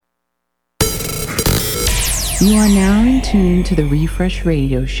You are now in tune to the Refresh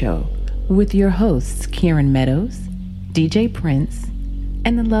Radio Show with your hosts, Kieran Meadows, DJ Prince,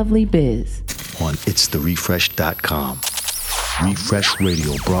 and the lovely Biz. On itstherefresh.com. Refresh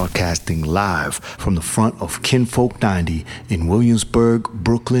Radio broadcasting live from the front of Kinfolk 90 in Williamsburg,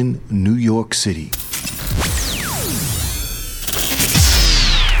 Brooklyn, New York City.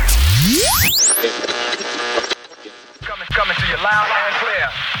 Coming to you loud and clear.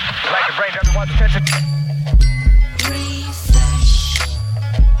 I'd like to bring everyone's attention.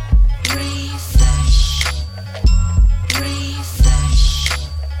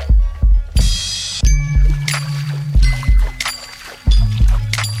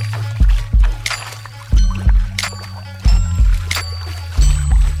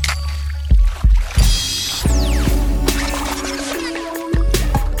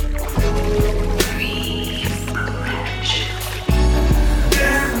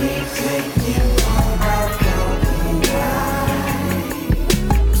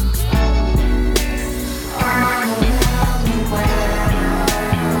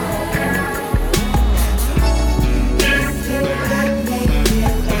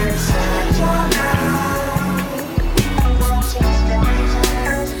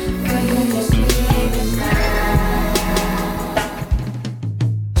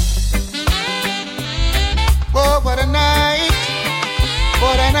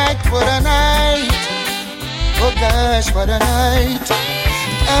 What a night,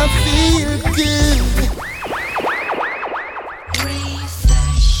 I feel good.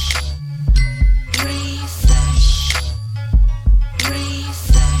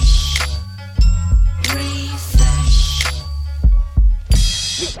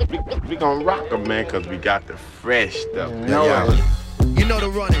 We gon' rock 'em, man, cause we got the fresh stuff. You know the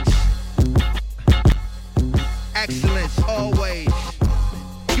runnings. Excellence always.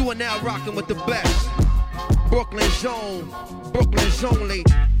 You are now rocking with the best. Brooklyn Zone, Brooklyn's only.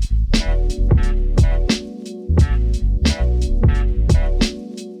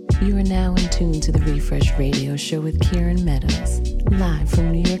 You are now in tune to the Refresh Radio Show with Kieran Meadows, live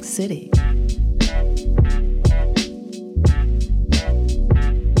from New York City.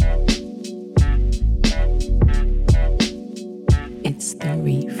 It's the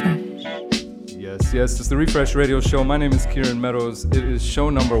Refresh. Yes, it's the Refresh Radio Show. My name is Kieran Meadows. It is show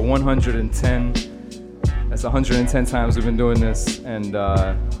number 110. That's 110 times we've been doing this, and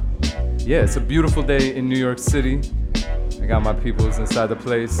it's a beautiful day in New York City. I got my peoples inside the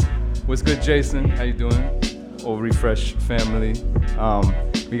place. What's good, Jason? How you doing? Old Refresh family.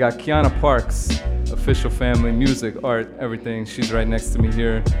 We got Kiana Parks, official family, music, art, everything. She's right next to me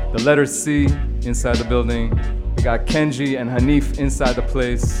here. The letter C inside the building. We got Kenji and Hanif inside the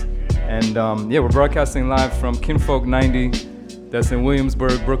place, and we're broadcasting live from Kinfolk 90. That's in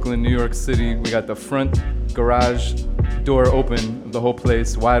Williamsburg, Brooklyn, New York City. We got the front garage door open, the whole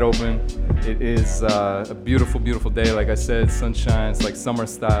place wide open. It is a beautiful, beautiful day. Like I said, sunshine, it's like summer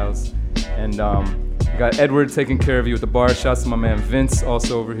styles. And we got Edward taking care of you at the bar. Shouts to my man Vince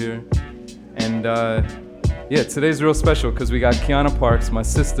also over here. And today's real special because we got Kiana Parks, my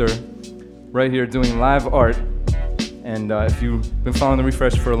sister, right here doing live art. And if you've been following the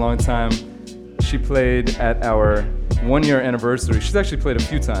Refresh for a long time, she played at our 1 year anniversary. She's actually played a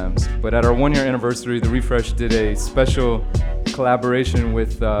few times, but at our 1 year anniversary, the Refresh did a special collaboration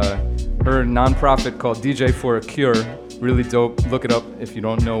with her nonprofit called DJ for a Cure. Really dope. Look it up if you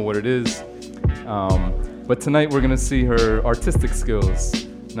don't know what it is. But tonight we're gonna see her artistic skills,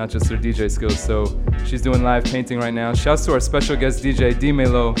 not just her DJ skills. So she's doing live painting right now. Shouts to our special guest DJ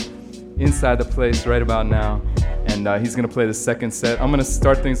Deemehlow inside the place right about now. And he's gonna play the second set. I'm gonna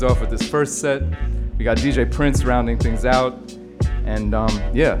start things off with this first set. We got DJ Prince rounding things out. And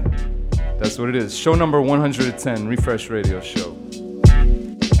that's what it is. Show number 110, Refresh Radio Show.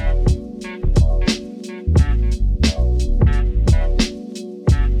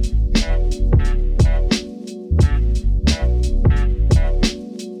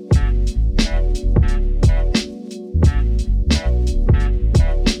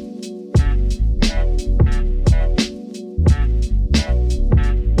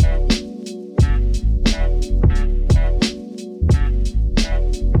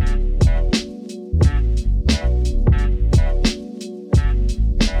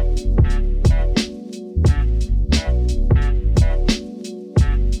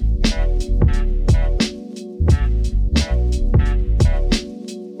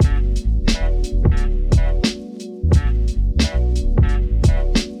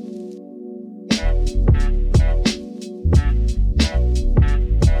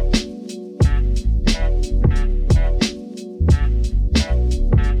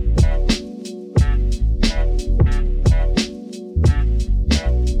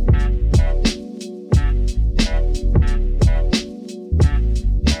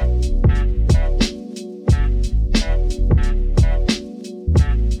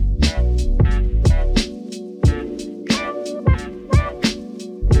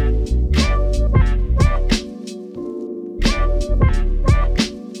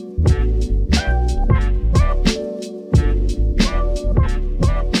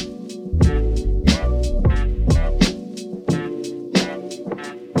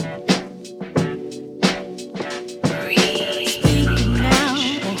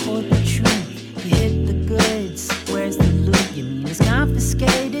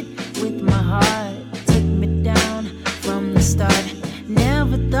 played it with my heart. Took me down from the start.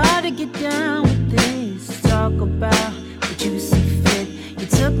 Never thought I'd get down with this. Talk about what you see fit. You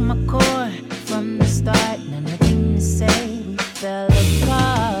took my core from the start. Nothing to say, we fell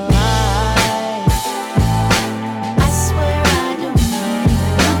apart. I swear I don't know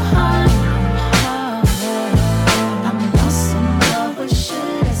your heart. I'm lost in love, but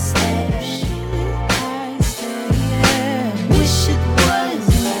should I stay? Wish it was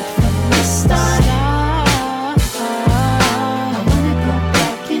right from the start. I wanna go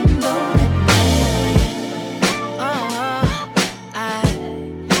back and go that way.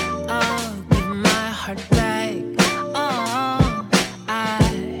 I'll give my heart back.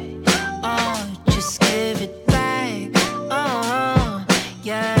 Just give it back.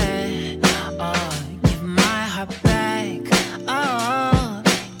 Yeah. Give my heart back.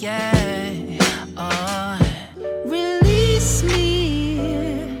 Yeah. Release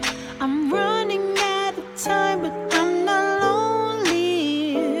me. I'm running out of time, but I'm not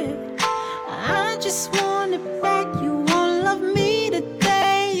lonely. I just want it back. You won't love me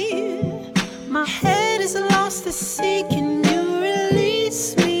today. My head is lost at sea. Can you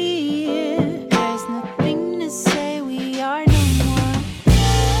release me? There's nothing to say. We are no more.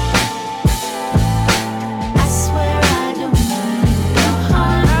 I swear I don't need no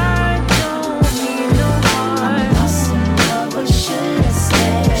heart. I don't need no heart. I'm lost in love, but should I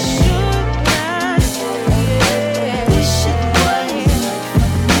stay? Should I stay? Wish it was right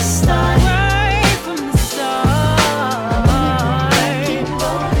from the start. Right from the start.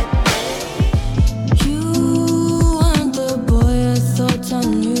 You aren't the boy I thought I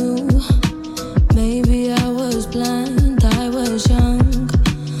knew. Maybe I was blind, I was young,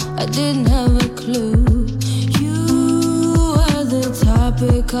 I didn't have a clue. You were the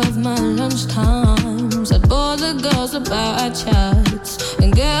topic of my lunchtimes. I'd bore the girls about our chats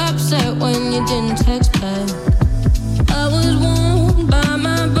and get upset when you didn't text back. I was warned by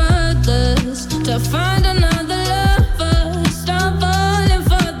my brothers to find another lover. Stop falling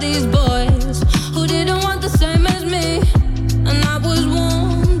for these boys who didn't want the same as me. And I was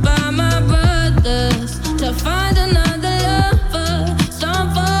warned by my brothers to find another lover.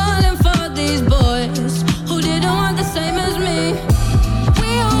 Stop falling for these boys who didn't want the same as me.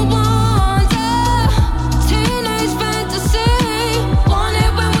 We all want a teenage fantasy. Want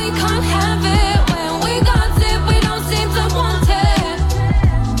it when we can't have it. When we got it, we don't seem to want it.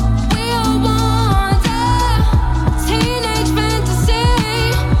 We all want a teenage fantasy.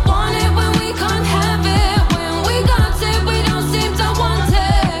 Want it when we can't have it. When we got it, we don't seem to want it.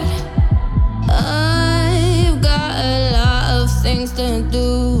 I've got a lot of things to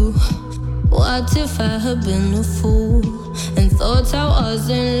do. What if I had been a fool and thought I was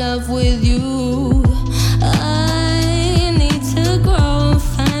in love with you? I need to grow and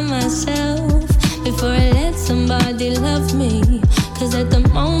find myself before I let somebody love me. Cause at the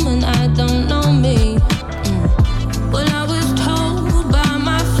moment I don't know me. Well, I was told by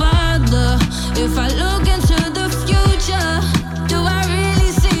my father, if I look into the future, do I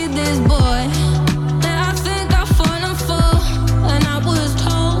really see this boy that I think I've fallen for? And I was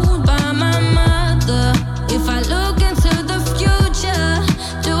told by my mother, if I look into the future,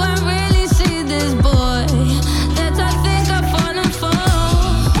 do I really see this boy that I think I've fallen for?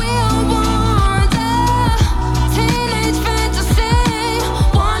 We all want a teenage fantasy.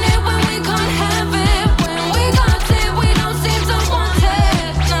 Want it when we can't have it. When we got it, we don't seem to want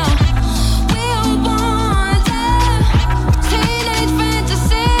it. No. We all want a teenage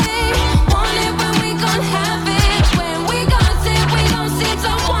fantasy. Want it when we can't have it. When we got it, we don't seem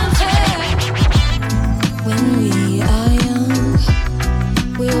to want it. When we are young,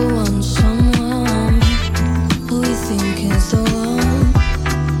 we'll want someone who we think is the one,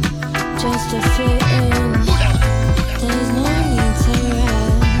 just to fit in. There's no need to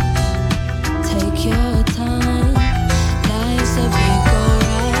rush. Take your time. Life's a big old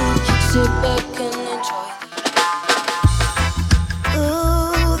ride. Sit back and enjoy.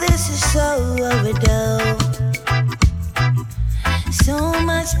 Ooh, this is so overdue. So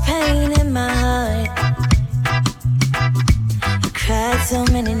much pain in my heart. I cried so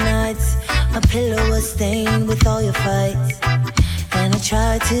many nights. My pillow was stained with all your fights. And I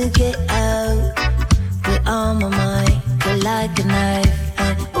tried to get out with all my might. But like a knife.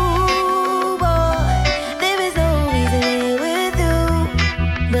 And ooh, boy, there is no reason here with you.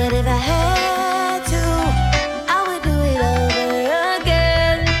 But if I had to, I would do it over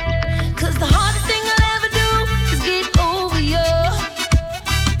again. Cause the hardest thing I'll ever do is get over you.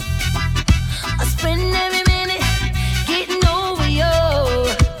 I spend every minute getting over you.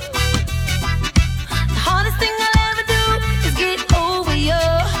 The hardest thing I'll ever do is get over you.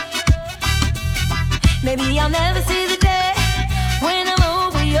 Maybe I'll never see the day when I'm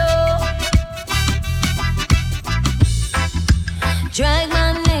over you. Drag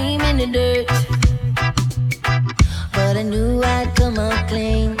my name in the dirt, but I knew I'd come up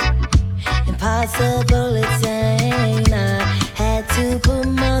clean. Impossible, it's ain't. I had to put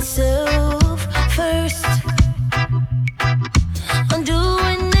myself first.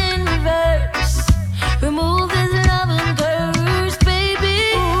 Undoing in reverse. Remove this love and curse, baby.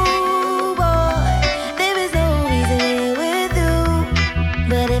 Ooh, boy, there is no reason here with you.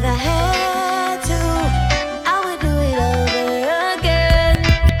 But if I had to, I would do it over again.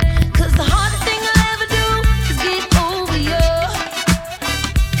 'Cause the hardest thing I'll ever do is get over you.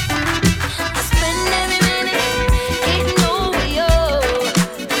 I spend every minute getting over you.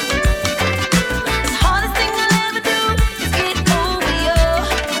 The hardest thing I'll ever do is get over you.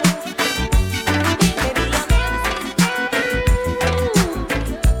 Maybe I'll never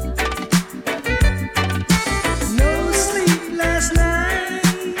No sleep last night.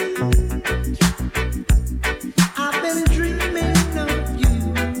 I've been dreaming of you.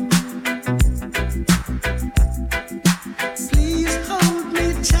 Please hold me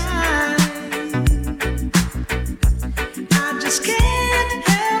tight. I just can't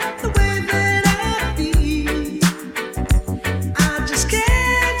help the way that I feel. I just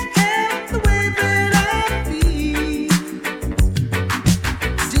can't help the way that I feel.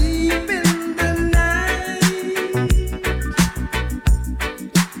 Deep in the night,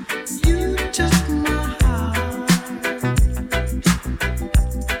 you took my heart.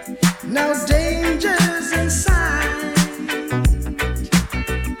 No dangers in sight.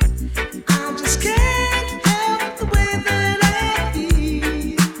 I just can't help the way that I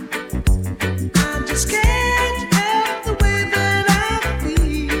feel. I just can't help the way that I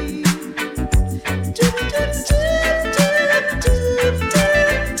feel. Do do do do do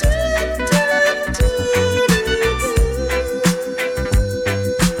do do do.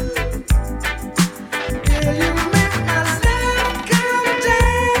 Girl, you make my love come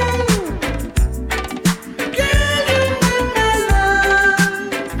down. Girl, you make my love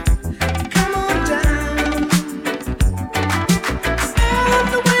come on down. All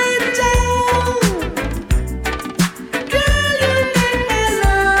the way down. Girl, you make my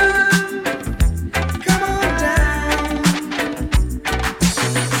love come on down.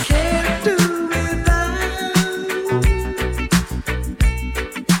 Can't do without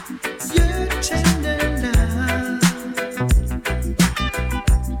your tender love.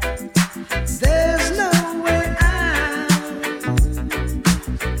 There's no way out,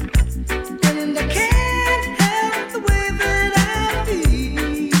 and I can't help the way that I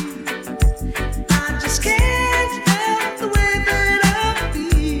feel. I just can't help the way that I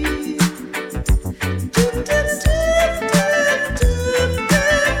feel. Do do do do do do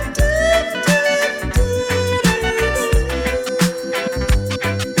do do.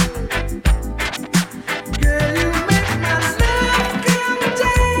 Girl, you make my love come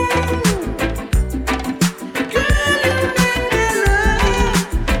down. Girl, you make my love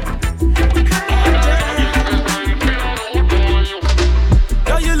come down.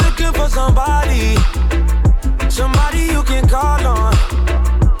 Girl, you're looking for somebody you can call on.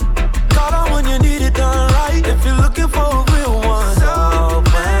 Call on when you need it done right. If you're looking for a real one, so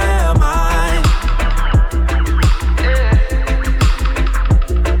am I.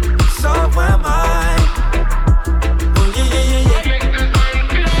 So am I. Oh yeah, yeah, yeah, yeah.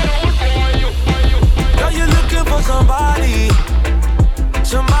 Girl, you're looking for somebody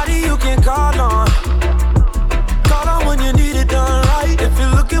you can call on. Call on when you need it done right. If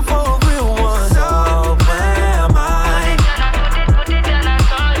you're looking for a real one, so am I.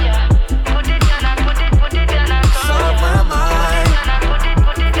 So am I.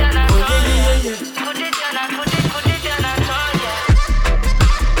 Oh yeah, yeah, yeah, yeah.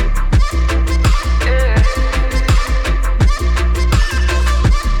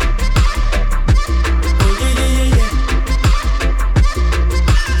 Oh yeah, yeah, yeah, yeah.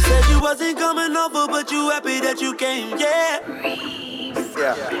 Said you wasn't coming over, but you happy that you came, yeah.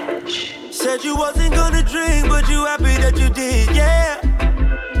 Said you wasn't gonna drink, but you happy that you did, yeah.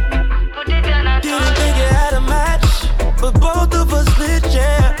 Didn't think you had a match, but both of us lit,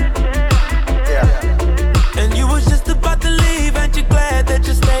 yeah. And you was just about to leave, and you glad that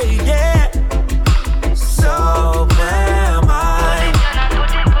you stayed, yeah. So am I.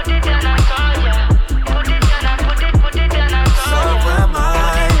 So am I.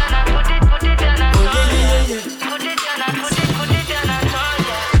 Oh yeah, yeah, yeah, yeah.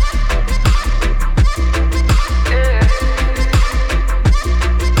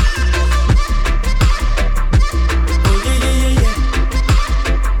 Oh yeah, yeah, yeah, yeah.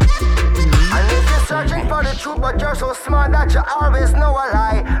 truth, but you're so smart that you always know a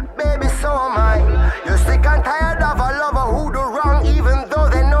lie. Baby, so am I. You're sick and tired of a lover who do wrong even though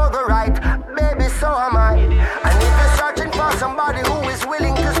they know the right. Baby, so am I. And if you're searching for somebody who is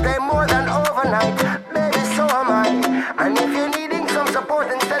willing to stay more than overnight, baby, so am I. And if you're needing some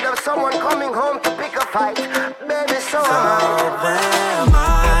support instead of someone coming home to pick a fight, baby, so am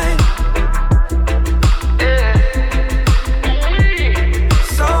I.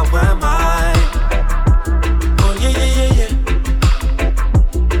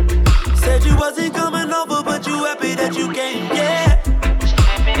 Wasn't coming over, but you happy that you came, yeah.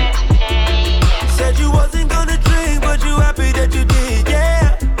 Said you wasn't gonna drink, but you happy that you did,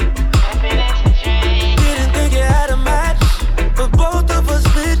 yeah. Didn't think you had a match, but both of us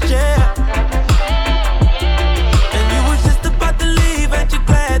split, yeah. And you was just about to leave, and you're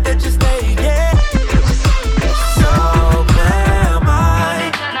glad that you stayed, yeah. So am I.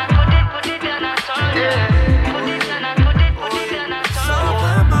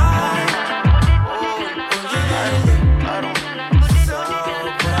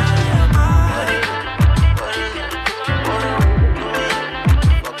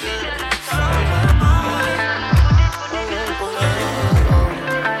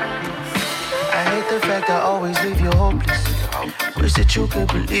 Wish that you could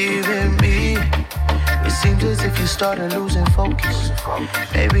believe in me. It seems as if you started losing focus.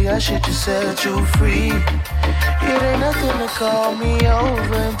 Maybe I should just set you free. It ain't nothing to call me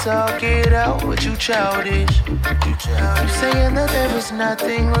over and talk it out with you childish. You saying that there is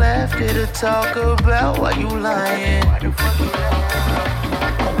nothing left here to talk about while you lying.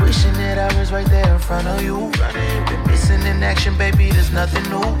 I'm wishing that I was right there in front of you. Been missing in action, baby, there's nothing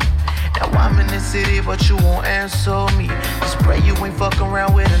new. Now I'm in the city, but you won't answer me. Just pray you ain't fucking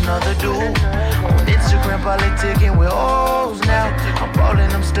around with another dude. On Instagram, politicking with hoes now. I'm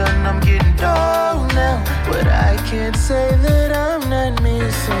ballin', I'm stunning, I'm getting dull now. But I can't say that I'm not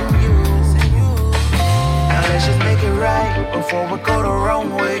missing you. Now let's just make it right before we go the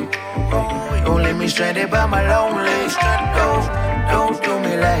wrong way. Don't leave me stranded by my lonely. No, don't do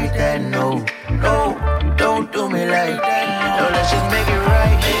me like that, no. No, don't do me like that. No, let's just make it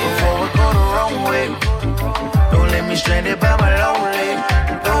right before we go the wrong way. Don't leave me stranded by my lonely.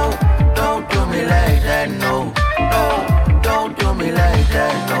 No, don't do me like that, no. No, don't do me like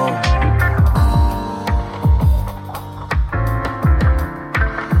that, no.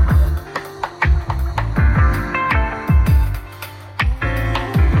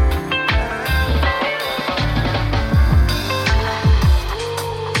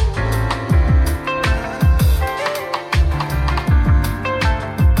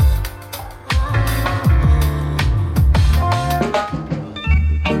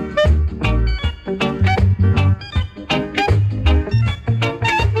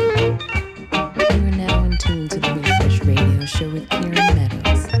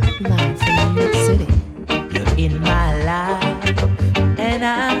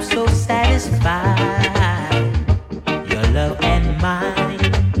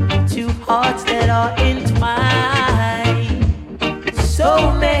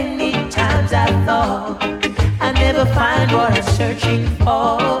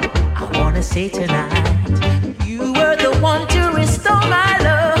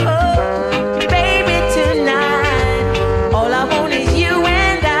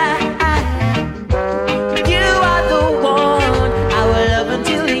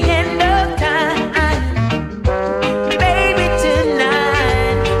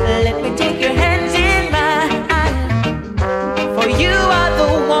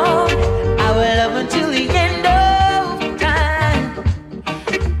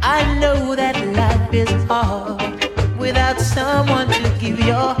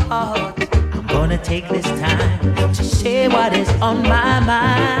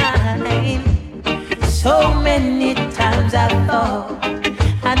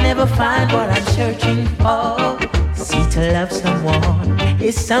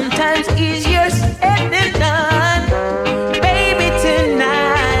 Sometimes easier said than done. Baby,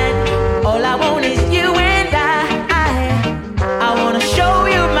 tonight, all I want is you and I wanna show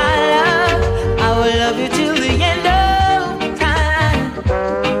you my love. I will love you till the end of time.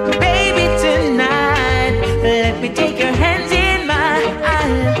 Baby, tonight, let me take your hands in mine.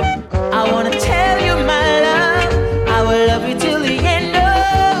 I wanna tell you my love. I will love you till the end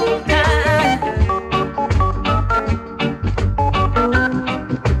of time.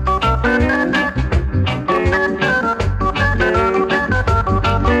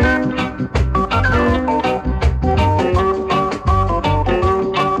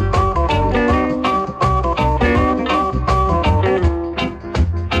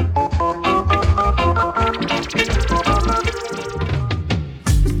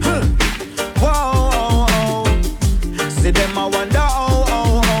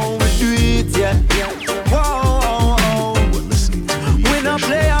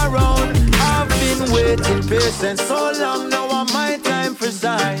 patient so long, now I'm my time for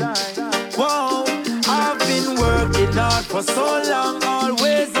shine. Whoa, I've been working hard for so long,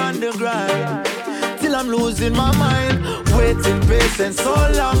 always on the grind. Till I'm losing my mind, waiting patient so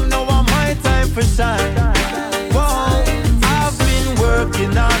long, now I'm my time for shine. Whoa, I've been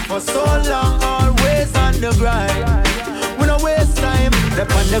working hard for so long, always on the grind. We no waste time, step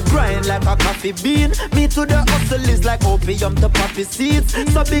on the grind like a coffee bean. Me to the hustle is like opium to poppy seeds.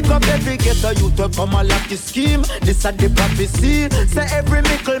 So big up every ghetto you to come a lucky scheme. This a the prophecy. Say every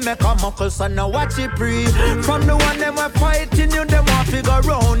mickle make a muckle, so now watch it pre. From the one them were fighting you, them want figure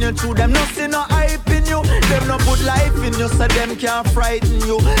round you. To them nothing no hype in you. Them no put life in you, so them can't frighten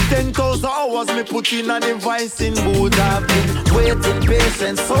you. 10,000 hours me put in a device in booth. I've been waiting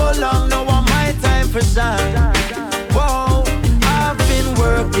patient so long, now I'm my time for shine. Whoa, I've been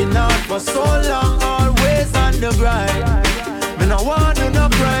working hard for so long, always on the grind. Me no want do no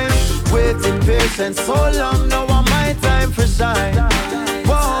crime, waiting patient so long, now I'm my time for shine.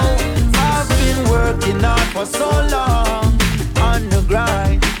 Whoa, I've been working hard for so long, on the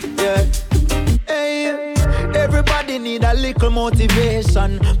grind, yeah. Hey, everybody need a little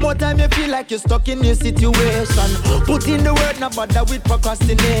motivation. More time you feel like you're stuck in your situation. Put in the word, not bother with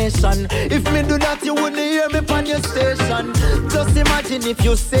procrastination. If me do that, you wouldn't hear me on your station. Just imagine if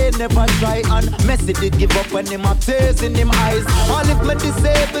you say never try and Messi did give up when him have tears in him eyes. All if me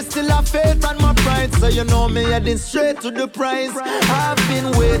disabled, still have faith and my pride. So you know me heading straight to the prize. I've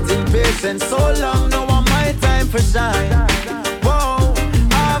been waiting patient so long, now I'm my time for shine. Whoa,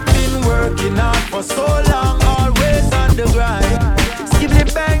 I've been working hard for so long, always on the grind. Skip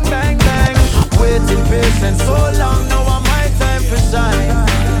it bang, bang, bang. Waiting patient so long, now I'm my time for shine.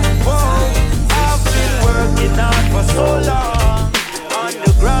 Whoa, I've been working hard for so long, on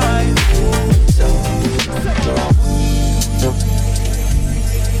the grind.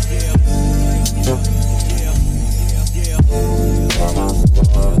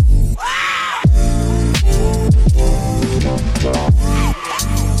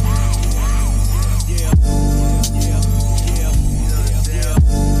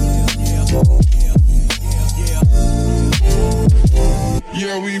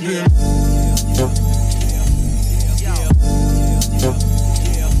 Yeah, we been.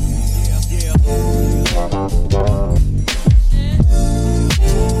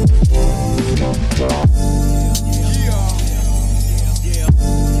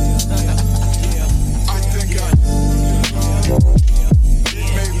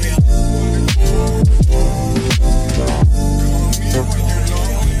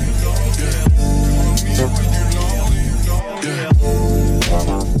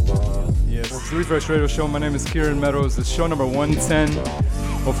 Refresh Radio Show. My name is Kieran Meadows. It's show number 110.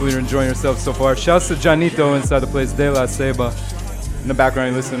 Hopefully you're enjoying yourself so far. Shouts to Janito inside the place, De La Ceba. In the background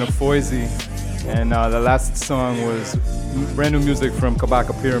you're listening to Foisey. And the last song was brand new music from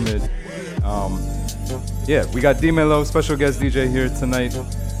Kabaka Pyramid. Yeah, we got Deemehlow, special guest DJ here tonight.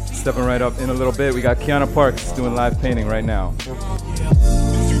 Stepping right up in a little bit. We got Kiana Parks doing live painting right now.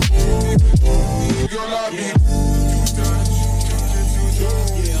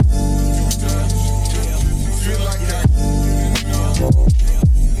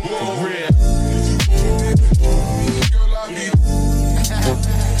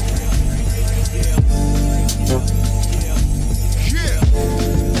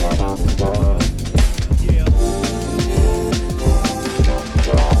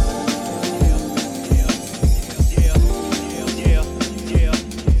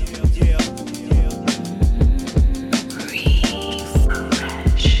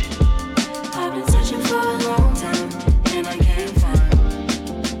 I've been searching for a long time and I can't find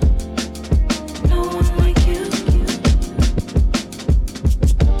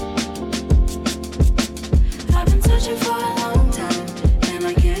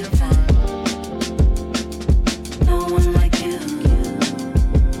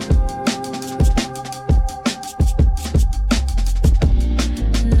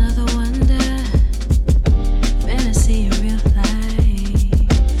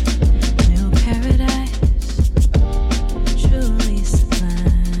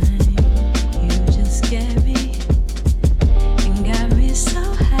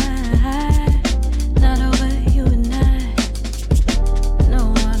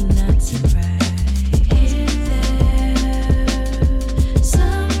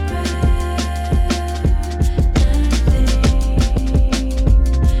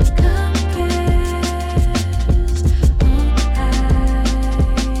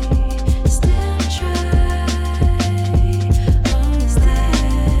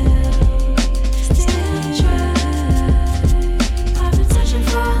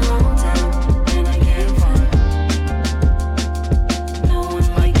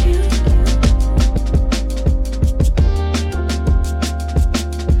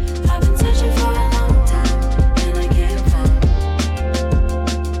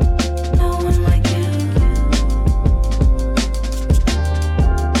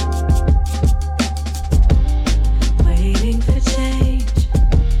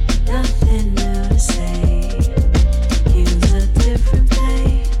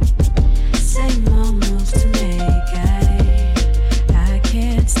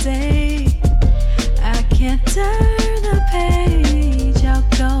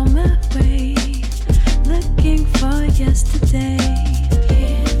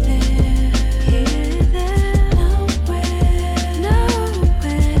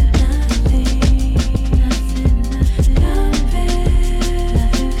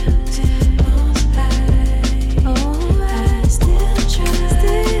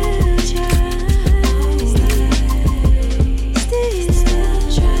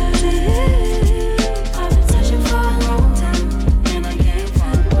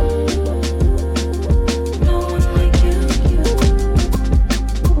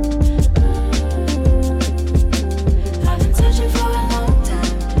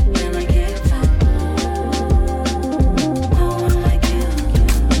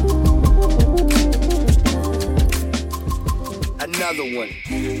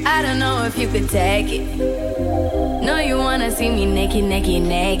I don't know if you could take it. No, you wanna see me naked, naked,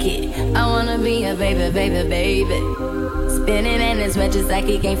 naked. I wanna be a baby, baby, baby. Spinning in his red just like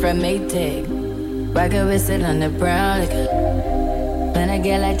he came from Maytag. Rocket with it on the brown liquor. When I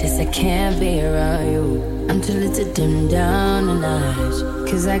get like this, I can't be around you. I'm too little to dim down the night.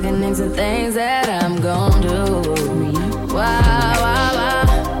 Cause I can name some things that I'm gon' do. Wow, wow, wow.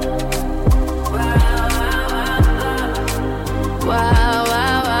 Wow,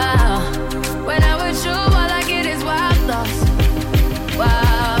 wow, wow. When I'm with you, all I get is wild thoughts. Wow,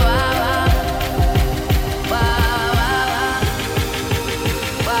 wow, wow. Wow, wow,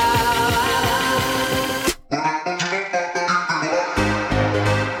 wow.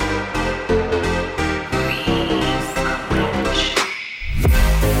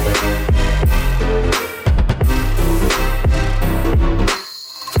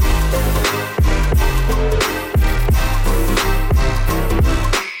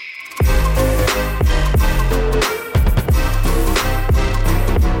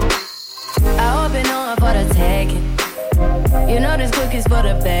 Wow, you know this cookie's for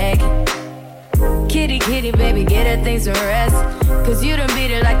the bag. Kitty, kitty, baby, get her things to rest. Cause you done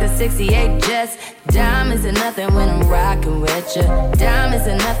beat it like the 68 Jets. Diamonds are nothing when I'm rockin' with ya. Diamonds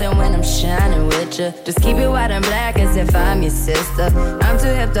are nothing when I'm shining with ya. Just keep it white and black as if I'm your sister. I'm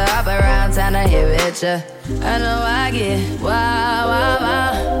too hip to hop around, time to hit with ya. I know I get wow, wow,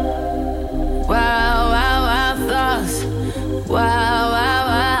 wow. Wow, wow, wow, thoughts. Wow, wow,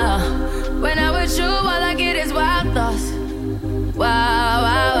 wow. When I'm with you, all I get is wild thoughts. Wow,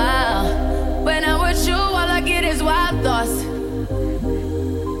 wow, wow. When I'm with you, all I get is wild thoughts.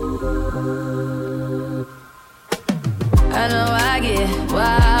 I know I get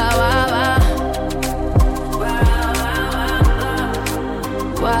wow, wow, wow.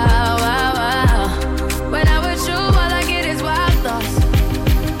 Wow, wow, wow. When I'm with you, all I get is wild thoughts.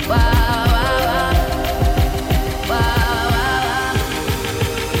 Wow, wow, wow. Wow, wow,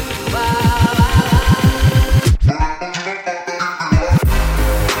 wow.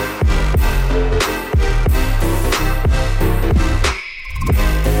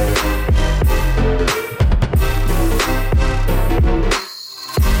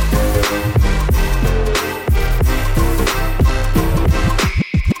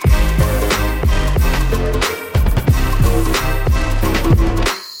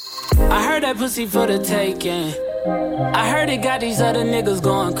 That pussy for the taking. I heard it got these other niggas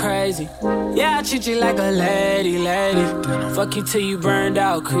going crazy. Yeah, I treat you like a lady, lady. Fuck you till you burned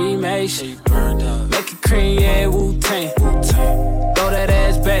out, cremation. Make it cream, yeah, Wu-Tang. Throw that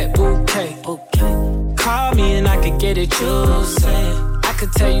ass back, bouquet. Call me and I could get it, you say. I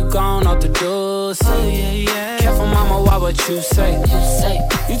could tell you gone off the door, say. Yeah, yeah. Careful, mama, why what you say?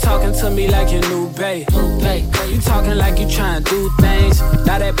 You talking to me like your new babe. You talking like you trying to do things.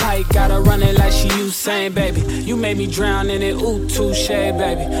 Now that pipe gotta run it like she Usain, baby. You made me drown in it, ooh, touche,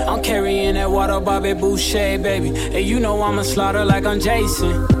 baby. I'm carrying that water, Bobby Boucher, baby. And you know I'ma slaughter like I'm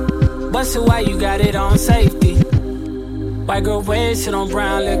Jason. Bust it, why you got it on safety? White girl red shit on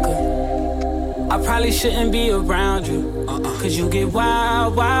brown liquor. I probably shouldn't be around you. Cause you get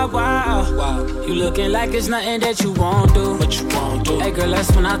wild, wild, wild. You looking like it's nothing that you won't do. What you won't do. Hey girl,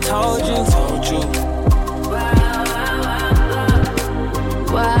 that's when I told you.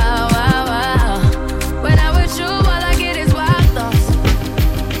 Wow, wow, wow. When I'm with you, all I get is wild thoughts.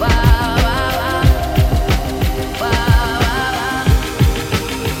 Wow, wow, wow. Wow, wow, wow.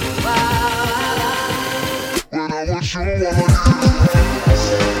 Wow, wow, wow. When I'm with you,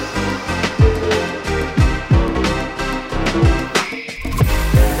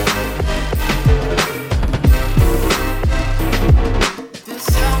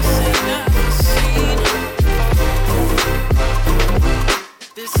 all I get is wild thoughts.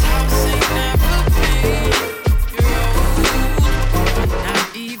 This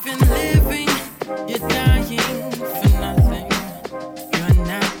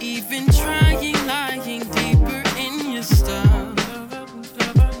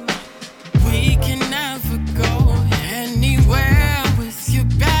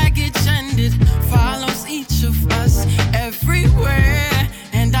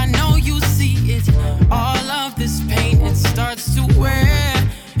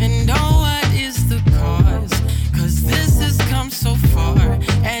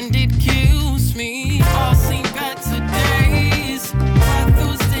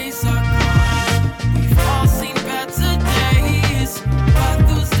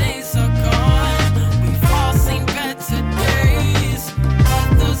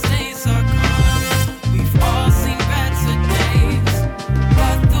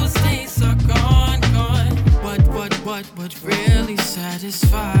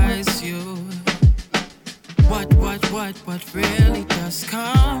satisfies you? What really does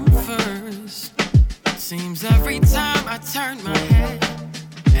come first? Seems every time I turn my head,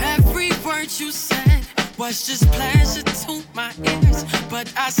 every word you said was just pleasure to my ears.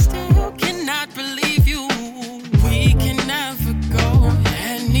 But I still cannot believe you. We can never go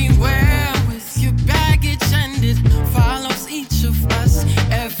anywhere with your baggage, and it follows each of us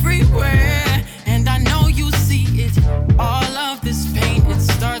everywhere. And I know you see it, all of this pain, it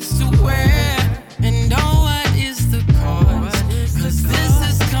starts to wear. And know what is the cause? Cause this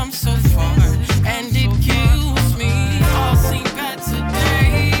has come so far, and it kills me. All seem better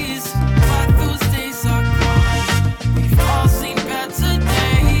days, but those days are gone. We've all seen better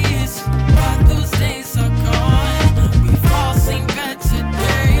days, but those days are gone. We've all seen better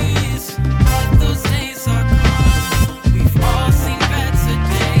days, but those days are gone. We've all seen better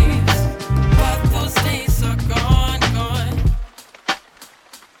days, but those days are gone, gone.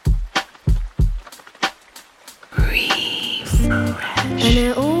 And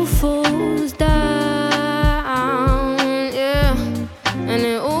it all falls down, yeah. And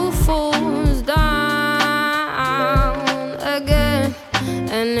it all falls down again.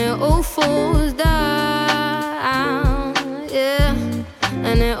 And it all falls down, yeah.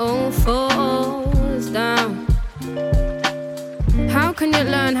 And it all falls down. How can you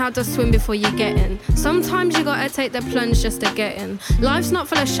learn how to swim before you get in? Sometimes you gotta take the plunge just to get in. Life's not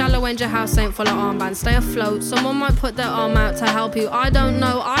full of shallow and your house ain't full of armbands. Stay afloat, someone might put their arm out to help you. I don't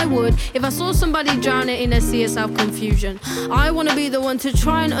know, I would if I saw somebody drowning in a sea of self-confusion. I wanna be the one to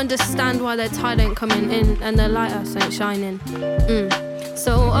try and understand why their tide ain't coming in and their lighthouse ain't shining.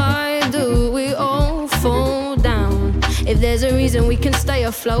 So why do we all fall down? If there's a reason we can stay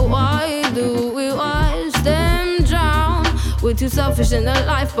afloat, why do we watch them drown? We're too selfish in the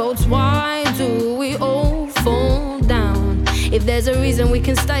lifeboats. Why do we all fall down? If there's a reason we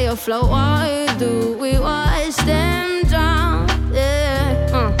can stay afloat, why do we watch them drown?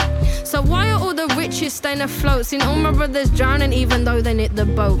 Yeah. So why are all the riches staying afloat? Seen all my brothers drowning even though they knit the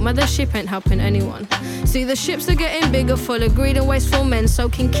boat. Mothership ain't helping anyone. See, the ships are getting bigger, full of greed and wasteful men,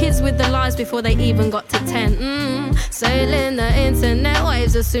 soaking kids with the lies before they even got to 10. Sailing the internet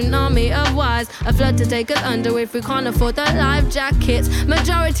waves, a tsunami of wise, a flood to take us under if we can't afford the life jackets.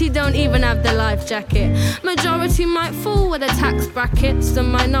 Majority don't even have the life jacket. Majority might fall with the tax brackets. The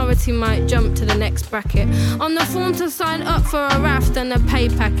minority might jump to the next bracket. On the form to sign up for a raft and a pay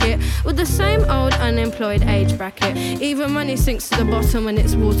packet, with the same old unemployed age bracket. Even money sinks to the bottom when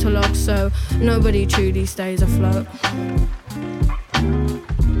it's waterlogged, so nobody truly stays afloat.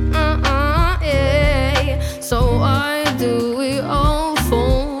 Yeah. So why do we all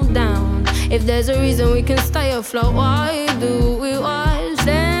fall down? If there's a reason we can stay afloat, why do we watch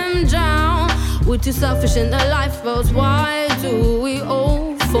them drown? We're too selfish in the lifeboats. Why do we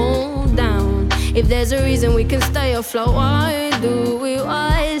all fall down? If there's a reason we can stay afloat, why do we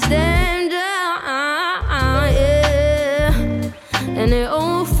watch them drown? Yeah. And it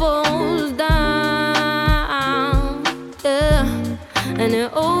all falls down, yeah. And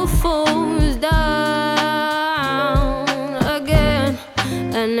it all falls down again.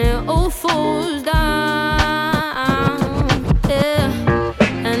 And it all falls down, yeah.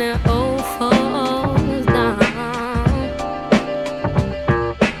 And it all falls down.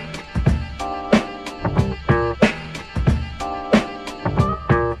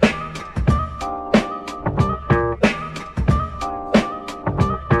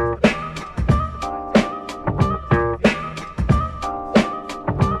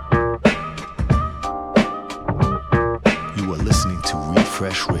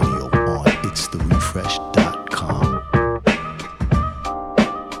 Refresh Radio on itstherefresh.com.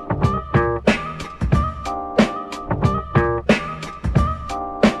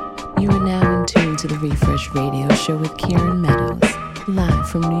 You are now in tune to the Refresh Radio Show with Kieran Meadows, live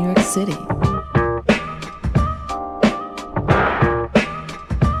from New York City.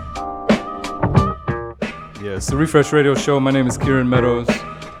 Yes, the Refresh Radio Show. My name is Kieran Meadows,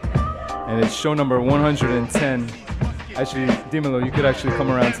 and it's show number 110. Actually, Deemehlow, you could actually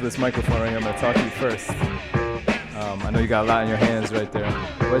come around to this microphone right here. I'm going to talk to you first. I know you got a lot in your hands right there.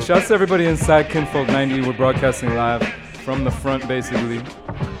 But shouts to everybody inside Kinfolk 90. We're broadcasting live from the front, basically.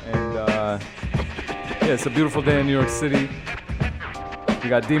 And yeah, it's a beautiful day in New York City. We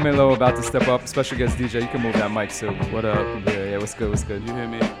got Deemehlow about to step up. Special guest DJ. You can move that mic, too. What up? Yeah, what's good, what's good? You hear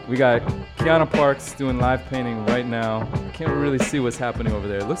me? We got Kiana Parks doing live painting right now. I can't really see what's happening over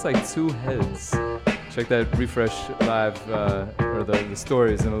there. It looks like two heads. Check that Refresh Live, or the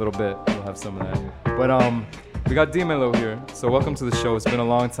stories in a little bit. We'll have some of that. But we got Deemehlow here. So welcome to the show. It's been a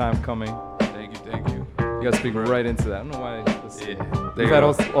long time coming. Thank you. You gotta speak right into that. I don't know why. We've had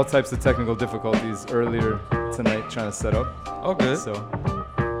all types of technical difficulties earlier tonight trying to set up. Oh, good. So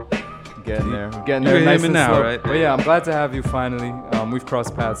getting there. We're getting there. You Nice hear me and now, slow. right? But yeah, I'm glad to have you finally. We've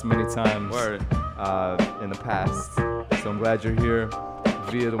crossed paths many times Word. In the past. So I'm glad you're here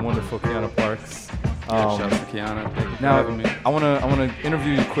via the wonderful Kiana Parks. Shout out to Kiana. Thank you for Now, having me. I wanna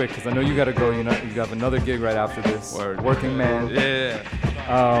interview you quick because I know you gotta go. You have another gig right after this. Word. Working man. Yeah.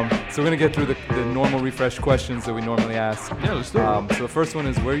 So we're gonna get through the normal refresh questions that we normally ask. Yeah, let's do it. So the first one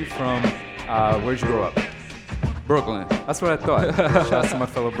is, where are you from? Where'd you grow up? Brooklyn. That's what I thought. Shout out to my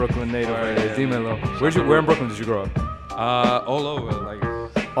fellow Brooklyn native right there, Deemehlow. Where in Brooklyn did you grow up? All over, like.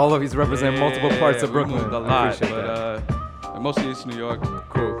 All of these represent multiple parts of Brooklyn. We moved a I lot, appreciate but mostly East New York.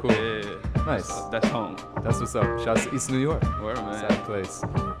 Cool. Yeah. Nice. That's home. That's what's up. Shout out to East New York. Where, man? Sad place.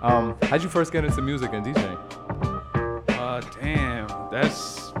 How'd you first get into music and DJing? Damn.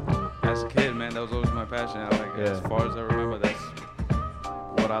 That's as a kid, man. That was always my passion. As far as I remember, that's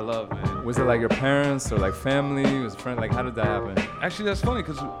what I love, man. Was it like your parents or like family? Was it friend? Like, how did that happen? Actually, that's funny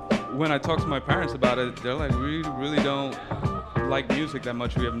because when I talk to my parents about it, they're like, we really don't like music that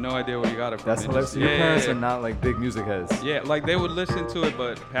much. We have no idea where you got it from. That's hilarious. So your parents are not like big music heads. Yeah, like they would listen to it,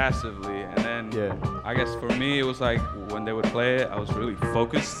 but passively. And then I guess for me, it was like when they would play it, I was really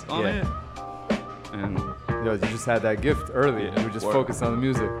focused on it. And you just had that gift early. You were just focused on the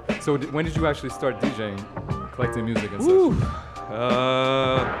music. So when did you actually start DJing, collecting music and such?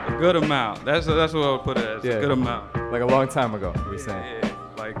 A good amount. That's what I would put it as. A good amount. Like a long time ago, we're saying. Yeah.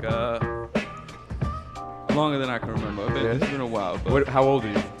 Like longer than I can remember. It's been a while. But how old are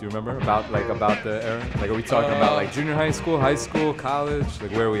you? Do you remember about the era? Like, are we talking about like junior high school, college?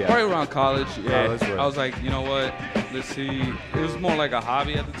 Like, where are we at? Right around college. Yeah. College, right. I was like, you know what? Let's see. It was more like a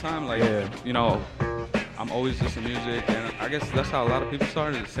hobby at the time. Like, you know, I'm always listening to music, and I guess that's how a lot of people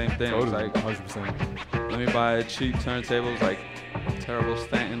started. The same thing. Totally. It was like 100%. Let me buy cheap turntables, like terrible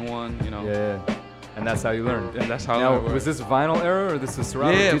Stanton one. You know. Yeah. And that's how you learned. And that's how now, I learned. Was this vinyl era or this is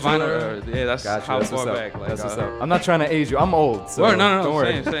Serato? Yeah, digital vinyl era. Yeah, that's how that's far back. Like, that's what's up. I'm not trying to age you. I'm old, so no, don't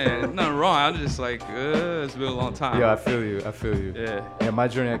worry. Saying nothing wrong. I'm just like, it's been a long time. Yeah, I feel you. Yeah. My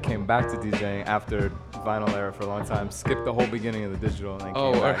journey, I came back to DJing after vinyl era for a long time. Skipped the whole beginning of the digital and then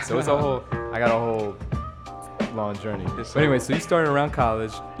came back. So it's I got a whole long journey. But anyway, so you started around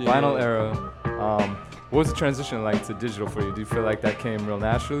college, vinyl era. What was the transition like to digital for you? Do you feel like that came real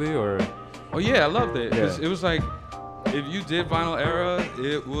naturally, or? Oh yeah, I loved it. It was like, if you did vinyl era,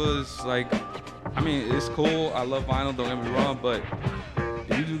 it was like, I mean, it's cool. I love vinyl, don't get me wrong, but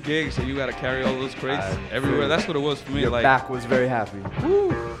if you do gigs and you got to carry all those crates everywhere, that's what it was for me. Your back was very happy.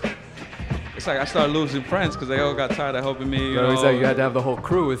 Woo. It's like I started losing friends because they all got tired of helping me. You know, you had to have the whole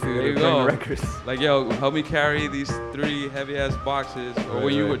crew with you to bring the records. Like, yo, help me carry these 3 heavy ass boxes, or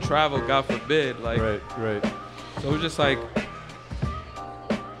when you would travel, God forbid. Like, right. So it was just like,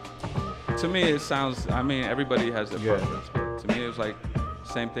 to me, it sounds, I mean, everybody has their preference, but to me, it was like,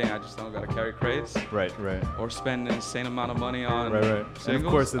 same thing, I just don't gotta carry crates. Right. Or spend an insane amount of money on singles. And of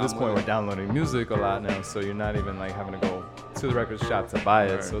course, at this point, we're downloading music a lot now, so you're not even like having to go to the record shop to buy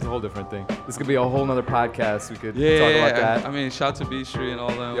it, so it's a whole different thing. This could be a whole nother podcast. We could talk about that. I mean, shout to B Street and all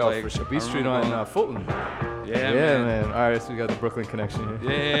them. Yo, like, for sure. B Street on Fulton. Yeah, man. All right, so we got the Brooklyn connection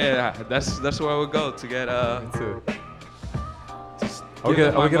here. Yeah, that's where I would go to get I would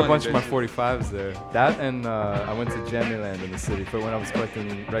get a bunch of my 45s there. That and I went to Jamieland in the city for when I was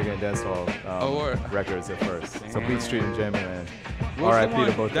collecting reggae and dancehall records at first. So Beat Street and Jamieland. R.I.P.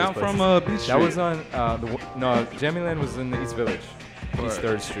 to both down those places. from Beat Street. That was on Jamieland was in the East Village, East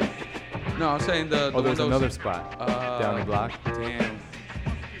 3rd Street. No, I'm saying there's another spot down the block. Damn.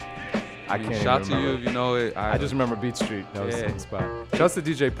 I can't shout even to you remember. if you know it. I just remember Beat Street. That was the spot. Shouts to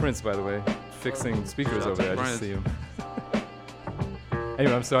DJ Prince, by the way, fixing speakers over there. I just see him.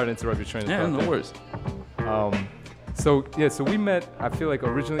 Anyway, I'm sorry to interrupt your train of thought. Yeah, no worries. So we met, I feel like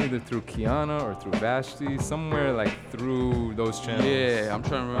originally either through Kiana or through Vashti, somewhere like through those channels. Yeah, I'm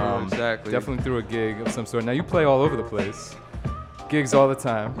trying to remember exactly. Definitely through a gig of some sort. Now you play all over the place. Gigs all the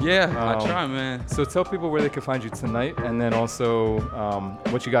time. Yeah, I try, man. So tell people where they can find you tonight, and then also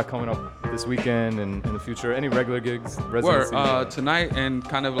what you got coming up this weekend and in the future. Any regular gigs, residencies? Tonight and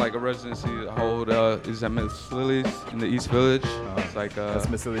kind of like a residency I hold is at Miss Lily's in the East Village. It's like that's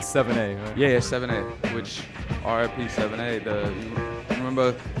Miss Lily's 7A, right? Yeah, 7A, which RIP 7A.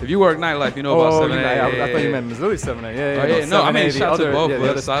 Remember, if you work nightlife, you know about 7A. I thought you meant Miss Lily's 7A. Yeah. No, I mean, shout to both,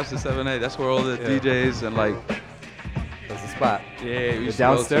 but shout to 7A. That's where all the DJs and like. That's the spot. Yeah, the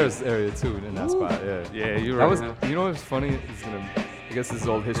downstairs area too in that spot. Yeah, you're right. That was, you know what's funny? I guess this is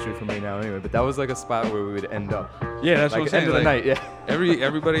old history for me now anyway, but that was like a spot where we would end up. Yeah, that's like what I'm saying. End of the night,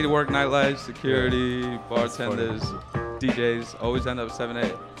 everybody to work nightlife, security, bartenders. DJs always end up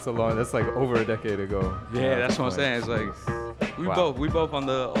 7-8. So long. That's like over a decade ago. Yeah, that's what I'm saying. It's like we both on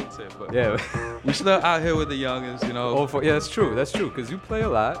the old tip, but yeah, we still out here with the youngins, you know. Yeah, that's true. That's true. Because you play a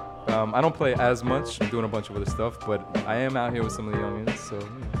lot. I don't play as much. I'm doing a bunch of other stuff, but I am out here with some of the youngins. So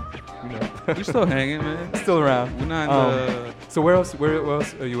you know. We still hanging, man. Still around. We're not. So where else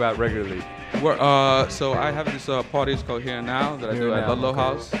are you at regularly? So I have this party it's called Here and Now that I do at Ludlow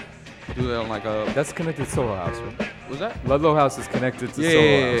House. Do it on like a. That's connected to Soho House, right? Was that? Ludlow House is connected to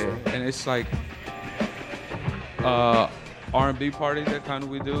Soho House. Right? And it's like R&B party that kind of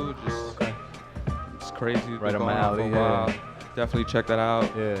we do. Just it's crazy. Right on my alley. Yeah. Definitely check that out.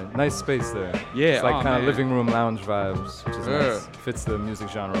 Yeah, nice space there. Yeah, it's like kind of living room lounge vibes, which is nice. Fits the music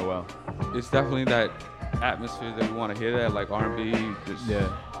genre well. It's definitely that atmosphere that we want to hear. That like R&B.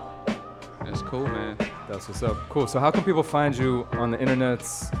 It's cool, man. That's what's up. Cool. So how can people find you on the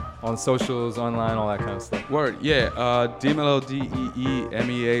internets, on socials, online, all that kind of stuff? Word, yeah. Deemehlow, Deemehlow.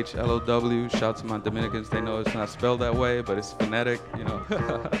 Shout out to my Dominicans. They know it's not spelled that way, but it's phonetic, you know.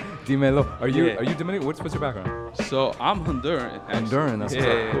 Deemehlow. Are you Dominican? What's your background? So I'm Honduran. Actually. Honduran. That's what's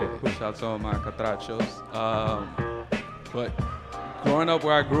up. Cool. Shout out to all my catrachos. But growing up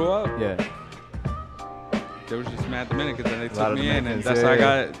where I grew up, there was just mad Dominicans, and they took me in, and that's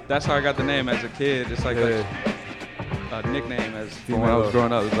how I got the name as a kid. It's like a nickname as when I was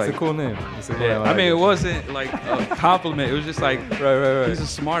growing up. It was like, it's a cool name. I mean, it wasn't like a compliment. It was just like, right. He's a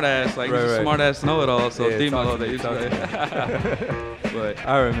smart ass, like he's a smart ass know-it-all. So Deemehlow, they used to. But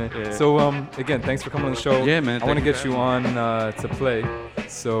all right, man. Yeah. So again, thanks for coming on the show. Yeah, man. I want to get you on to play.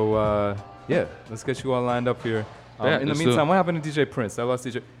 So let's get you all lined up here. In the meantime, what happened to DJ Prince? I lost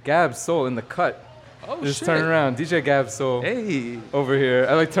DJ Gab Soul in the cut. Oh, just shit. turn around. DJ Gab Soul. Hey. Over here.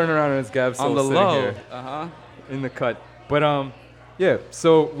 I like turn around and it's Gab Soul on the sitting low. Here Uh-huh. In the cut. But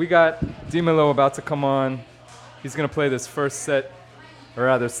so we got Deemehlow about to come on. He's gonna play this first set, or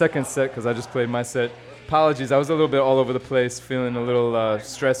rather second set, because I just played my set. Apologies, I was a little bit all over the place, feeling a little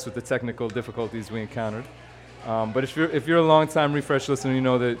stressed with the technical difficulties we encountered. But if you're a long-time Refresh listener, you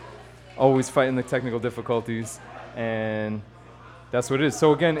know that always fighting the technical difficulties, and that's what it is.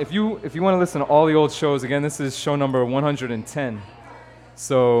 So again, if you want to listen to all the old shows, again, this is show number 110.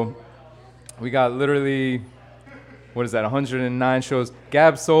 So we got literally, 109 shows.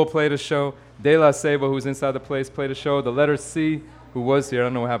 Gab Soul played a show. De La Ceiba, who's inside the place, played a show. The letter C, who was here, I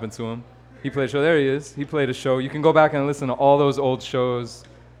don't know what happened to him. He played a show. There he is. He played a show. You can go back and listen to all those old shows,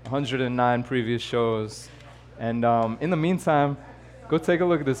 109 previous shows. And in the meantime, go take a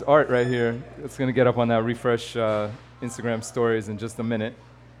look at this art right here. It's going to get up on that Refresh Instagram stories in just a minute.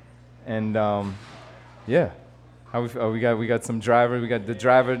 And how we got some driver. We got the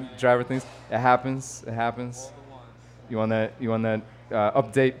driver things. It happens. You want that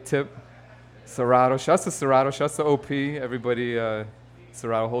update tip? Serato. Shouts to Serato. Shouts to OP. Everybody,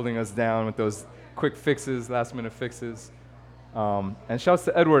 Serato holding us down with those quick fixes, last minute fixes. And shouts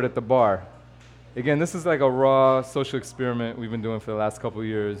to Edward at the bar. Again, this is like a raw social experiment we've been doing for the last couple of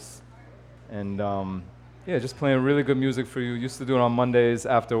years. And just playing really good music for you. Used to do it on Mondays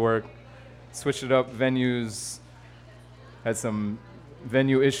after work. Switched it up. Venues had some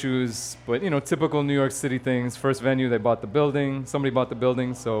venue issues, but typical New York City things. First venue, they bought the building. Somebody bought the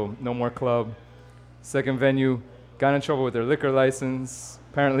building, so no more club. Second venue, got in trouble with their liquor license.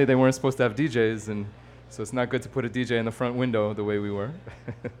 Apparently they weren't supposed to have DJs, and so it's not good to put a DJ in the front window the way we were.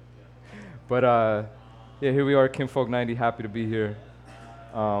 But here we are, Kinfolk 90, happy to be here.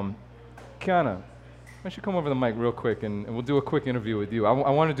 Kiana, why don't you come over the mic real quick, and we'll do a quick interview with you. I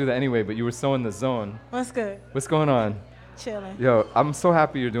want to do that anyway, but you were so in the zone. What's good? What's going on? Chilling. Yo, I'm so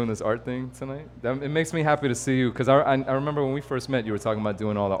happy you're doing this art thing tonight. It makes me happy to see you, because I remember when we first met, you were talking about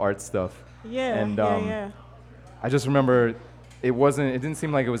doing all the art stuff. Yeah, and, yeah. I just remember it didn't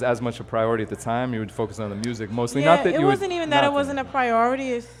seem like it was as much a priority at the time. You would focus on the music mostly. Yeah, not that it wasn't even that it wasn't a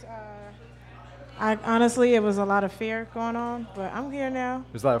priority. It's, honestly, it was a lot of fear going on, but I'm here now.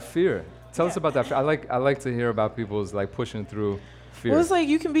 There's a lot of fear. Tell us about that. I like to hear about people's like pushing through fear. Well, it's like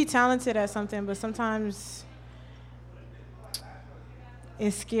you can be talented at something, but sometimes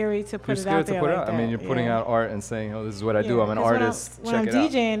it's scary to put it out there like that. I mean, you're putting out art and saying, "Oh, this is what I do. I'm an artist. When I'm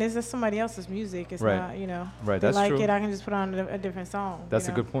DJing, it's just somebody else's music. It's not, Right. They That's like true. it. I can just put on a different song. That's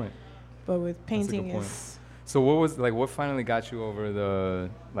a good point. But with painting, it's. So what finally got you over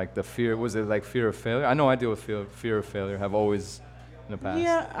the fear? Was it like fear of failure? I know I deal with fear of failure. Have always in the past.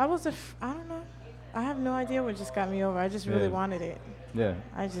 Yeah, I don't know. I have no idea what just got me over. I just really wanted it. Yeah.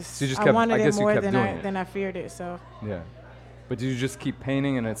 I wanted it more than I feared it. So. Yeah. But did you just keep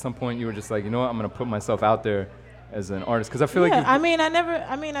painting, and at some point you were just like, you know what, I'm gonna put myself out there as an artist? Because I feel like.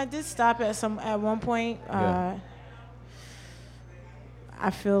 I did stop at one point. I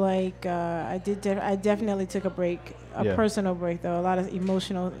feel like I definitely took a break, a personal break though. A lot of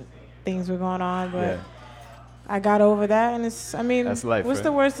emotional things were going on, but I got over that, and it's. I mean, that's life, what's right?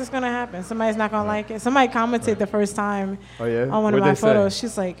 the worst that's gonna happen? Somebody's not gonna like it. Somebody commented the first time on one What'd of my they photos. say?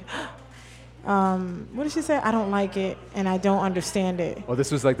 She's like, what did she say? I don't like it, and I don't understand it. Oh,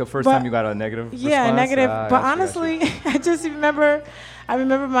 this was like the first time you got a negative Yeah, response? negative. Ah, but gotcha. honestly, I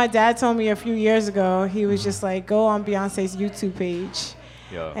remember my dad told me a few years ago, he was just like, go on Beyonce's YouTube page.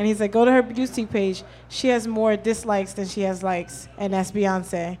 Yeah. And he's like, go to her YouTube page. She has more dislikes than she has likes, and that's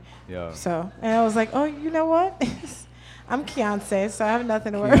Beyonce. Yeah. So, and I was like, oh, you know what? I'm Beyonce, so I have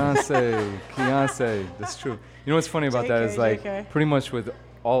nothing to worry about. Beyonce. That's true. You know what's funny about that is like pretty much with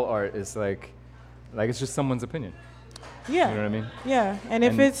all art, it's like it's just someone's opinion. Yeah. You know what I mean? Yeah. And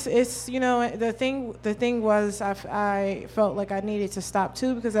if it's you know, the thing was I felt like I needed to stop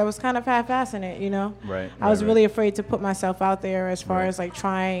too, because I was kind of half-assing it, you know? Right. I was really afraid to put myself out there as far as like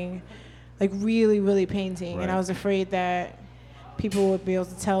trying, like really, really painting. Right. And I was afraid that people would be able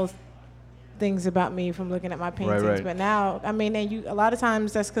to tell things about me from looking at my paintings. Right. But now, I mean, and a lot of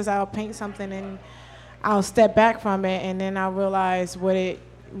times that's because I'll paint something and I'll step back from it, and then I'll realize where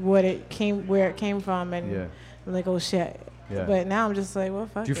it came from, and I'm like, oh shit. Yeah. But now I'm just like, well,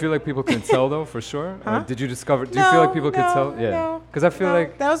 fuck. Do you feel like people can tell though, for sure? Huh? Or did you discover? Do you feel like people can tell? Yeah. No. Because I feel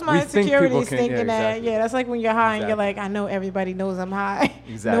like that was my insecurities thinking that. Exactly. Yeah, that's like when you're high and you're like, I know everybody knows I'm high.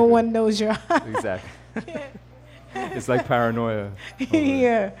 Exactly. No one knows you're high. Exactly. It's like paranoia.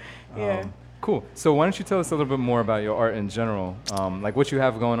 Yeah. Cool. So why don't you tell us a little bit more about your art in general? Like what you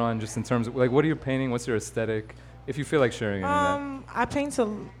have going on, just in terms of like what are you painting? What's your aesthetic? If you feel like sharing any of that. I paint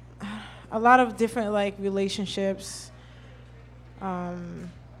a lot of different like relationships.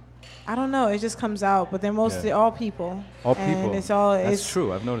 I don't know. It just comes out, but they're mostly all people. All people. And that's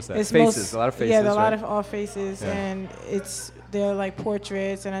true. I've noticed that. It's Faces. A lot of faces. Yeah, a right? lot of all faces, and they're like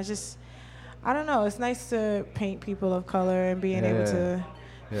portraits, and I don't know. It's nice to paint people of color and being able to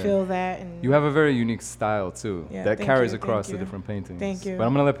feel that. And you have a very unique style too that carries across the you. different paintings. Thank you. But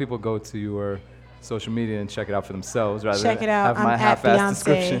I'm gonna let people go to your social media and check it out for themselves rather check than it out. have my I'm half-assed at Beyonce.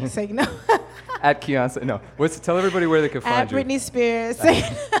 description. Say no. At Beyonce. No. Tell everybody where they can find at you. At Britney Spears.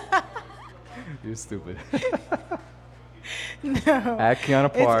 You're stupid. No. At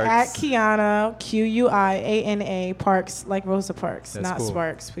Kiana Parks. It's at Kiana, Q-U-I-A-N-A, Parks, like Rosa Parks, That's not cool.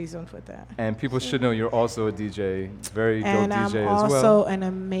 Sparks. Please don't put that. And people should know you're also a DJ, very dope and DJ I'm as well. also an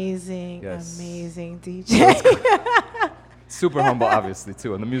amazing DJ. Super humble, obviously,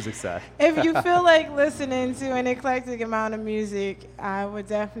 too, on the music side. If you feel like listening to an eclectic amount of music, I would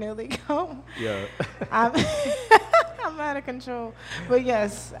definitely go. Yeah. I'm out of control. But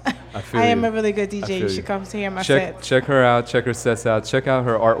yes, I am a really good DJ. You should come to hear my set. Check her out. Check her sets out. Check out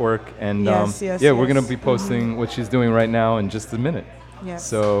her artwork. And we're going to be posting what she's doing right now in just a minute. Yes.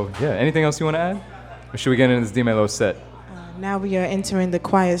 So, anything else you want to add? Or should we get into this Deemehlow set? Now we are entering the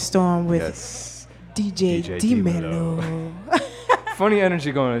quiet storm with DJ Deemehlow. Funny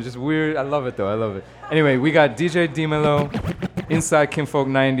energy going on. Just weird. I love it, though. I love it. Anyway, we got DJ Deemehlow inside Kinfolk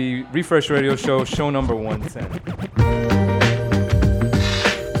 90 Refresh Radio Show, show number 110. Like a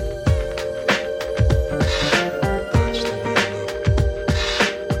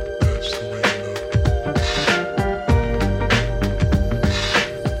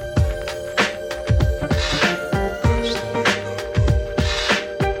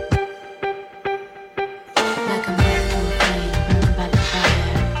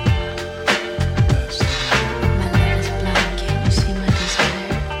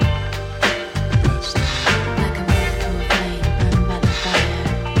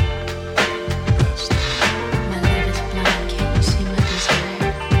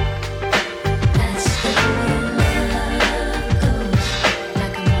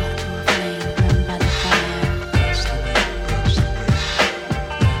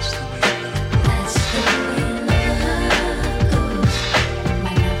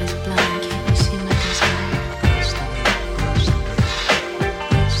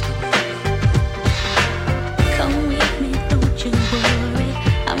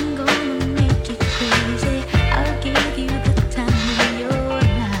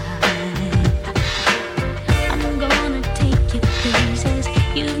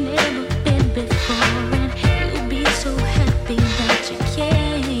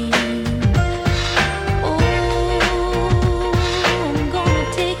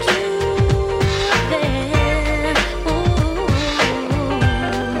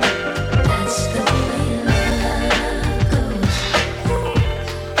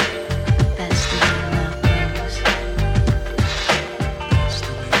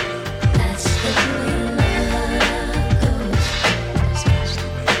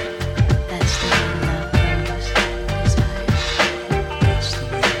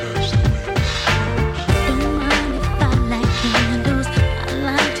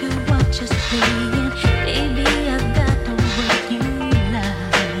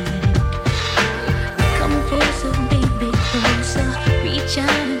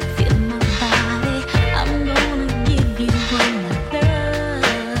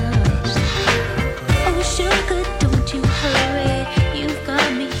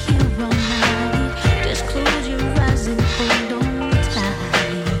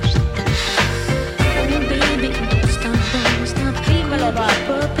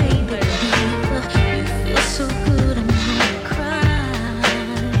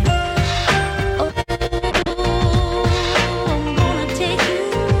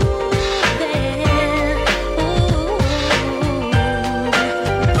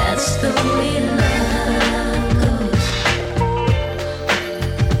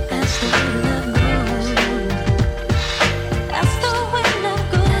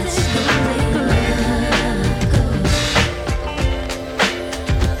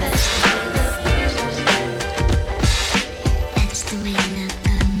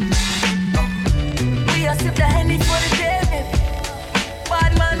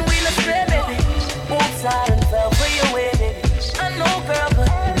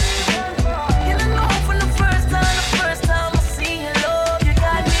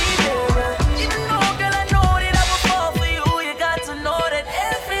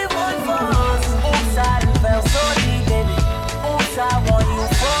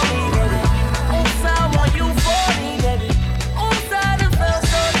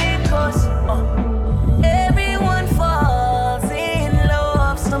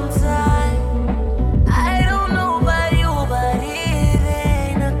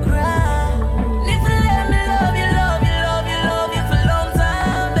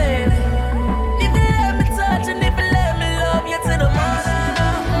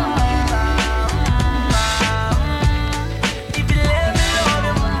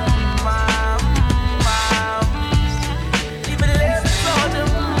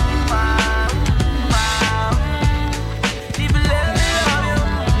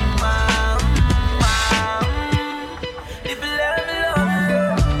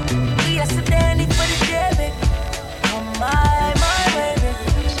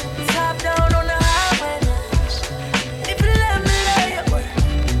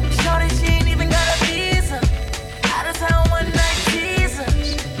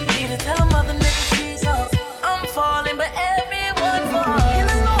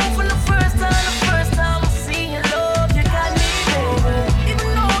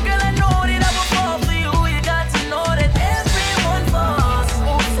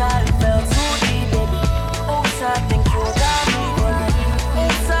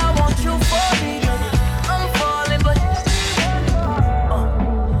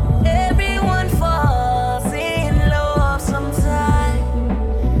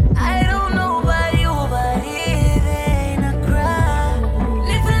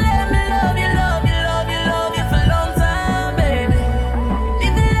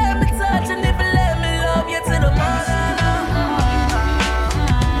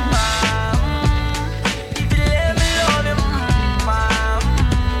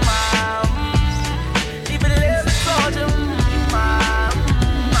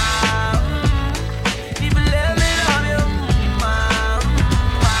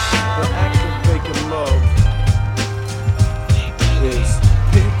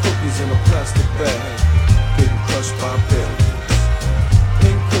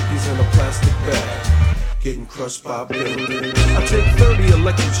just by building. I take 30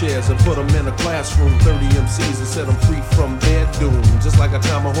 electric chairs and put them in a classroom. 30 MCs and set them free from their doom. Just like a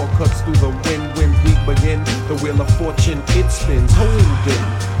tomahawk cuts through the wind when we begin. The wheel of fortune, it spins, holding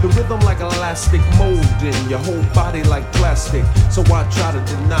the rhythm like elastic, molding your whole body like plastic. So I try to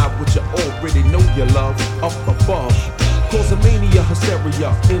deny what you already know you love up above. Cause a mania,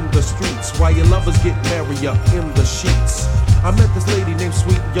 hysteria in the streets, while your lovers get merrier in the sheets. I met this lady named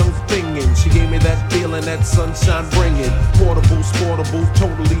Sweet Young Thing, and she gave me that feeling, that sunshine bringing. Portable, sportable,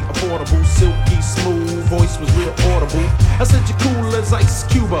 totally affordable, silky smooth, voice was real audible. I said you're cool as Ice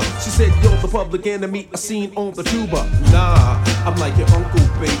Cuba. She said you're the public enemy I seen on the tuba. Nah, I'm like your uncle,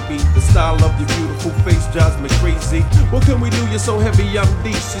 baby. The style of your beautiful face drives me crazy. What can we do? You're so heavy, I'm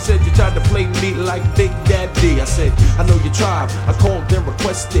deep. She said you tried to play me like Big Daddy. I said I know you tried. I called and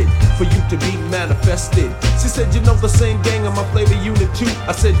requested for you to be manifested. She said you know the same gang my flavor unit too.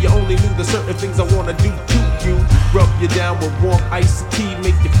 I said you only knew the certain things I wanna do to you. Rub you down with warm iced tea,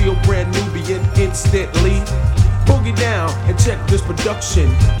 make you feel brand new, begin instantly. Boogie down and check this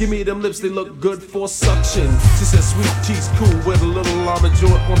production. Give me them lips, they look good for suction. She said sweet tea's cool with a little lava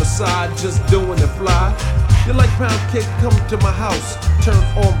joint on the side, just doing it fly. You like pound cake, come to my house. Turn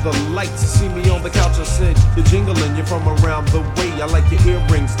on the lights, see me on the couch. I said, you're jingling, you're from around the way. I like your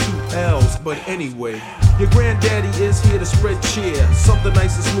earrings, 2 L's, but anyway. Your granddaddy is here to spread cheer. Something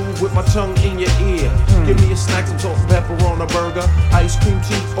nice and smooth with my tongue in your ear. Give me a snack, some salt and pepper on a burger. Ice cream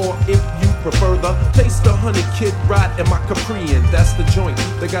tea, or if you prefer the taste of Honey Kid ride in my Capri. And that's the joint,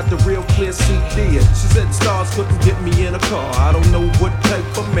 they got the real clear CD. She said stars couldn't get me in a car. I don't know what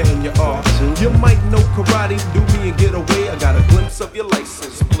type of man you are. You might know karate, do me and get away. I got a glimpse of your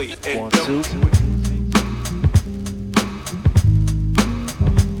license plate. And 1, 2.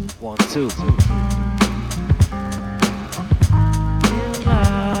 1, 2.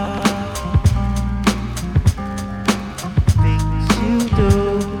 Things you do,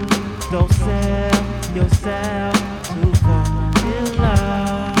 don't sell yourself to fall in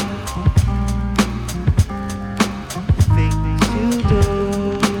love. Things you do.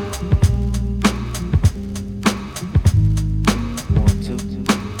 1,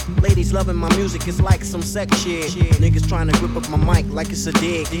 2. Ladies loving my music, it's like some sex shit. Niggas trying to grip up my mic like it's a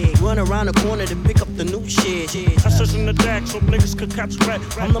dig. Run around the corner to pick up the new shit. I search in the deck so niggas could catch a rat.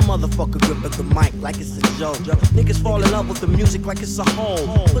 I'm the motherfucker gripping the mic like it's a joke. Niggas fall in love with the music like it's a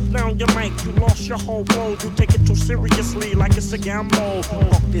hole. Put down your mic, you lost your whole road. You take it too seriously like it's a gamble.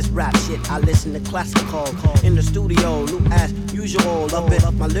 Fuck this rap shit, I listen to classical. In the studio, new as usual. Love it,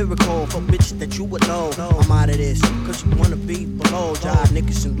 my lyrical for bitches that you would know. I'm out of this, cause you wanna be below. Y'all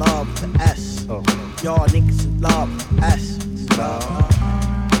niggas in love with the S. Y'all niggas in love with the S.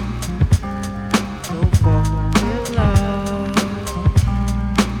 Don't fall in love.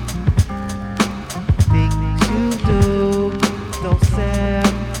 Things you do, don't sell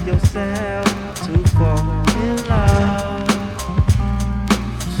yourself to fall in love.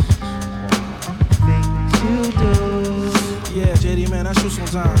 Things you do. Yeah, JD, man, I shoot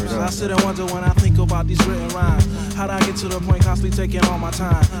sometimes. I sit and wonder when I think about these written rhymes. How'd I get to the point constantly taking all my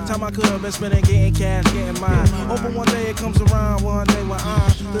time? Time I could have been spending getting cash, getting mine. Hoping one day it comes around, one day when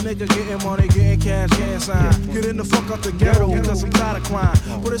I'm the nigga getting money, getting cash, getting signed. Getting the fuck out the ghetto because I'm tired of crime.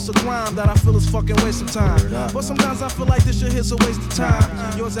 But it's a crime that I feel is fucking waste of time. But sometimes I feel like this shit is a waste of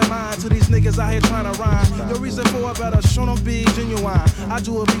time. Yours and mine to these niggas out here trying to rhyme. Your reason for a better show don't be genuine. I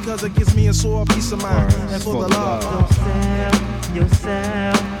do it because it gives me a sore peace of mind. And for the love, don't sell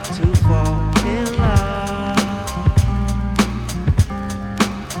yourself to fall in love.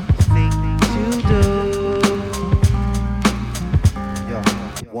 Things you do.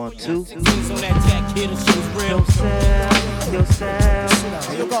 1, 2. Don't sell yourself.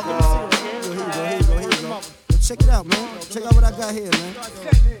 Hey, yo, check it out, man. Check out what I got here, man.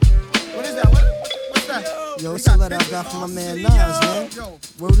 What is that? What's that? Yo, it's a letter I got from my man Nas, man.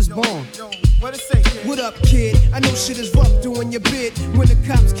 Word is born. What it say, kid? What up, kid? I know shit is rough doing your bid. When the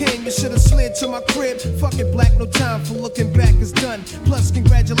cops came, you should've slid to my crib. Fuck it, black, no time for looking back is done. Plus,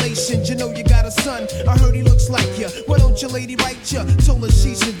 congratulations, you know you got a son. I heard he looks like ya. Why don't your lady write ya? Told her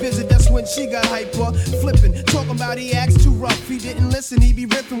she should visit, that's when she got hyper. Flipping, talking about he acts too rough. He didn't listen, he be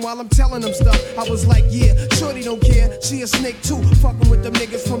ripping while I'm telling him stuff. I was like, yeah, shorty don't care. She a snake too. Fucking with them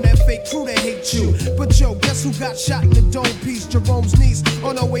niggas from that fake crew that hate you. But yo, guess who got shot in the dome piece? Jerome's niece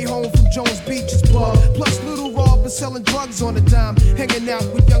on her way home from Jones Beach is blood. Plus, little Rob was selling drugs on a dime, hanging out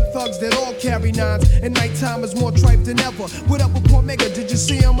with young thugs that all carry nines. And nighttime is more tripe than ever. What up with Cormega? Did you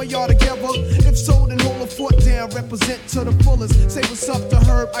see him or y'all together? If so, then hold a foot down, represent to the fullest. Say what's up to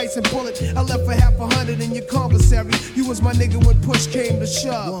Herb, Ice, and Bullet. I left for $100 in your commissary. You was my nigga when push came to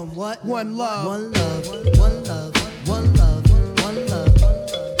shove. One what? One love. One love. One love. One love. One love.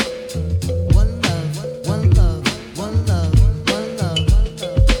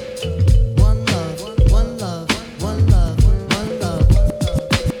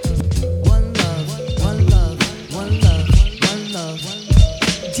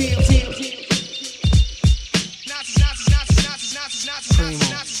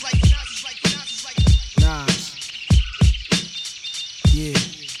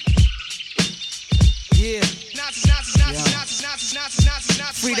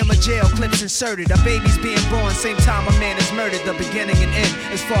 Freedom of jail, clips inserted. A baby's being born, same time a man is murdered. The beginning and end.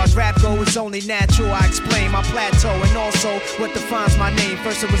 As far as rap go, it's only natural. I explain my plateau and also what defines my name.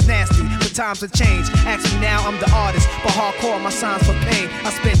 First it was nasty, but times have changed. Ask me now, I'm the artist, but hardcore my signs for pain. I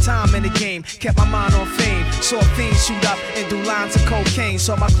spent time in the game, kept my mind on fame. Saw fiends shoot up and do lines of cocaine.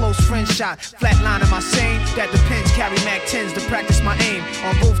 Saw my close friend shot, flatline am I sane? That depends, carry Mac 10s to practice my aim.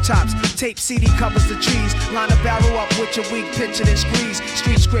 On rooftops, tape CD covers the trees. Line a barrel up with your weak picture then squeeze.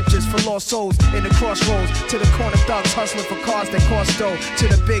 Street scriptures for lost souls in the crossroads. To the corner thugs hustling for cars that cost dough. To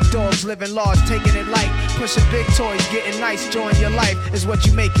the big dogs living large, taking it light. Pushing big toys, getting nice, join your life is what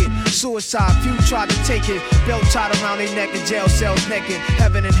you make it. Suicide, few tried to take it. Belt tied around their neck in jail cells naked.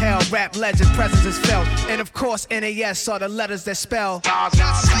 Heaven and hell, rap legend, presence is felt. And of course, NAS are the letters that spell.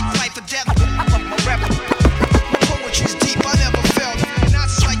 Nazis like life or death. My rap, my poetry's deep, I never felt.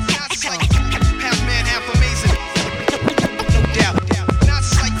 Nazis like half man, half amazing. No doubt.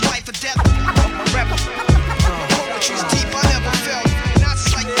 Nazis like life or death. My rap, my poetry's deep, I never felt.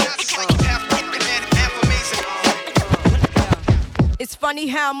 Nazis like half man, half amazing. It's funny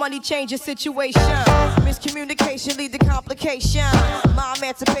how money changes situation. Miscommunication lead to complication. My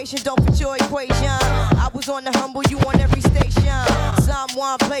emancipation don't fit your equation. I was on the humble, you on every station.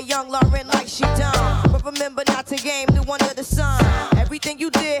 Someone play young Lauren like she done. But remember not to game new under the sun. Everything you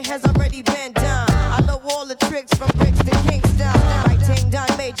did has already been done. I know all the tricks from bricks to Kingston. My ting done,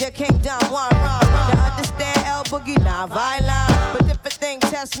 major kingdom, one run. To understand L Boogie, not violent. But if a thing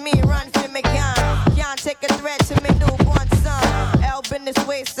test me, run for me gun. Can't take a threat to me newborn son. L been this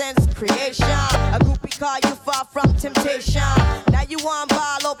way since creation. A groupie call you far from temptation. Now you on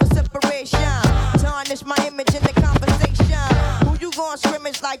ball over separation. Tarnish my image in the conversation. Who you gon'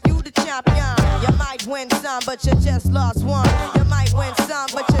 scrimmage like you the champion? You might win some, but you just lost one. You might win some,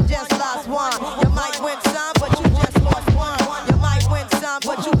 but you just lost one. You might win some, but you just lost one. You might win some,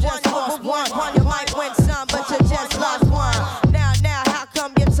 but you just lost one. You might win some, but you just lost one. Now, how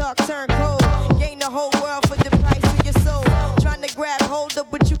come your talk turn cold? Gain the whole world for the price of your soul. Trying to grab hold of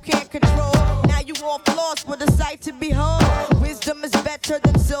what you can't control. Now you off lost with a sight to behold. Wisdom is better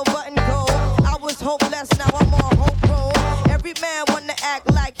than silver and gold. I was hopeless, now I'm on hope roll. Every man wanna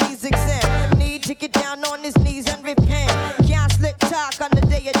act like he's exempt. Need to get down on his knees and repent. Can't slick talk on the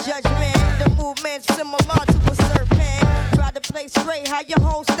day of judgment. The movement's similar to a serpent. Try to play straight, how your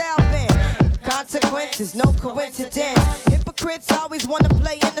whole style been. Consequences, no coincidence. Hypocrites always wanna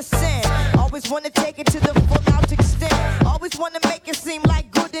play innocent. Always wanna take it to the full out extent. Always wanna make it seem like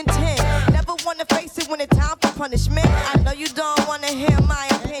good intent. Never wanna face it when it's time for punishment. I know you don't wanna hear my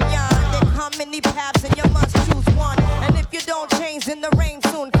opinion. There come many paths and you must choose one. And if you don't change, then the rain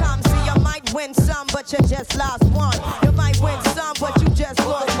soon comes. See, you might win some, but you just lost one. You might win some, but you just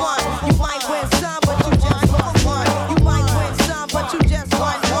lost one. You might win some, but you just lost one. You might win some, but you just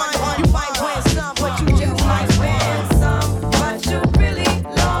won one. You might win some, but you just lost one. Some, but you really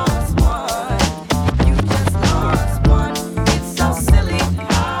lost one. You just lost one. It's so silly.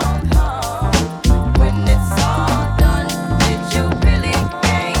 When it's all done, did you really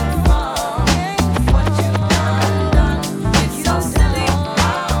gain from what you done? It's so silly.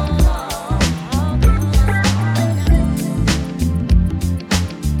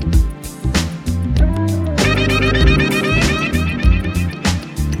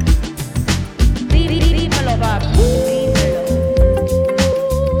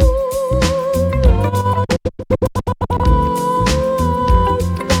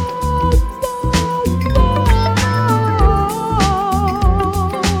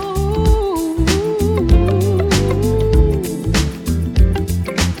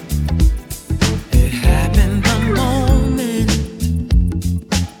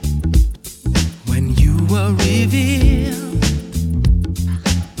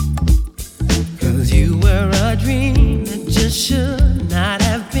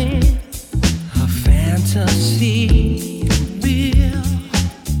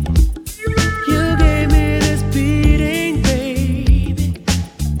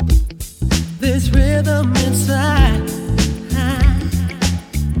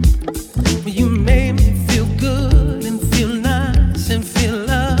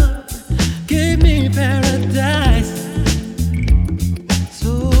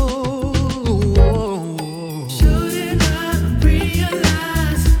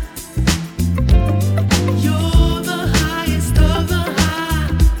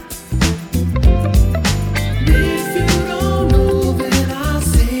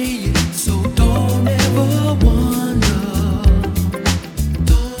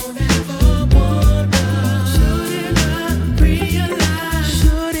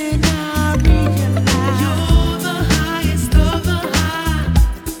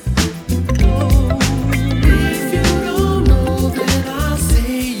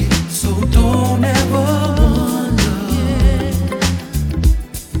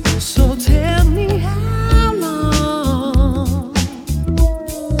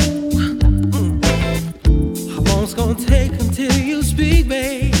 speak,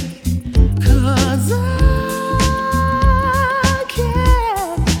 babe, 'cause I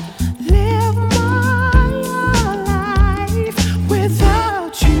can't live my life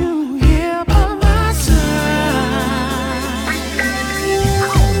without you here by my side.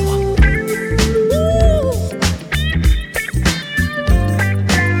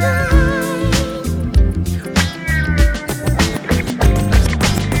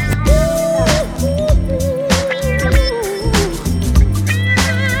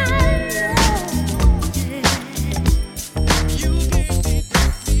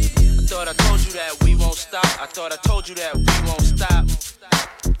 I thought I told you that we won't stop. I thought I told you that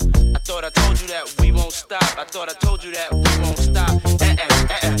we won't stop. I thought I told you that we won't stop.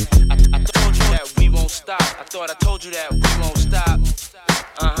 I told you that we won't stop. I thought I told you that we won't stop.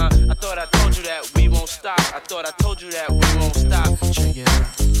 I thought I told you that we won't stop. I thought I told you that we won't stop. Check it out.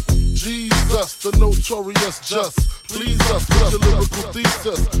 Jesus, the notorious just. Please us with your lyrical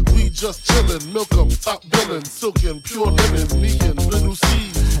thesis. We just chillin', milk 'em, top billin', silkin', pure linen, me and little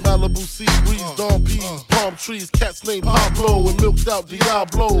C's, Malibu sea breeze, dawn peas, palm trees, cats named Pablo and milked out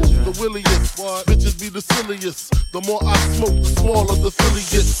Diablo. The williest, bitches be the silliest. The more I smoke, the smaller the Philly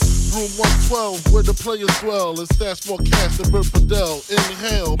gets. Room 112, where the players dwell, and stash more cash than Bert Fidel.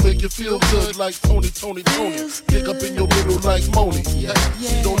 Inhale, make you feel good like Tony. Pick up in your middle like Moni.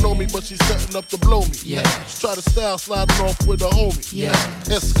 She don't know me, but she's setting up to blow me. Try to style sliding off with a homie.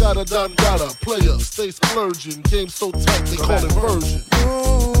 Escada Dangada, player, stay splurging. Game so tight, they call it version.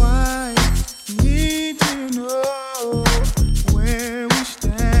 Oh, I need to know where we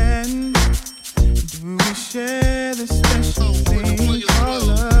stand. Do we share the special thing called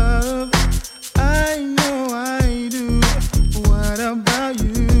love? I know I do. What about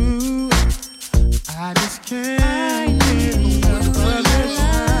you? I just can't get enough of this.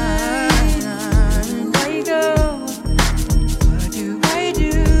 Where you go? What do I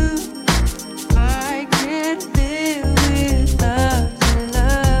do? I can't live without your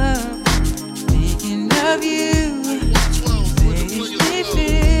love. Thinking of you makes me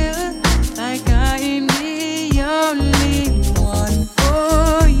feel like I am the only one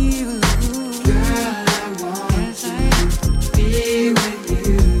for you. Girl, I want to be with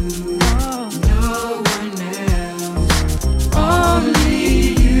you. No one else, only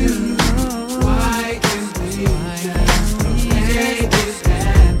you. Why can't we just make this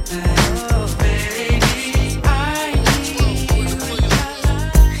happen? Baby, I need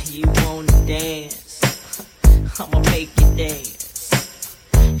You wanna dance? I'ma make you dance.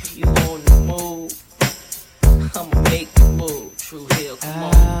 You wanna move? I'ma make you move. True Hill, come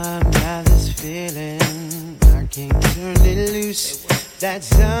on. I've got this feeling I can't turn it loose. That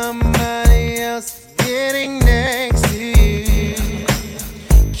somebody else getting next to you.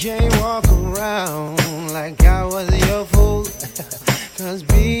 Can't walk around like I was your fool. 'Cause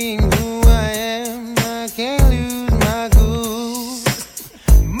being who I am, I can't lose my cool.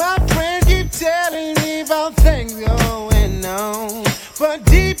 My friends keep telling me about things going on, but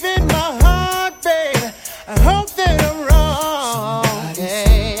deep in my heart, babe, I hope that I'm wrong.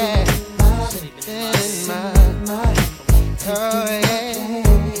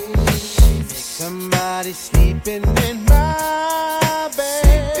 Somebody sleeping in my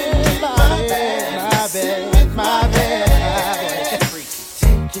bed, my bed,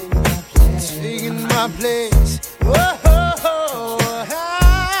 taking my place. Oh,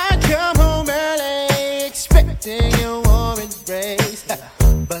 I come home early, expecting a warm embrace,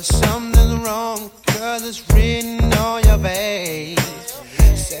 but something's wrong, 'cause it's written on your face.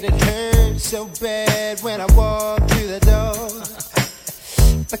 Said it hurt so bad when I walked through the door.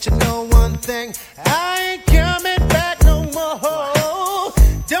 But you know one thing, I ain't coming back no more.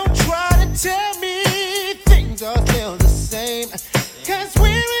 Don't try to tell me things are still the same, 'cause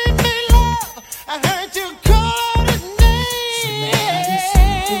we're in love. I heard you call his name.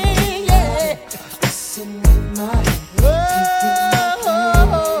 Listen to my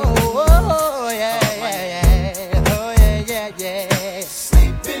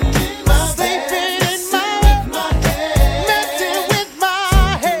sleeping in my head, messing with my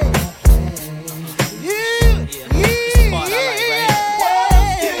head.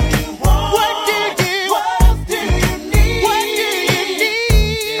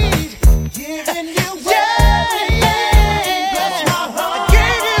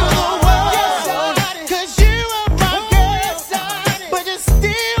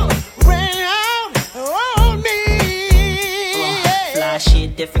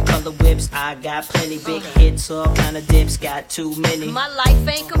 Different different color whips. I got plenty big hits, all kind of dips, got too many. My life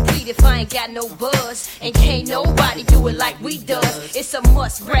ain't complete if I ain't got no buzz. And can't nobody do it like we does. It's a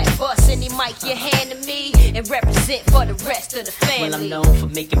must rap bust any mic you hand to me and represent for the rest of the family. Well, I'm known for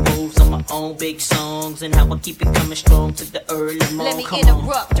making moves on my own big songs and how I keep it coming strong to the early morning. Let me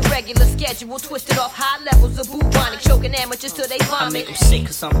interrupt the regular schedule, twisted off high levels of bubonic, choking amateurs till they vomit. I make them sick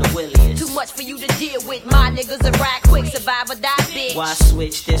cause I'm the williest. Too much for you to deal with, my niggas are ride quick, survive or die, bitch. Why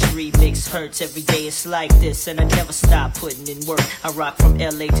switch? This remix hurts every day, it's like this, and I never stop putting in work. I rock from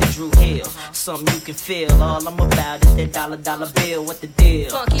LA to Drew Hill, something you can feel. All I'm about is that dollar bill, what the deal?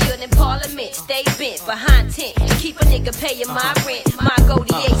 Funkier than Parliament, stay bent behind tent, and keep a nigga paying my rent. My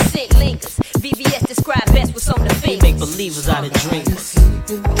goldie 8-cent lingers, VVS describe best what's on the fingers. We make believers out of dreamers.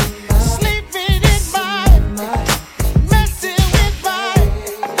 Sleeping in my, messing with my,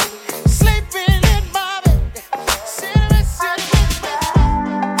 sleeping in my, sitting with my.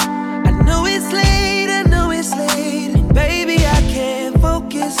 I know it's late, and baby I can't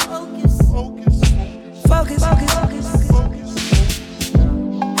focus.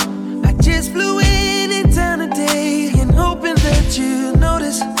 I just flew in town today and hoping that you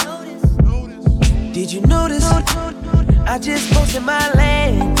notice. Did you notice? I just posted my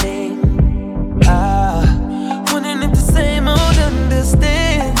landing. Wondering if the same old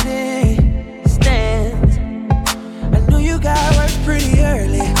understanding stands. I know you got work pretty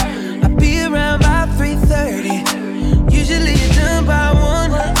early. I'll be around by 3:30. Usually you're done by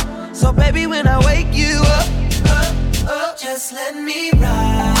 1. So baby, when I wake you up, just let me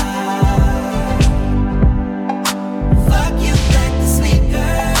ride. Fuck you back to sleep, girl.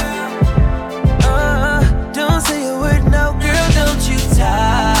 Don't say a word, no, girl, don't you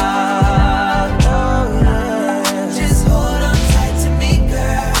talk. Oh yeah. Just hold on tight to me,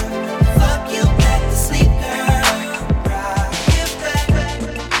 girl. Fuck you back to sleep, girl. Right, get back.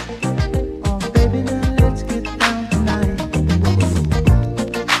 Oh baby, now let's get down tonight.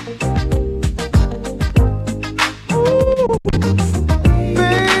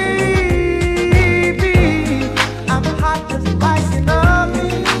 Baby, I'm hot just like you love me.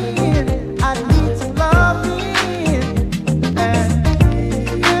 I need some loving. And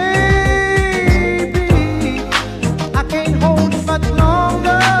baby, I can't hold it much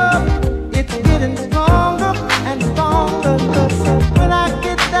longer. It's getting stronger and stronger. When I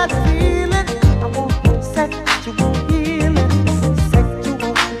get that feeling, I want sexual healing.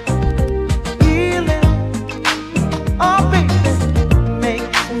 Sexual healing. Oh baby,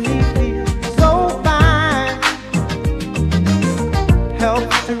 makes me feel so fine.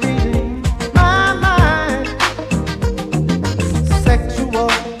 Helps to relieve my mind. Sexual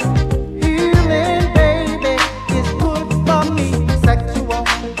healing, baby, is good for me. Sexual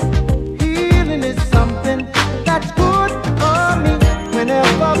healing is something that's good for me.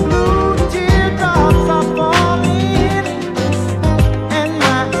 Whenever blue teardrops are falling and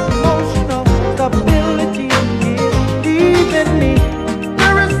my emotional stability is leaving me,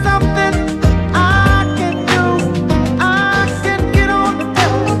 there is something I can do. I can get on the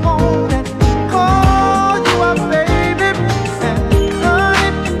telephone and call you up, baby. And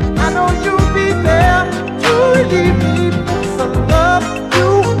honey, I know you'll be there to relieve me. The love you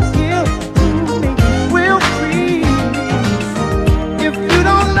give to me will free me. If you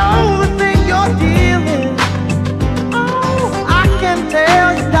don't know the thing you're dealing, oh, I can tell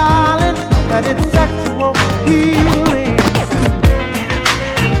you, darling, that it's sexual healing.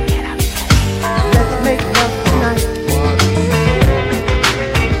 Let's make love tonight.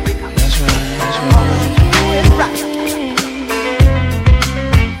 That's right.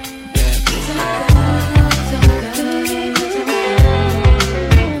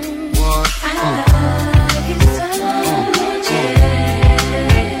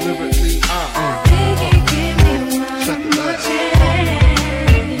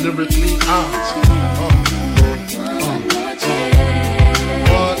 Lyrically,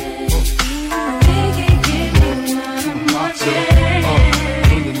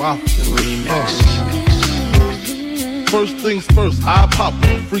 First things first, I pop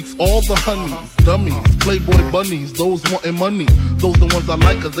freaks all the honeys, dummies, playboy bunnies, those wanting money. Those the ones I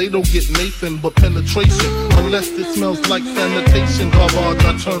like cause they don't get Nathan but penetration. Unless it smells like sanitation. Garbage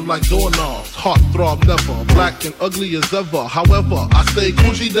I turn like doorknobs. Heart throb never, black and ugly as ever. However, I stay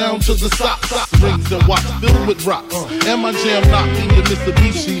Gucci down to the socks. Rings and watch filled with rocks. And my jam knocking your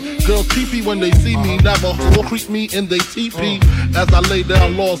Mitsubishi. Girls pee-pee when they see me. Navajo creep me in they teepee. As I lay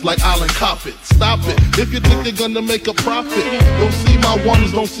down laws like Island Coppet. Stop it, if you think you're gonna make a profit. Don't see my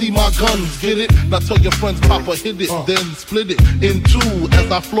ones, don't see my guns. Get it? Now tell your friends Papa hit it, then split it in two.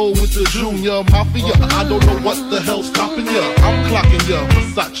 As I flow with the Junior Mafia. I don't know So what the hell's stopping ya? I'm clocking ya,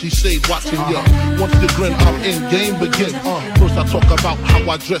 Versace shade watching ya. Once you grin, I'm in, game begin. First I talk about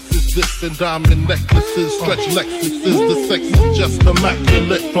how I dress is this, and diamond necklaces, stretch Lexuses. The sex is just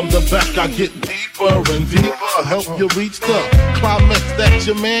immaculate. From the back I get deeper and deeper. Help you reach the climax that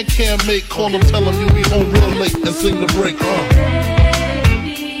your man can't make. Call him, tell him you'll be home real late and sing the break.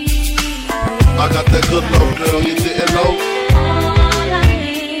 I got that good love, girl, you didn't know.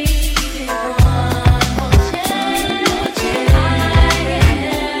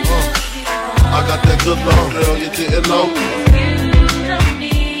 I got that good love, girl, you didn't know.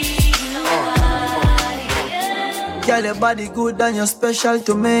 Girl, your body good and you're special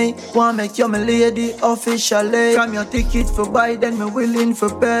to me. Wanna make you my lady officially. From your ticket for buy, then me willing for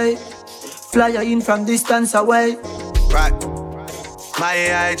pay. Fly you in from distance away. Right, my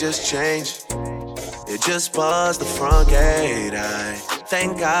AI just changed. It just buzzed the front gate. I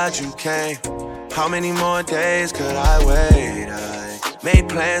thank God you came. How many more days could I wait? I made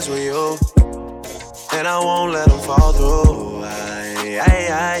plans with you, and I won't let them fall through.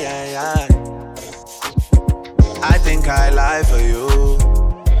 I think I lie for you.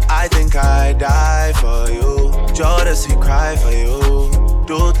 I think I die for you. Jodeci cry for you.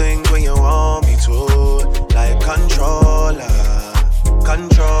 Do things when you want me to. Like controller.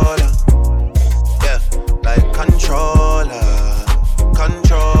 Yeah, like controller.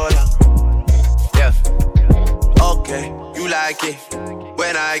 Yeah. Okay, you like it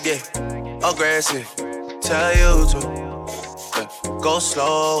when I get aggressive. Tell you to go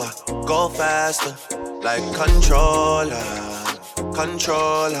slower, go faster. Like controller.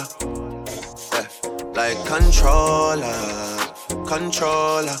 Yeah, like controller.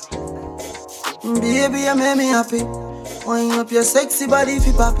 Baby, you make me happy. Wind up your sexy body if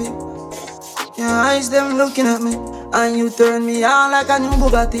you poppy. Your eyes them looking at me, and you turn me on like a new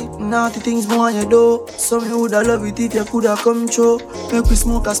Bugatti. Naughty things more you do. Some you woulda love it if you coulda come true. Make we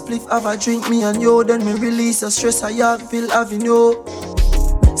smoke a spliff, have a drink, me and you. Then me release the stress I have, feel having you.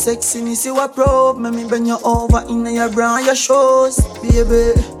 Sexiness you a probe, make me bend you over in your bra and your shoes.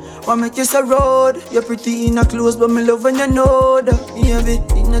 Baby, why make you so road? You're pretty in a clothes, but me love when you know that. Baby,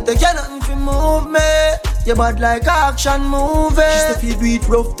 it not take you nothing to move me. You're bad like action movie. She said you do it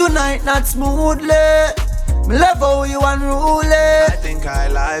rough tonight, not smoothly. Me love how you unruly. I think I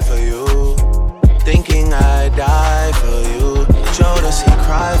lie for you, thinking I die for you. Jodeci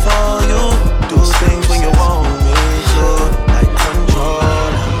cry for you. Do things when you want me to. Like controller.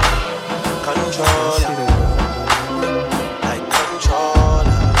 Like controller.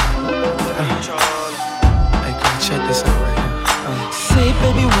 Hey, girl, check this out right here. Say,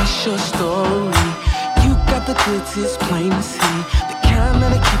 baby, what's your story? You got the goods, it's plain to see. The kind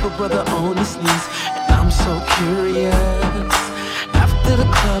that'll keep a brother on his knees. And I'm so curious. After the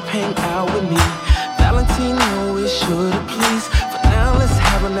club, hang out with me. Valentino is sure to please. For now, let's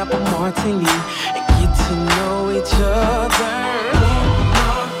have an apple martini and get to know each other.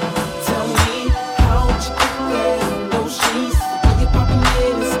 Tell me how you get there in those sheets. When you're popping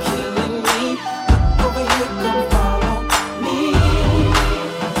in, it's killing me. Look over here, come follow me.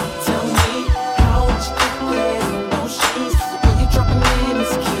 Tell me how you get there in those sheets. When you're dropping in,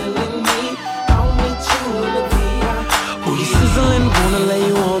 it's killing me. I'll meet you in the VI. Oh, you sizzling, wanna lay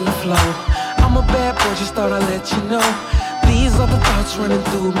you on the floor. I'm a bad boy, just thought I'd let you know. These are the thoughts running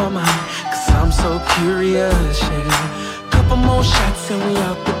through my mind, cause I'm so curious, yeah. Couple more shots and we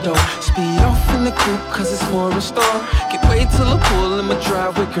out the door. Speed off in the coupe cause it's more in store. Can't wait till I pull in my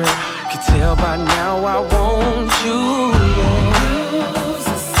driveway, girl. Can tell by now I want you, yeah. You's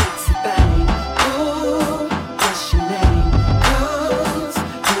a sexy thing. Ooh, what's your name? Cause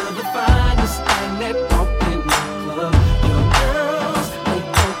you're the finest thing that walked in my club. Your girls, they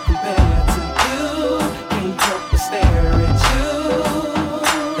don't compare to you. Can't help but stare at you.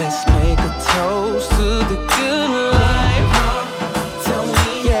 Let's make a toast to the good life. Tell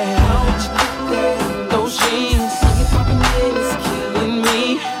me, yeah, how you get there in those jeans? You're popping in, it's killing me.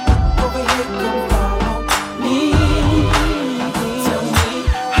 Over here, come follow me.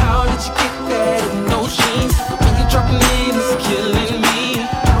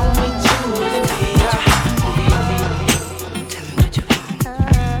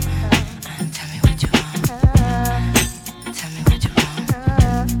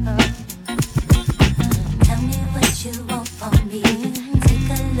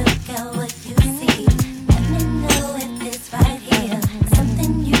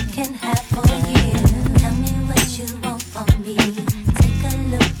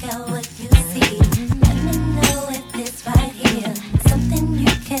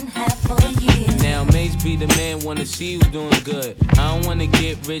 be the man, wanna see you doing good. I don't wanna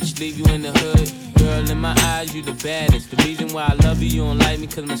get rich, leave you in the hood. Girl, in my eyes, you the baddest. The reason why I love you, you don't like me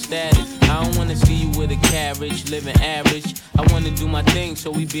cause my status. I don't wanna see you with a carriage, living average. I wanna do my thing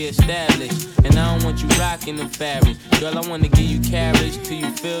so we be established. And I don't want you rocking the fabrics. Girl, I wanna give you carriage till you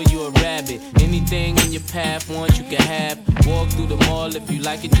feel you a rabbit. Anything in your path, once you can have. Walk through the mall, if you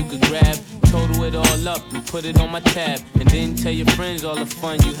like it, you could grab. Total it all up and put it on my tab. And then tell your friends all the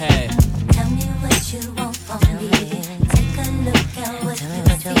fun you had. Tell me what you want from me. Take a look at what you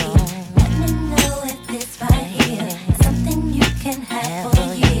see. Let me know if this right here is something you can have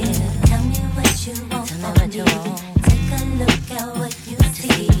for years. Tell me what you want from me. Take a look at what you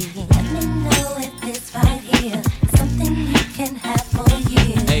see. Let me know if this right here is something you can have for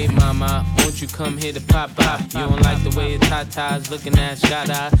years. Hey mama, won't you come here to pop pop? You don't like the way your tatas looking at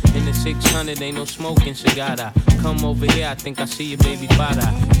Shada. In the 600 ain't no smoking cigar. Come over here, I think I see your baby father.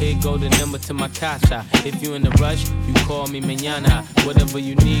 Here go the number to my casa. If you in a rush, you call me mañana. Whatever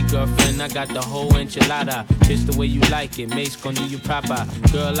you need, girlfriend, I got the whole enchilada. Just the way you like it, Mace gon' do you proper.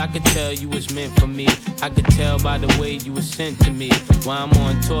 Girl, I could tell you was meant for me. I could tell by the way you was sent to me. While I'm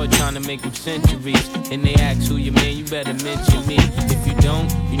on tour trying to make them centuries. And they ask who you man, you better mention me. If you don't,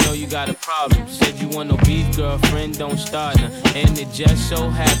 you know you got a problem. Said you want no beef, girlfriend, don't start now. And it just so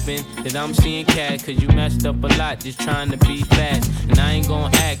happened that I'm seeing cat cause you messed up a lot just trying to be fast. And I ain't gon'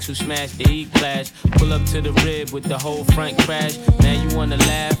 ask who smashed the E-Class. Pull up to the rib with the whole front crash. Now you wanna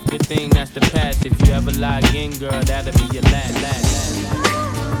laugh? Good thing that's the past. If you ever lie again, girl, that'll be your last.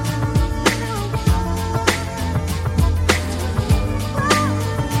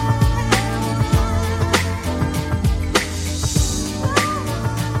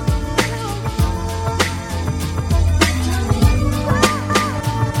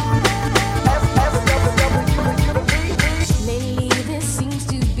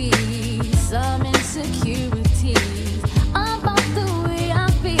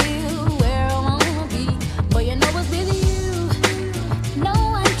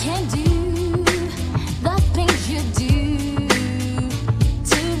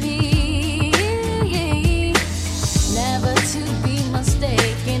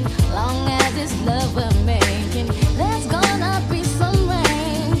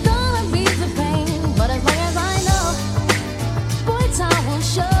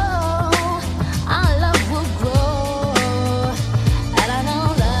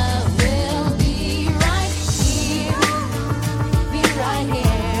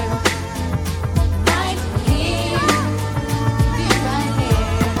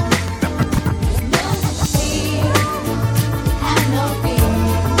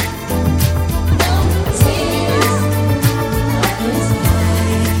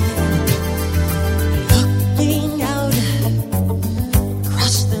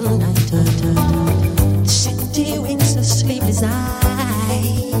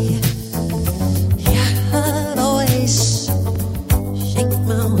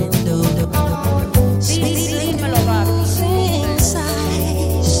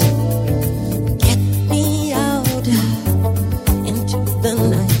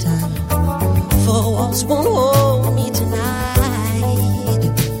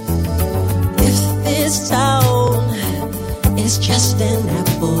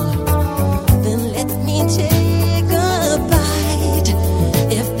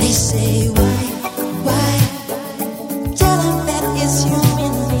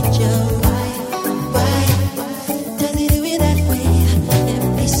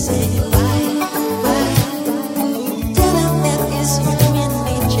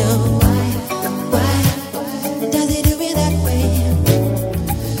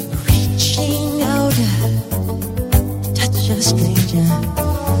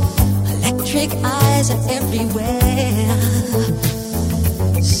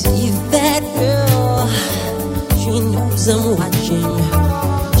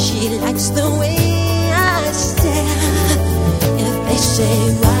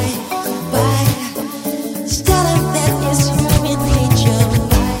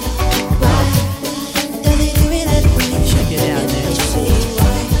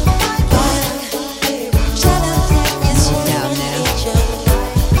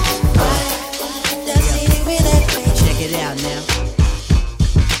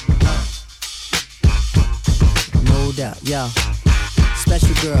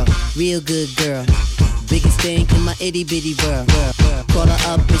 Real good girl, biggest thing in my itty bitty world. Call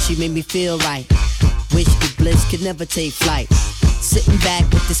her up and she made me feel right. Wish the bliss could never take flight. Sitting back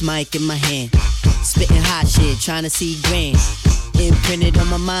with this mic in my hand, spitting hot shit, trying to see grand. Imprinted on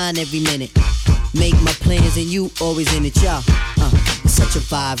my mind every minute. Make my plans and you always in it, y'all. It's such a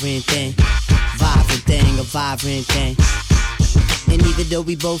vibrant thing. a vibrant thing. And even though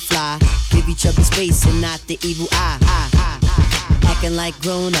we both fly, give each other space and not the evil eye. Acting like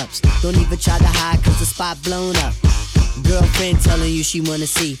grown-ups, don't even try to hide cause the spot blown up. Girlfriend telling you she wanna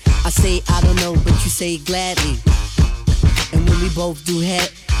see. I say I don't know, but you say gladly. And when we both do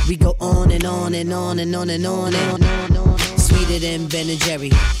head, we go on and on and on and on and on and on. Sweeter than Ben and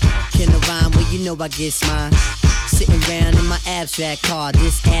Jerry. Can I rhyme? Well, you know I get mine. Sitting around in my abstract car.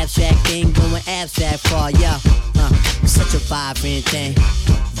 This abstract thing going abstract far, yeah. Such a vibrant thing.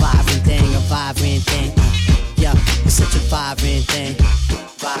 Vibrant thing, a vibrant thing. Yeah, it's such a vibrant thing.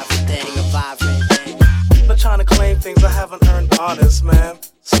 Vibrant thing, a vibrant thing. Not trying to claim things I haven't earned, honest, man.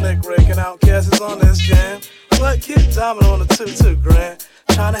 Slick Rick and Outkast is on this jam. What kid diamond on the 2-2 grand?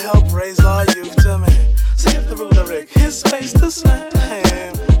 Trying to help raise our youth to man. Skip the ruler Rick, his space to slam.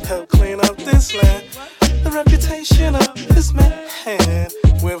 Help clean up this land. The reputation of this man.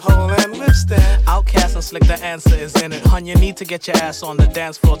 With hole and whip stand. Outkast and Slick, the answer is in it. Hun, you need to get your ass on the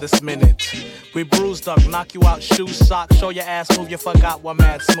dance floor this minute. We bruised up, knock you out, shoes, socks. Show your ass move, you forgot what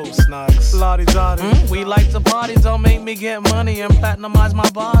mad smooth snugs. Lottie-dottie. We like to party, don't make me get money and platinumize my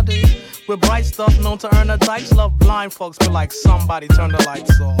body. With bright stuff known to earn a dikes. Love blind folks, but like somebody turn the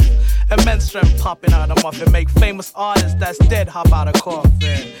lights off. Immense strength popping out of muffin. Make famous artists that's dead hop out of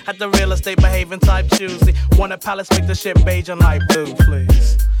coffin. At the real estate behaving type choosy. Want a palace, make the shit beige and light blue,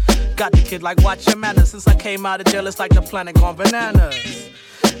 please. Got the kid like watch your manners. Since I came out of jail, it's like the planet gone bananas.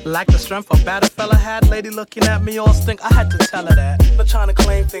 Like the strength a bad fella had. Lady looking at me all stink, I had to tell her that. Not trying to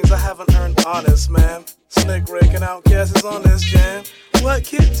claim things I haven't earned, honest, man. Slick Rick and Outkast is on this jam. What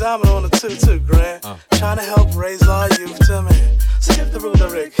kid diamond on the 2-2 grand? Trying to help raise our youth to man. Skip the ruler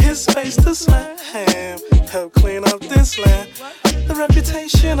Rick, his space to slam. Help clean up this land. The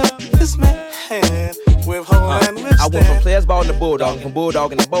reputation of this man. With whole and whip I went from players ball to bulldogging, from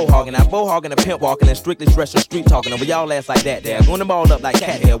bulldogging to bowhogging. Now bowhogging to pimp walking and strictly stressing street talking. Over y'all ass like that there. Going them all up like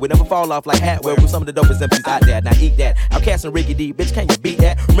cat hair. We never fall off like Hatwell. With some of the dopest MCs out there. Now eat that. Outkast and Ricky D, bitch, can you beat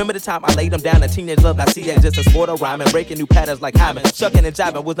that? Remember the time I laid them down in teenage love? I see that just a sport of rhyming, breaking new patterns like Hyman. Shucking and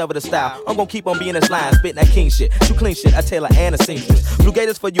jiving was never the style. I'm gonna keep on being this line, spitting that king shit. Too clean shit, I Taylor and a seamstress. Blue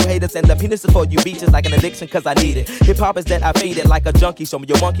gators for you haters and the penis is for you beaches like an addiction cause I need it. Hip hop is that I feed it like a junkie. Show me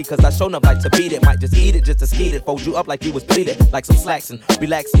your monkey cause I show enough like to beat it. Might just eat it just to skeet it. Fold you up like you was pleated. Like some slacks and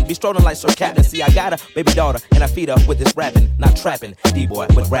relaxing. Be strolling like Sir Captain. See I got a baby daughter and I feed her with this rapping. Not trapping, D-boy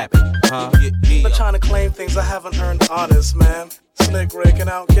with rapping. Not trying to claim things I haven't earned, honest, man. Slick Rick and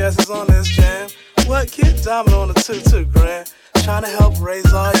Outkast is on this jam. What kid diamond on the 2-2 grand? Trying to help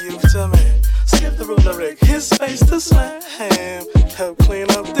raise our youth to man. Skip the ruler Rick, his space to slam. Help clean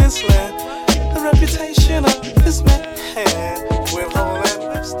up this land. The reputation of this man. With whole and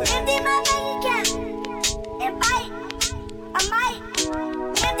whip stand. Empty my bank account and bite. I might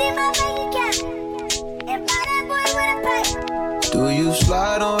empty my bank account and buy that boy with a pipe. Do you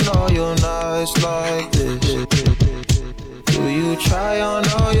slide on all your nights like this? Do you try on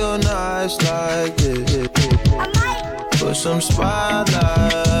all your nights like this? Put some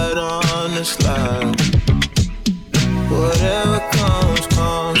spotlight on the slide. Whatever comes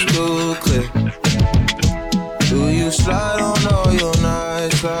through clear. Do you slide on all your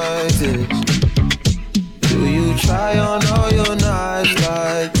nights like this? Do you try on all your nights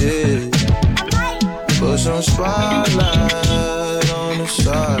like this? Put some spotlight on the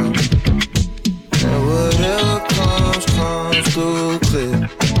side. And whatever comes through clear.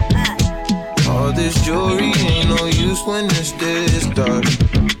 All this jewelry ain't no use when it's this dark.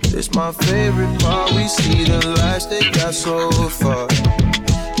 It's my favorite part, we see the lights they got so far.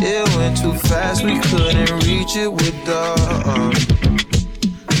 It went too fast, we couldn't reach it with the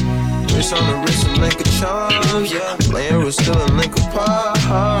wrist on the wrist, a link of charms, yeah. Playing was still a link apart.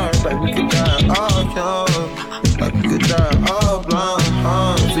 Like we could die all young, like we could die all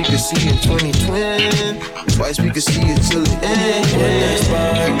blind. If we could see it 2020, twice we could see it till the end. Put that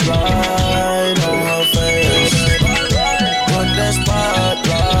spotlight on her face. Put that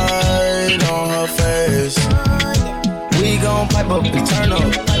spotlight on her face. We gon' pipe up and turn up.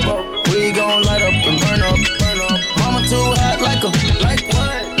 We gon' light up and burn up. Mama too hot like what?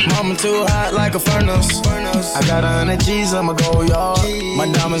 Mama too hot like a furnace. I got 100 G's, I'ma go yard. My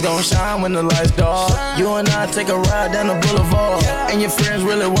diamonds gon' shine when the lights dark. You and I take a ride down the boulevard, and your friends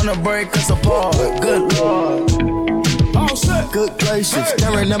really wanna break us apart. Good Lord. All set. good gracious.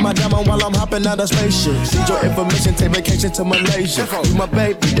 Staring at my diamond while I'm hopping out of spaceship. Need your information, take vacation to Malaysia. You my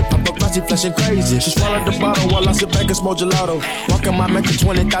baby, the paparazzi flashing crazy. She swallowed the bottle while I sit back and smoke gelato. Walking my mentor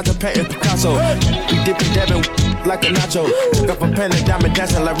 20,000 patent Picasso. We dipping dabbing like a nacho. Took up a pen and diamond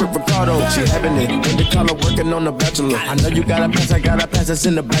dancing like Rick Ricardo. She having it in the collar working on the bachelor. I know you got a pass, I got a pass that's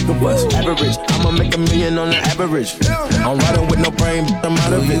in the back of us. Average, I'ma make $1 million on the average. I'm riding with no brain, I'm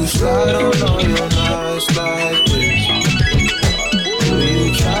out of it. You slide on all your nights like this. Do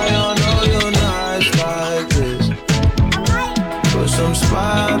you try on all your nights like this? Put some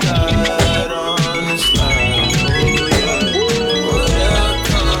spotlight on the slide.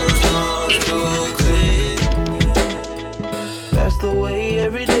 That's the way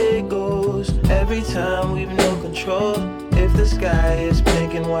every day goes. Every time we've no control. If the sky is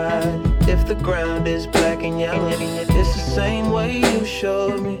pink and white, if the ground is black and yellow, it's the same way you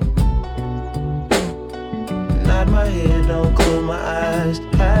showed me. Nod my head, don't close my eyes.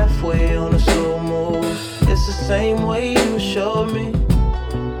 Halfway on a slow move. It's the same way you showed me.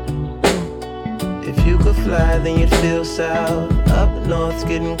 If you could fly, then you'd feel south. Up north's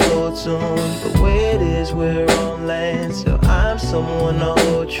getting cold soon. The way it is, we're on land, so I'm someone to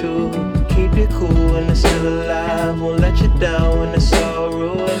hold true. Keep you cool when it's still alive. Won't let you down when it's all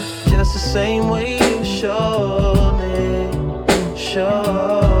ruined. Just the same way you showed me.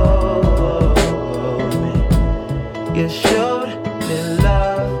 Showed me. You showed me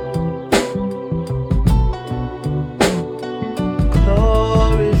love.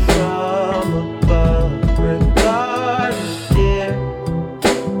 Glory from above. Regardless, dear,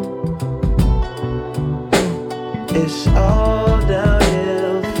 it's all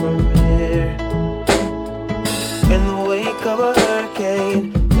downhill from here. In the wake of a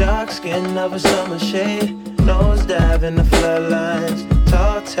hurricane, dark skin of a summer shade, nose dive in the floodlines,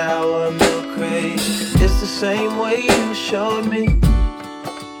 tall tower, milk crate. It's the same way you showed me.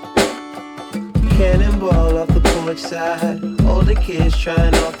 Cannonball off the porch side, older kids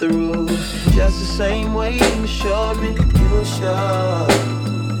trying off the roof. Just the same way you showed me. You showed.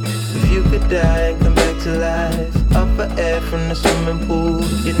 If you could die and come back to life, up for air from the swimming pool,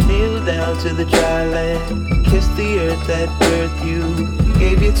 you kneel down to the dry land, kiss the earth that birthed you,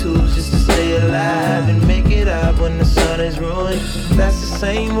 gave you tools just to stay alive and make it out when the sun is ruined. That's the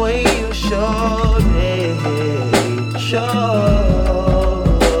same way you showed me. Showed.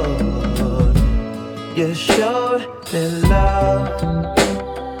 You showed me love.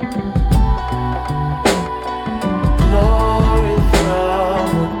 Glory from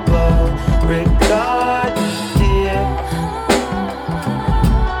above. Regardless, dear,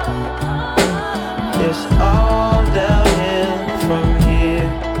 it's all downhill from here.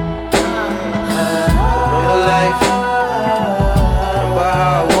 Remember life, remember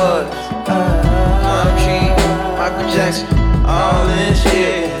how it was. I'm King, Michael Jackson, all in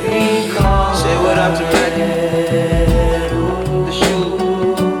shit. Say what up to Maggie, the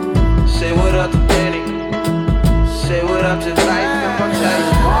shoe. Say what up to Danny. Say what up to life and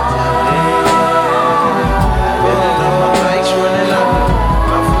mortality. Rolling up my bikes, running up.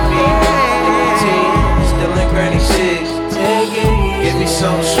 Not for me, nicotine, still in granny six. Give me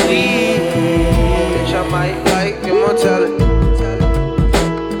something sweet, bitch, I might like immortality.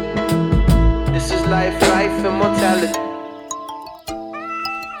 This is life, life, immortality.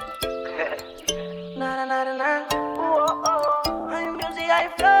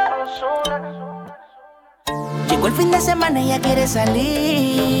 Llegó el fin de semana y ella quiere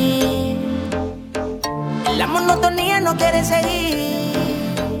salir. La monotonía no quiere seguir.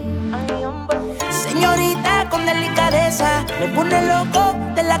 Señorita con delicadeza, me pone loco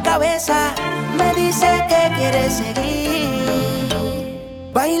de la cabeza. Me dice que quiere seguir.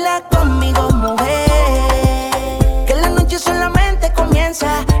 Baila conmigo, mujer, que la noche solamente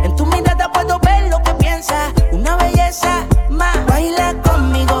comienza. En tu mirada puedo ver lo que piensas. Una belleza más. Baila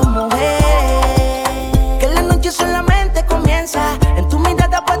conmigo, mujer, solamente comienza. En tu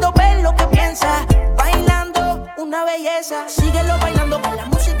mirada puedo ver lo que piensas. Bailando una belleza. Síguelo bailando, que la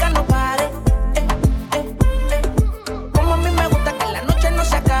música no pare. Como a mí me gusta que la noche no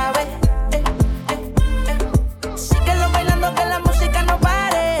se acabe. Síguelo bailando, que la música no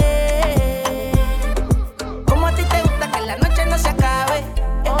pare. Como a ti te gusta que la noche no se acabe.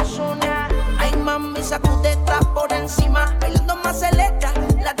 Ozuna, ay mami, sacudeta por encima. Bailando más celesta,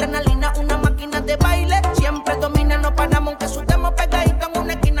 la adrenalina, una máquina de baile. Siempre domina, no paramos, aunque sudemos pegadito en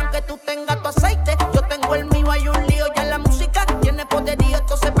una esquina, aunque tú tengas tu aceite. Yo tengo el mío, hay un lío, ya la música tiene poderío.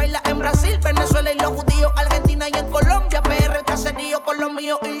 Esto se baila en Brasil, Venezuela y los judíos, Argentina y en Colombia, PR, el caserío con los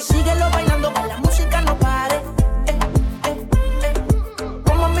míos. Y síguelo bailando, que la música no pare.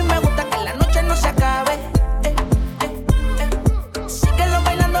 Como a mí me gusta que la noche no se acabe.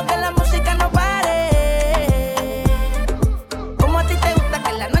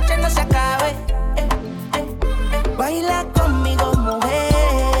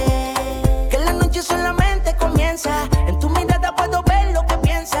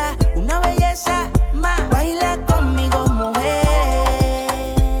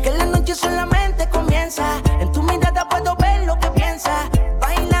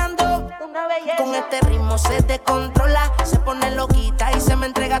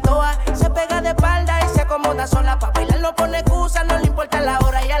 toa. Se pega de espalda y se acomoda sola. Pa' bailar no pone excusa, no le importa la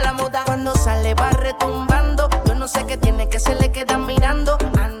hora y a la moda. Cuando sale va retumbando. Yo no sé qué tiene que se le quedan mirando.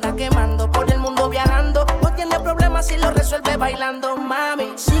 Anda quemando por el mundo viajando. No tiene problemas si lo resuelve bailando,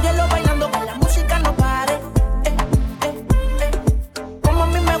 mami. Síguelo bailando, que la música no pare. Como a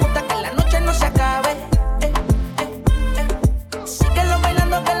mí me gusta que la noche no se acabe. Síguelo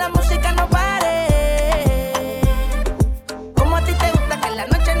bailando, que la música no pare. Como a ti te gusta que la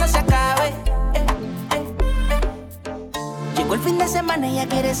noche no se acabe. Llegó el fin de semana y ella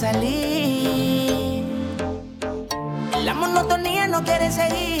quiere salir. La monotonía no quiere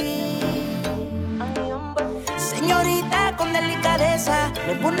seguir. Señorita con delicadeza,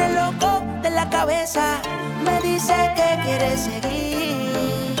 me pone loco de la cabeza. Me dice que quiere seguir.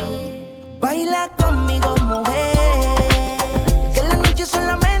 Baila conmigo, mujer, que la noche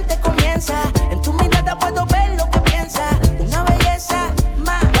solamente comienza. En tu mirada puedo ver lo que piensas. Una belleza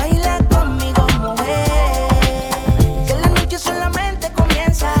más. Baila conmigo, mujer, que la noche solamente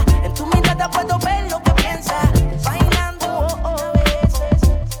comienza. En tu mirada puedo ver lo que piensas. Bailando, una belleza.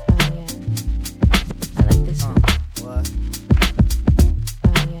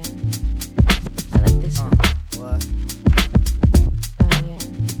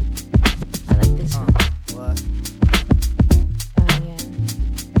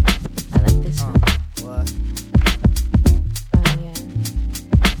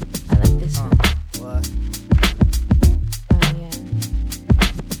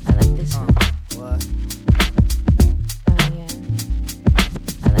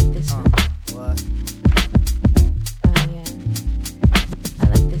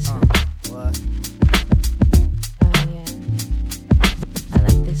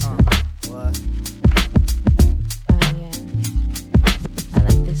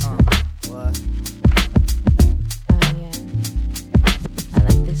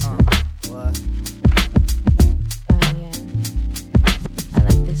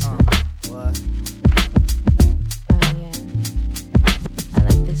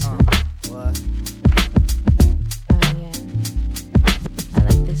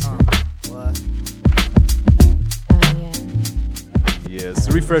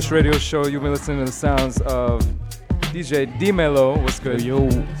 Refresh Radio Show. You've been listening to the sounds of DJ Deemehlow. What's good? Yo.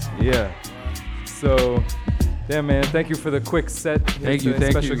 Yeah. So, yeah, man. Thank you for the quick set. Thank you.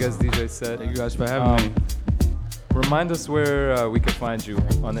 Special guest DJ set. Thank you guys for having me. Remind us where we can find you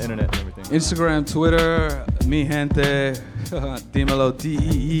on the internet and everything. Instagram, Twitter, mi gente, Deemehlow,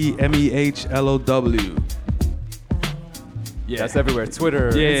 Deemehlow. Yeah, that's everywhere.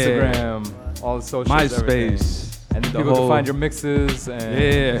 Twitter, Instagram, all the socials, MySpace. Everything. And then people can find your mixes and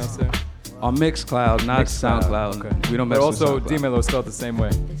yeah, you know, on Mixcloud, not SoundCloud. Okay. We don't mess but with also SoundCloud. Deemehlow is spelled the same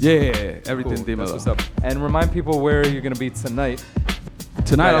way. Yeah, everything cool. Deemehlow. That's what's up. And remind people where you're gonna be tonight.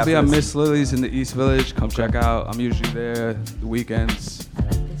 Tonight I'll be at this. Miss Lily's in the East Village. Come check out. I'm usually there the weekends.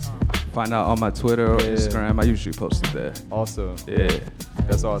 Find out on my Twitter or Instagram. I usually post it there. Also, yeah,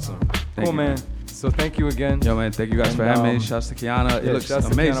 that's awesome. Thank Cool, you, man. So thank you again. Yo, man, thank you guys for having me. Shouts to Kiana. It looks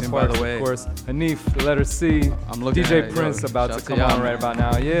amazing, by the way. Of course. Hanif, the letter C. I'm looking DJ at Prince about to come y'all, on right about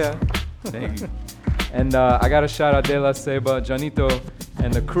now. Yeah. Thank you. And I got to shout out De La Seba, Janito,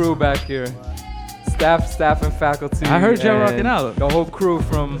 and the crew back here. Staff and faculty. I heard y'all and rocking out. The whole crew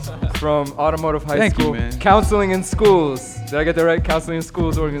from Automotive High Thank School. you, man. Counseling in Schools. Did I get that right? Counseling in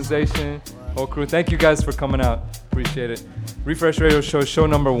Schools organization. Whole crew. Thank you guys for coming out. Appreciate it. Refresh Radio Show, show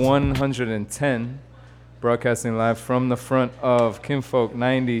number 110. Broadcasting live from the front of Kinfolk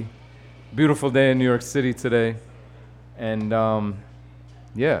 90. Beautiful day in New York City today. And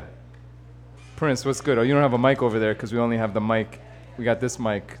yeah. Prince, what's good? Oh, you don't have a mic over there because we only have the mic. We got this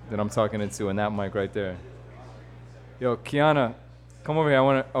mic that I'm talking into and that mic right there. Yo, Kiana, come over here. I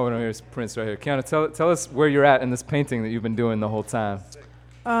want to. Oh no, here's Prince right here. Kiana, tell us where you're at in this painting that you've been doing the whole time.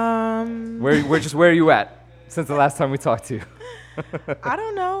 Where are you at since the last time we talked to you? I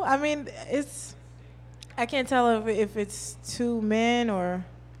don't know. I mean, I can't tell if it's two men or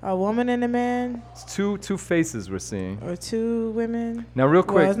a woman and a man. It's two faces we're seeing. Or two women. Now, real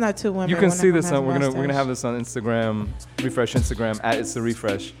quick. Well, it's not two women. You can one see of them this. has a We're gonna mustache. have this on Instagram, Refresh Instagram at It's the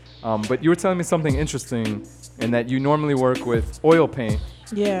Refresh. But you were telling me something interesting in that you normally work with oil paint.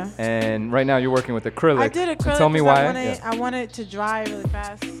 Yeah. And right now you're working with acrylic. I did acrylic. Tell me 'cause why. I wanted it to dry really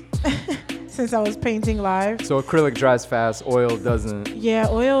fast since I was painting live. So acrylic dries fast, oil doesn't. Yeah,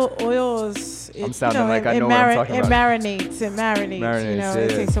 oil is. I'm sounding like I know what I'm talking it about. marinates. It marinates. You know,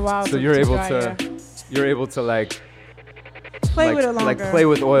 it takes a while. So you're able dry, to, you're able to like play with it longer. Like play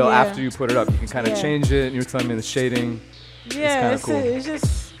with oil Yeah. after you put it up. You can kind of change it. And you're telling me the shading. Yeah, it's kind of cool. it's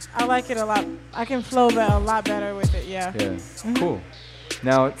just I like it a lot. I can flow a lot better with it. Yeah. Yeah. Mhm. Cool.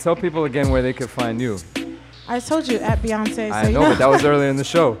 Now, tell people again where they could find you. I told you at Beyonce. I know, but that was earlier in the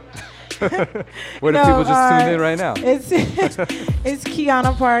show. Where do people just tune in right now? It's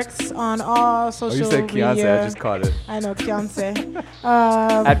Kiana Parks on all social media. Oh, you said Kiana, I just caught it. I know, Kiana.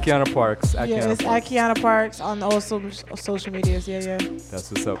 At Kiana Parks. At Kiana Parks on all social medias. Yeah. That's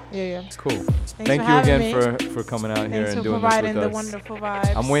what's up. Yeah. Cool. Thanks Thank you again for coming out here and doing this with us. Thanks for providing the wonderful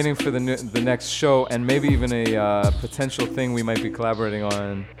vibes. I'm waiting for the next show and maybe even a potential thing we might be collaborating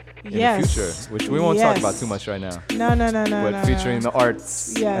on in the future, which we won't talk about too much right now. No. But featuring the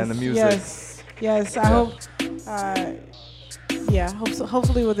arts and the music. Yes. I hope.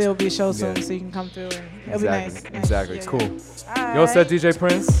 Hopefully there'll be a show soon, so you can come through and it'll be nice. Exactly. Yeah, cool. Yeah. You all set, DJ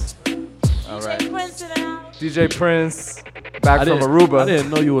Prince? All right. DJ Prince, back from Aruba. I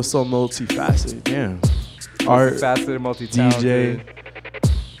didn't know you were so multifaceted. Damn. Multifaceted, multi-talented. DJ,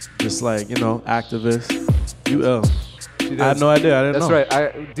 just like, activist. I had no idea. I didn't know. That's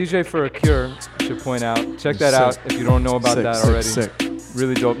right. DJ for a Cure, should point out. Check that out if you don't know about that already. Sick.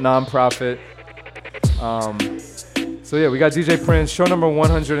 Really dope. Non-profit. So yeah, we got DJ Prince, show number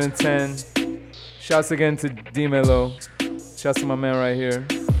 110. Shouts again to Deemehlow. Shouts to my man right here.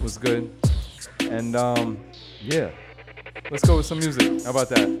 It was good. And yeah, let's go with some music. How about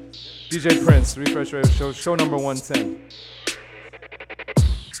that? DJ Prince, Refresh Radio show number 110.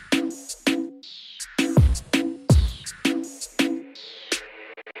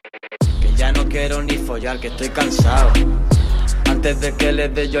 Ya no quiero ni follar, que estoy cansado. Antes de que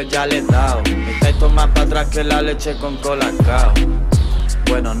les dé yo ya les he dado. Estáis todos más para atrás que la leche con colacao.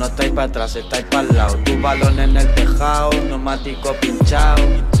 Bueno, no estáis para atrás, estáis para el lado. Tu balón en el tejado, neumático pinchado.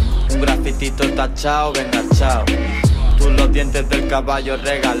 Un grafitito tachado, venga chao. Tú los dientes del caballo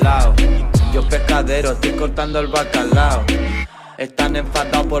regalados. Yo pescadero, estoy cortando el bacalao. Están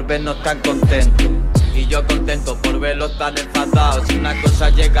enfadados por vernos tan contentos. Y yo contento por verlos tan enfadados. Una cosa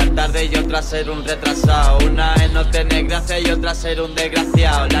es llegar tarde y otra ser un retrasado. Una es no tener gracia y otra ser un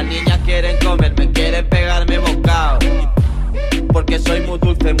desgraciado. Las niñas quieren comerme, quieren pegarme bocado. Porque soy muy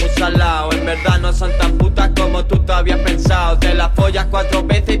dulce, muy salado. En verdad no son tan putas como tú te habías pensado. Te las follas 4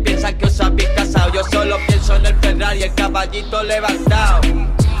 veces y piensas que os habéis casado. Yo solo pienso en el Ferrari y el caballito levantado.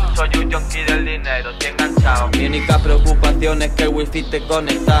 Soy un junkie del dinero, estoy enganchado. Mi única preocupación es que el wifi esté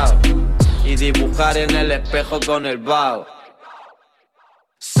conectado y dibujar en el espejo con el vaho.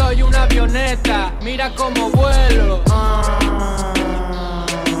 Soy una avioneta, mira cómo vuelo.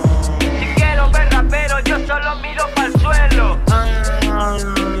 Si quiero ver raperos, yo solo miro pa'l suelo.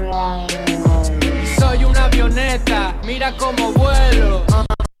 Soy una avioneta, mira cómo vuelo.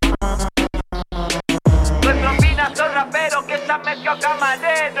 Nuestros finas son raperos que se han metido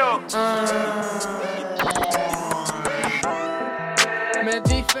camarero. Me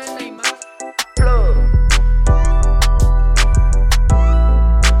dicen Neymar.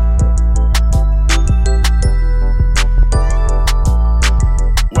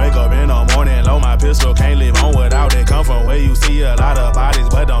 Wake up in the morning, load my pistol, can't live on without it. Come from where you see a lot of bodies,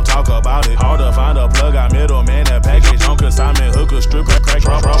 but don't talk about it. Hard to find a plug, I middleman, that package on consignment, hooker, stripper, crack,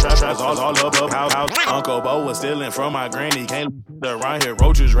 traps, all up, house. Uncle Bo was stealing from my granny, can't leave around here.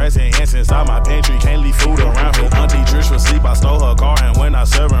 Roaches, rats, and ants inside my pantry, can't leave food around here. Auntie Trish was asleep, I stole her car, and when I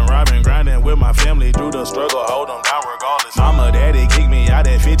serving, robbing, grinding with my family through the struggle, hold them down regardless. Mama, daddy kicked me out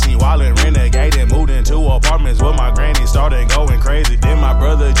at 15, wildin', renegading, moved into apartments with my granny, started going crazy. Then my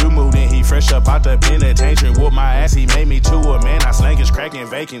brother Drew moved in, he fresh up out the penitentiary. Whooped my ass, he made me to a man, I slang his cracking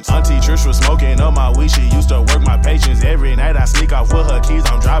vacants. Auntie Trish was smoking up my weed, she used to work my patience. Every night I sneak off with her keys,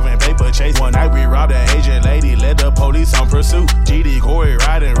 I'm driving paper chase. One night we robbed an Asian lady, led the police on pursuit. GD Corey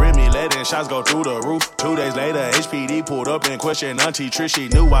riding, Remy letting shots go through the roof. 2 days later, HPD pulled up and questioned Auntie Trish. She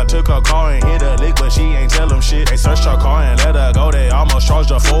knew I took her car and hit a lick, but she ain't tell them shit. They searched her car and let her go, they almost charged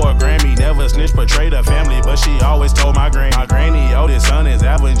her for a Grammy. Never snitched, betrayed her family, but she always told my granny. My granny, oldest son is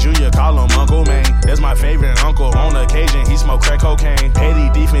Alvin Jr., call him Uncle Man. That's my favorite uncle, on occasion he smoked crack cocaine. Petty,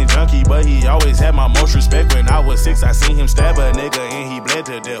 thief, and junkie, but he always had my most respect. When I was 6, I seen him stab a nigga and he bled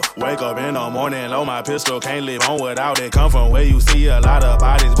to death. Wake up in the morning, load my pistol, can't live on without it. Come from where you see a lot of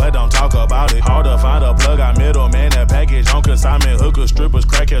bodies, but don't talk about it. Hard to find a plug, I middleman, that package on consignment. Hookers, strippers,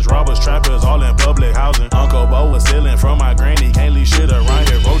 crackheads, robbers, trappers, all in public housing. Uncle Bo was stealing from my granny, can't leave shit around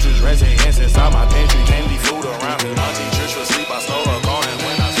here. Roaches, rats, and ants inside my pantry, can't leave food around here. Auntie Trish was asleep, I stole her car, and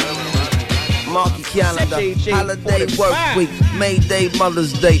when I served her Marky calendar, holiday work week, Mayday,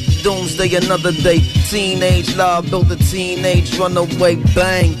 Mother's Day, Doomsday, another day. Teenage love built a teenage runaway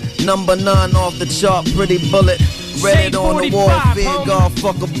bang. Number 9 off the chart, pretty bullet. Read it on the wall, fear God,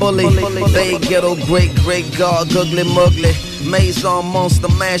 fuck a bully. Bay ghetto, great God, googly muggly. Maison monster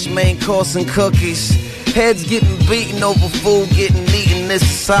mash, main course and cookies. Heads getting beaten over food getting eaten. This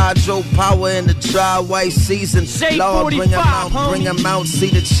is hydropower in the dry white season. Lord, bring 'em out, see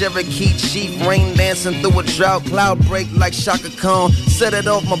the Cherokee chief rain dancing through a drought. Cloud break like Shaka Khan. Set it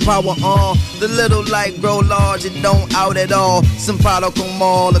off, my power on. The little light grow large, it don't out at all. Sympatical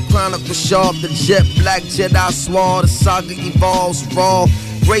mall, the chronicle sharp, the jet black Jedi swore. The saga evolves raw.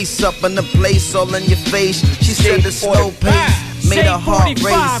 Race up in the place, all in your face. She said the slow pace made her heart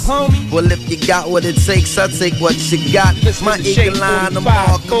race. Well, if you got what it takes, I'll take what you got. My eagle line, the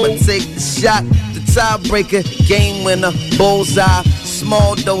mark, I'ma take the shot. The tiebreaker, game winner, bullseye.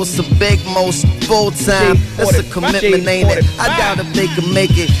 Small dose of big most, full time. That's a commitment, ain't it? I doubt if they can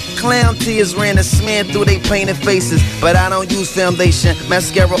make it. Clown tears ran a smear through they painted faces. But I don't use foundation,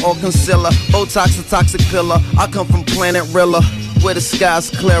 mascara or concealer. Botox a toxic pillar. I come from planet Rilla, where the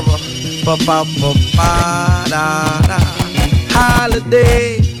sky's clearer. Ba-ba-ba-ba-da-da.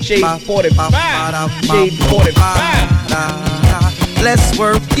 Holiday. J45. J45. Let's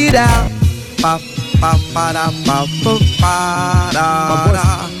work it out. My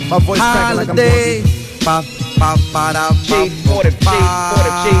voice cracking like I'm going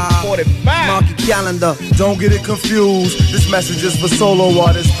J45. Mark your calendar. Don't get it confused. This message is for solo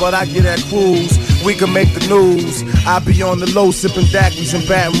artists, but I get at cruise. We can make the news. I be on the low, sipping daiquiris in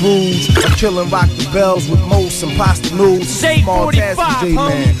Baton Rouge. I'm killing rock the bells with most and pasta noodles. Small task for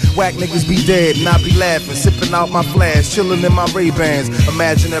J-Man. Whack niggas be dead and I be laughing, sipping out my flash, chilling in my Ray-Bans.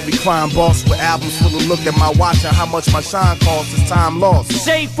 Imaginary crime boss with albums full of look at my watch and how much my shine costs is time lost.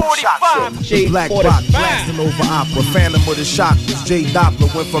 J45. The Black Rock blasting over opera. Phantom of the Shock was Jay Doppler.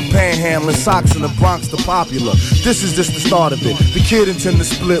 Went from panhandling socks in the Bronx to popular. This is just the start of it. The kid intend to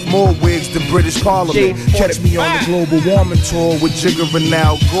split more wigs than British Parliament. Catch me on the global warming tour with Jigger and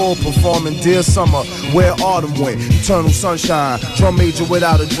Al Gore performing Dear Summer, Where Autumn Went, Eternal Sunshine, drum major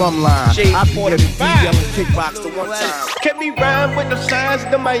without a drum line. I be yelling kickbox the one time. Kept me rhyme with the signs,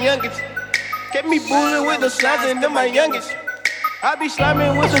 them my youngest. Kept me bullying with the signs, and them my youngest. I be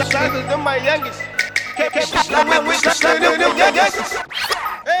slamming with the signs, and them my youngest. Kept me slamming with the signs, and them youngest.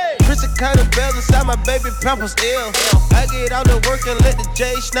 Prince of kind of bells inside my baby pampers ill. I get out to work and let the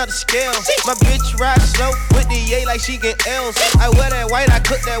J snap the scale. My bitch ride slow with the A like she get L's. I wear that white, I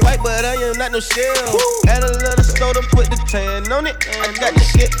cook that white, but I am not no shell. Add a little soda, put the tan on it. I got the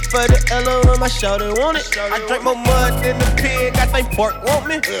shit for the L on my shoulder, want it. I drink more mud than the pig, I think pork want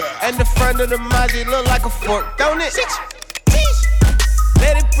me. And the front of the Mazzy look like a fork, don't it?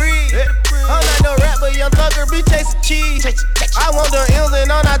 Let it breathe. I'm not no rapper, young thugger, be chasing cheese. I want the L's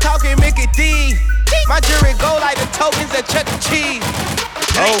and I'm not talking Mickey D. My jury go like the tokens at Chuck E. Cheese.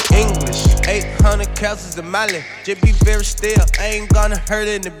 Oh, English, 800 calories a mile. Just be very still, I ain't gonna hurt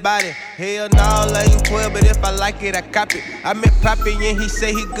anybody. Hell no, I ain't 12, but if I like it, I cop it. I met Poppy and he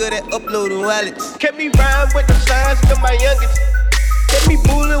say he good at uploading wallets. Kept me rhyme with the signs, them my youngest. Kept me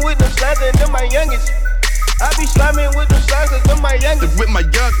bullying with the signs, and them my youngest. I be slamming with the slides, and them my youngest. With my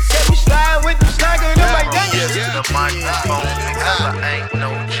youngest. Kept me sliding with the slides, and them my youngest. Yeah, the microphone, because I ain't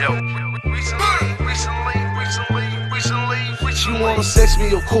no joke. Recently, She wanna sex me,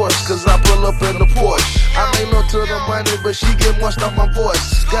 of course, cause I pull up in the Porsche. I ain't no to the money, but she get mushed off my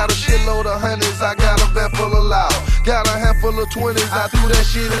voice. Got a shitload of honeys, I got a bag full of loud. Got a handful of 20s, I threw that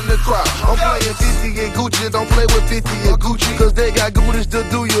shit in the crowd. I'm playing 50 and Gucci, don't play with 50 and Gucci. Cause they got goodies to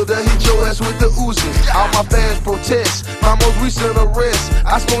do you, to hit your ass with the Uzi. All my fans protest, my most recent arrest.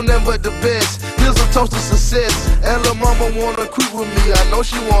 I smoke nothing but the best, here's a toast to success. And lil' mama wanna creep with me, I know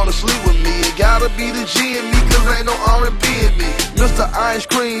she wanna sleep with me. It gotta be the G in me, cause ain't no R&B in me. Mr. Ice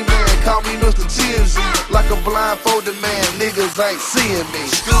Cream Man, call me Mr. TMZ. Like a blindfolded man, niggas ain't seeing me.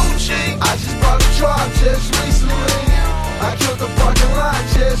 I just bought a truck just recently. I killed the parking lot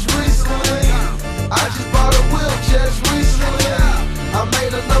just recently. I just bought a wheel just recently. I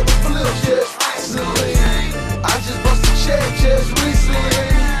made another flip just recently. I just bust a check just recently.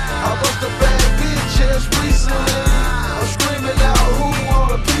 I bust a bad bitch just recently. I'm screaming out, who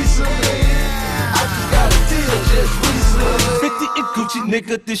want a piece of me? I just got a deal just recently. 50 and Gucci,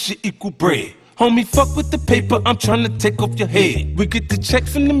 nigga, this shit equal bread. Homie, fuck with the paper, I'm tryna take off your head. We get the check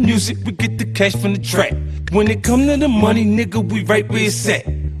from the music, we get the cash from the track. When it come to the money, nigga, we right where it's at.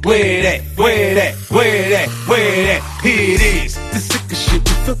 Where it at, where it at, where it at, where it at, here it is. The sickest shit,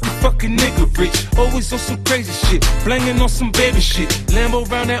 we filthy fucking nigga rich. Always on some crazy shit, blanging on some baby shit. Lambo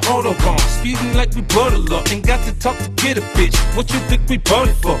round that Autobahn, speeding like we bought a lot. Ain't got to talk to get a bitch. What you think we bought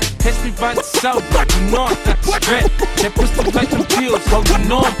it for? Catch me by the south, you know I got the strap. That pussy like them pills, ho, you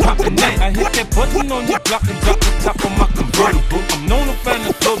know I'm popping that. I hit that button on your block and drop the top of my convertible. I'm known to find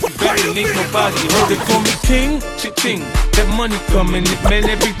the clothes you got and ain't nobody heard. They call me king, ching. That money coming, it man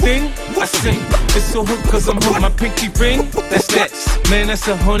everything I sing. It's so hood cause I'm hood, my pinky ring. That's man, that's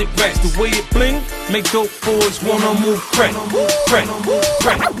 100 racks. The way it bling, make dope boys wanna move crack. Wait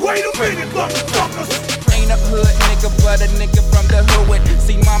a minute, motherfuckers. Ain't a hood nigga, but a nigga from the hood.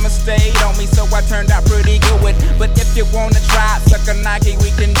 See, mama stayed on me, so I turned out pretty good. But if you wanna try, suck a Nike,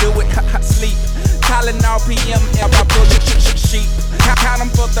 we can do it. Sleep. Tylenol PM, I pull the sheep. Count them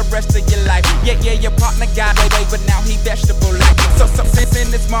for the rest of your life. Yeah, your partner got away, but now he vegetable like. So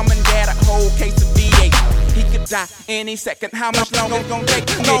send his mom and dad a whole case of V8. He could die any second. How much longer it's gonna take?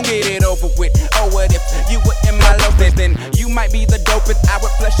 Gon' get it over with. Oh, what if you were in my love? Then you might be the dopest. I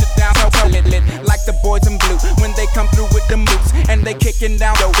would flush it down so lit like the boys in blue when they come through with the moves and they kicking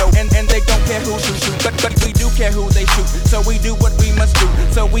down dodo and they don't care who shoot. But we do care who they shoot. So we do what we must do.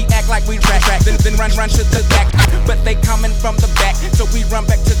 So we act like we track then run to the back. But they coming from the back, so we run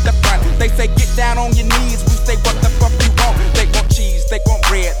back to the front. They say get down on your knees. We say what the fuck you want? They want cheese, they want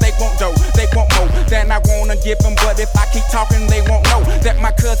bread, they want dough, they want more than I wanna give them. But if I keep talking, they won't know that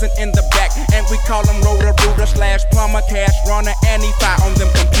my cousin in the back, and we call him rotor rooter / plumber, cash runner, and he fire on them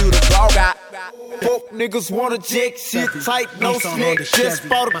computers. All right. Broke niggas wanna jick, shit tight, no slick. Just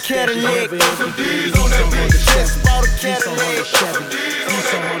bought a Cadillac. Just bought a Cadillac.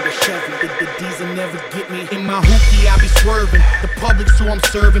 The diesel never get me. In my hoopty, I be swerving. The public's who I'm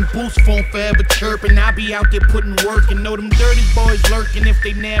serving. Boost phone forever chirping. I be out there putting work and know them dirty boys lurking. If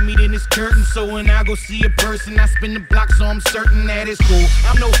they nab me, then it's curtain. So when I go see a person, I spin the block, so I'm certain that it's cool.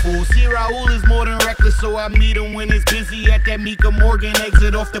 I'm no fool. See, Raul is more than reckless, so I meet him when it's busy at that Mika Morgan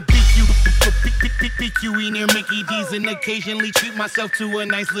exit off the BQ. PQE near Mickey D's, and occasionally treat myself to a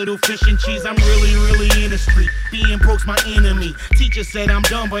nice little fish and cheese. I'm really in the street. Being broke's my enemy. Teacher said I'm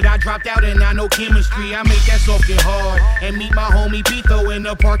dumb, but I dropped out and I know chemistry. I make that soft get hard and meet my homie Beto in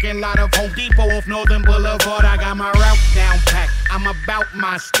the parking lot of Home Depot off Northern Boulevard. I got my route down pat. I'm about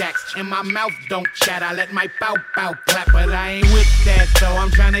my stacks and my mouth don't chat. I let my bow clap, but I ain't with that though.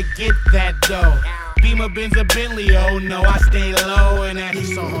 I'm trying to get that dough. Beamer, Benz, a Bentley, oh no, I stay low and that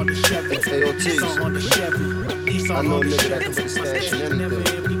he's on the Chevy. He's on the Chevy. He's on the Chevy. I know a nigga that can put a stash in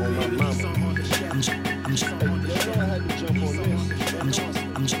anything on my mama.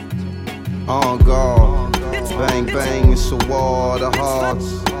 On guard, bang bang, it's a war of the hearts.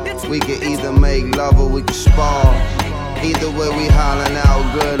 We can either make love or we can spar. Either way we hollering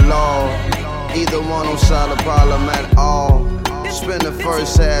out good lord. Either one don't solve the problem at all. Spend the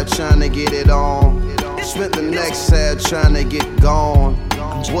first half trying to get it on. Spent the next half trying to get gone.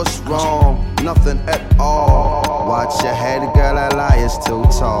 What's wrong? Nothing at all. Watch your head, girl, that lie is too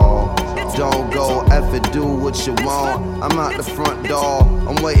tall. Don't go F it, do what you want. I'm out the front door,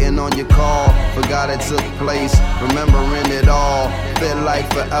 I'm waiting on your call. Forgot it took place, remembering it all. Feel like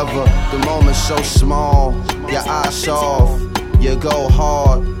forever, the moment's so small. Your eyes off, you go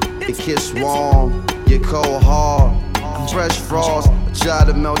hard. Your kiss warm, you cold hard. Fresh frost, try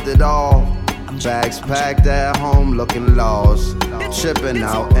to melt it off. Bags packed at home, looking lost. Tripping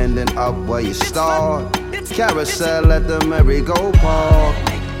out, ending up where you start. Carousel at the merry-go-park.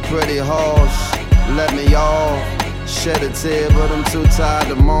 Pretty horse, let me off. Shed a tear, but I'm too tired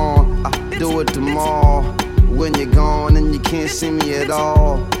to mourn. I do it tomorrow. When you're gone and you can't see me at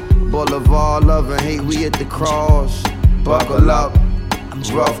all. Boulevard, love and hate, we at the cross. Buckle up,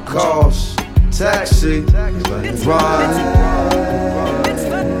 rough course. Taxi, run.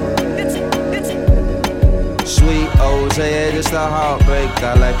 Sweet Ozay, just a heartbreak.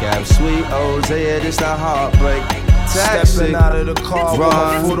 I like that. Sweet Ozay, just a heartbreak. Taxi. Stepping out of the car with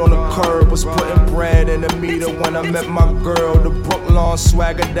my foot on the curb. Was putting bread in the meter when I met my girl. The Brooklyn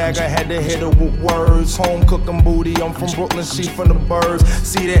swagger dagger, had to hit her with words. Home cooking booty, I'm from Brooklyn, she from the birds.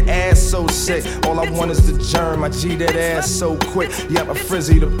 See that ass so sick, all I want is the germ. I G that ass so quick, yep, I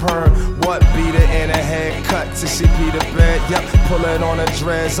frizzy the perm. What beat her in her head, cut till she pee the bed. Yep, pull it on her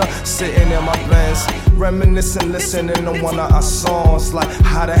dress, sitting in my Benz. Reminiscing, listening to one of our songs. Like,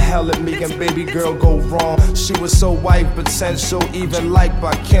 how the hell did me and baby girl go wrong? She was so white, potential, even liked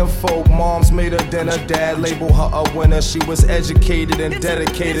by kinfolk. Moms made her dinner, dad labeled her a winner. She was educated and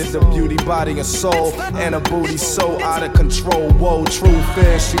dedicated to beauty, body, and soul. And her booty so out of control. Whoa, true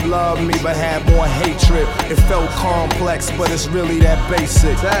fear, she loved me but had more hatred. It felt complex, but it's really that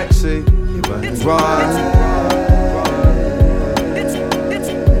basic. Taxi, run.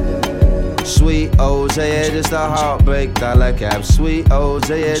 OJ, yeah, just a heartbreak. Dollar cap, sweet OJ,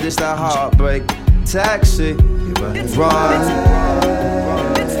 yeah, just a heartbreak. Taxi, run.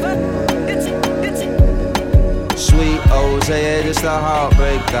 Sweet OJ, yeah, just a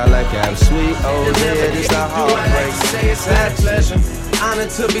heartbreak. Dollar cap, sweet OJ, yeah, just a heartbreak. Say it's had pleasure.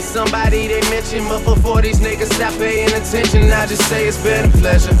 Honored to be somebody they mention, but before these niggas stop paying attention, I just say it's been a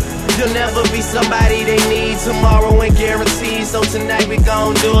pleasure. You'll never be somebody they need tomorrow ain't guaranteed, so tonight we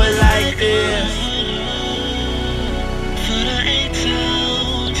gon' do it like this. For the 8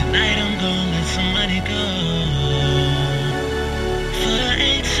 out, tonight I'm gon' let somebody go. For the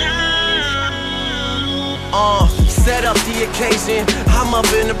 8 out. Set up the occasion, I'm up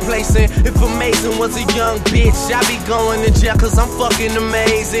in the place, and if amazing was a young bitch, I be going to jail cause I'm fucking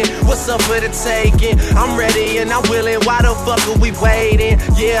amazing. What's up for the taking? I'm ready and I'm willing, why the fuck are we waiting?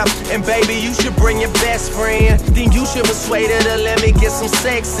 Yeah, and baby, you should bring your best friend. Then you should persuade her to let me get some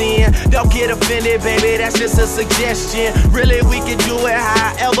sex in. Don't get offended, baby, that's just a suggestion. Really, we can do it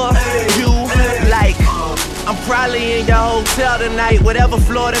however you like. I'm probably in your hotel tonight, whatever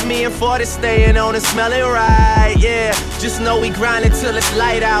floor that me and 40 staying on and smelling right, yeah. Just know we grindin' till it's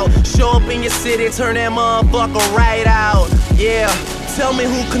light out. Show up in your city, turn that motherfucker right out, yeah. Tell me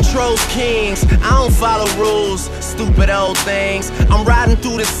who controls kings, I don't follow rules, stupid old things. I'm riding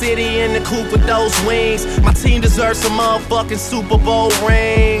through the city in the coupe with those wings. My team deserves some motherfucking Super Bowl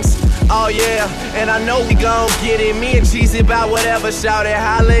rings. Oh yeah, and I know we gon' get it. Me and Jeezy about whatever, shout it,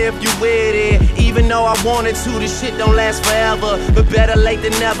 holla if you with it. Even though I wanted to, this shit don't last forever, but better late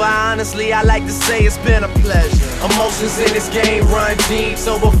than never. Honestly, I like to say it's been a pleasure. Emotions in this game run deep,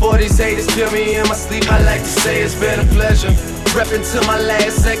 so before these haters kill me in my sleep, I like to say it's been a pleasure. Reppin' till my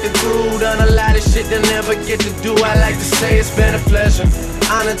last second through, done a lot of shit that never get to do. I like to say it's been a pleasure.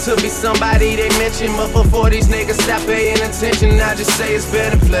 Honored to be somebody they mention, but before these niggas stop paying attention, I just say it's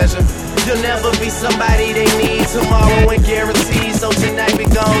been a pleasure. You'll never be somebody they need tomorrow ain't guaranteed, so tonight we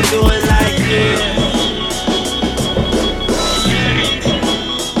gon' do it like this.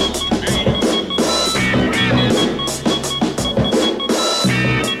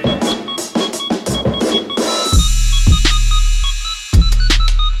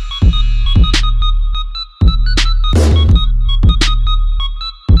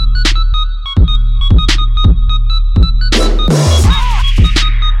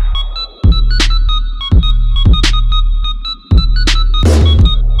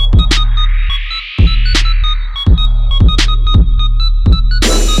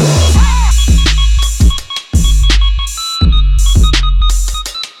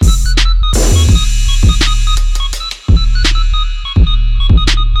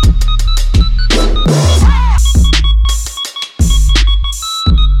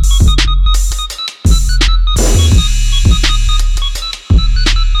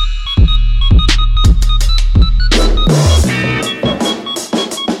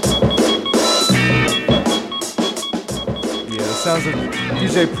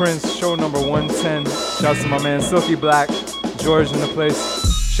 DJ Prince, show number 110. Shouts to my man Silky Black, George in the place.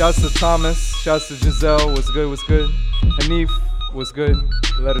 Shouts to Thomas, shouts to Giselle, what's good, what's good. Hanif, what's good,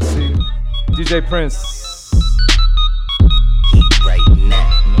 let us see. DJ Prince. Right now.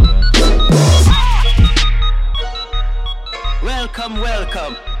 Welcome,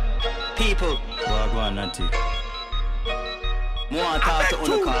 welcome, people. Wagwan Nanti. More talk to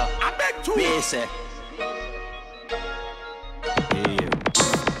Unuka. Me say.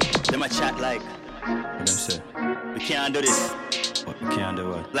 Them a chat like. What them say? We can't do this. What we can't do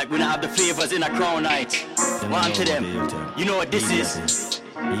what? Like we don't have the favors in a crown night. One to them. You know what this is?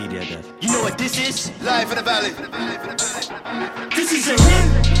 You know what this is? Live in the valley. This is a hit.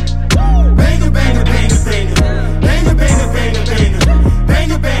 Banger, banger, banger, banger. Banger, banger, banger, banger.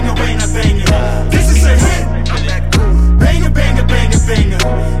 Banger, banger, banger, banger. This is a hit. Banger, banger, banger, banger.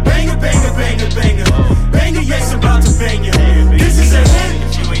 Banger, banger, banger, banger. Banger, yes, I'm about to bang you. This is a hit.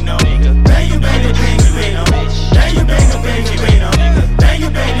 If you ain't know, banger, banger, banger, banger. Banger, banger, banger, banger. Banger,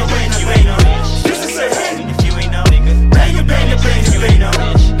 banger, banger, banger. This is a hit. If you ain't know, banger, banger, banger, banger.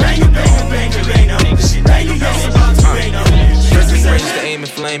 Banger, banger, banger, banger. Banger, yes, I'm about to bang you. This is a hit. To aim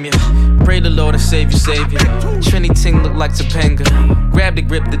and flame you. Pray the Lord and save you, savior. Trini ting look like Topanga. Grabbed the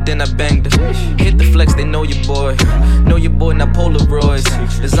grip, then I banged her. Hit the flex, they know your boy. Know your boy, not Polaroids.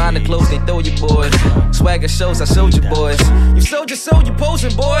 Designer clothes, they throw you boys. Swagger shows, I showed you boys. You sold your soul, you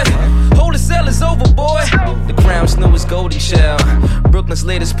posing, boy. Hold the cell is over, boy. The crown snow is golden child. Brooklyn Brooklyn's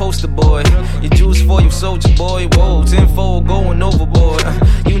latest poster boy. Your juice for you, soldier boy. Whoa, tenfold going overboard.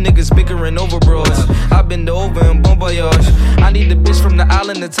 You niggas bickering over bros. I've been to over in Bon Voyage. I need the bitch from the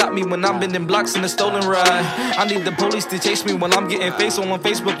island to top me when I'm bending blocks in a stolen ride. I need the police to chase me when I'm getting face on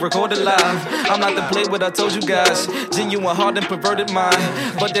Facebook, recorded live. I'm not the play what I told you guys. Genuine heart and perverted mind.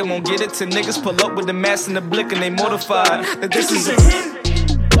 But they won't get it till niggas pull up with the mask and the blick and they mortified that this is a hit.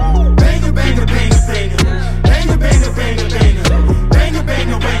 Banger, banger, banger, banger. Banger, banger, banger, banger. Banger,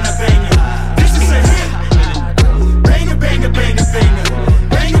 banger, banger, banger. This is a hit. Banger, banger, banger, banger.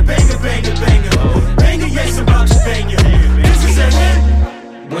 Banger, banger, banger, banger. Banger, yes, I'm about to bang you. This is a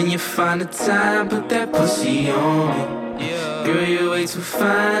hit. When you find the time, put that pussy on me. Girl, you're way too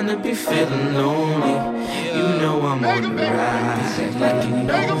fine to be feeling lonely. You know I'm on the ride, like you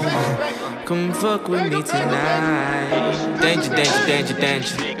know. Come fuck with me tonight. Danger, danger, danger,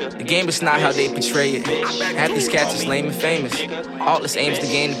 danger. The game is not how they portray it. Half these cats is lame and famous. All this aims to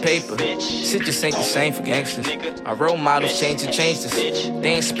gain the paper. Shit just ain't the same for gangsters. Our role models change and change this.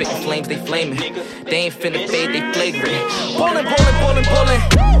 They ain't spitting flames, they flaming. They ain't finna fade, they flagrant. Ballin', ballin', ballin',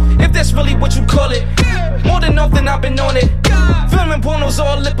 ballin'. If that's really what you call it. More than often I've been on it. Filming pornos,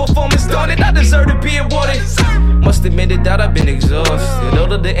 all lip performance, done it. I deserve to be awarded. Must admit it that I've been exhausted.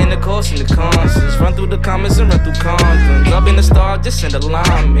 All of the intercourse and the concerts. Run through the comments and run through condoms. I've been a star, just send a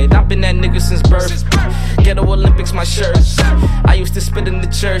line, man. I've been that nigga since birth. Ghetto Olympics, my shirts. I used to spit in the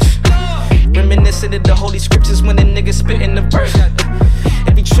church. Reminiscent of the holy scriptures when the nigga spit in the verse.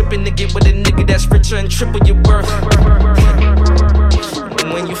 And be tripping to get with a nigga that's richer and triple your worth.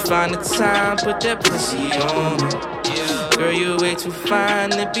 And when you find the time, put that pussy on me. Girl, you way too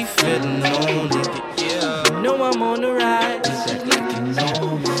fine to be feeling lonely. You know I'm on the ride, just act like you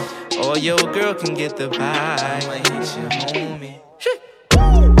know me. Or your girl can get the vibe, I hit your homie.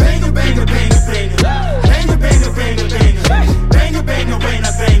 Banger, banger, banger, banger. Banger, banger, banger, banger. Banger, banger,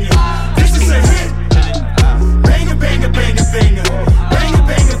 banger, banger. This is a hit. Banger, banger, banger, banger. Banger,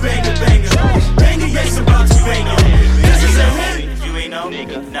 banger, banger, banger. Banger, yes, I'm about to bang you. This is a hit. If you ain't know,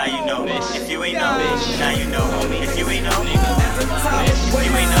 nigga, now you know. If you ain't know, now you know, homie. If you ain't know, nigga, if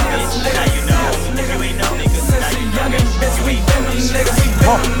you ain't know, now you know. If you ain't know, nigga, now you know. Bitch, we been them niggas, we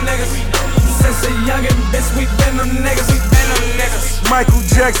been them niggas. Since a youngin', bitch, we been them niggas, we been them niggas. Michael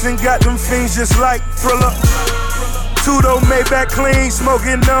Jackson got them fiends just like Thriller. Tudo Maybach clean,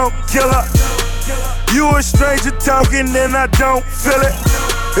 smoking no killer. You a stranger talking and I don't feel it.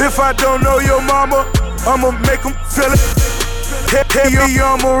 If I don't know your mama, I'ma make them feel it. Hey,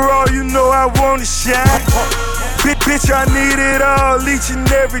 I'm a raw, you know I wanna shine. Bitch, I need it all, each and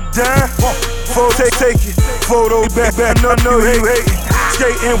every dime. Take it, photo back, I know you hate it.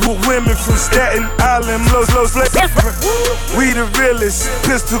 Skating with women from Staten Island, low flavor. We the realest,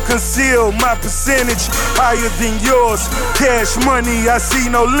 pistol conceal, my percentage higher than yours. Cash money, I see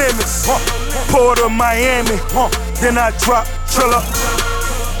no limits. Port of Miami, then I drop Triller.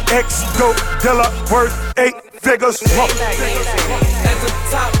 X-Go Dilla, worth 8 figures. At the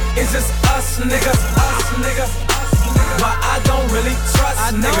top, it's just us niggas, but I don't really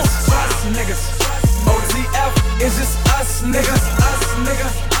trust niggas. OTF, it's just us niggas,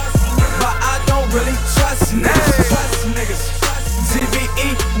 but I don't really trust niggas. GBE,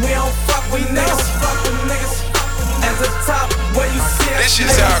 we don't fuck with niggas. At the top, where you see us. This shit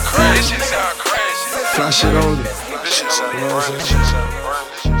sound crazy. Fly shit only. This shit sound crazy.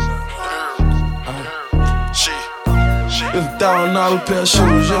 It's $1,000 pair of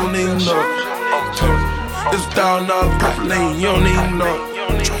shoes, you don't even know it. It's $1,000 purple lane, you don't even know it.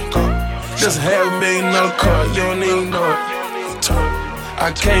 Just $500,000 car, you don't even know it.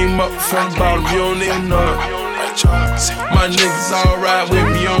 I came up from the bottom, you don't even know it. My niggas all ride with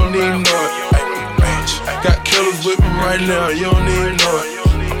me, you don't even know it. Got killers with me right now, you don't even know it.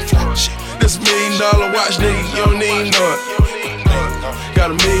 This $1 million watch, nigga, you don't even know it.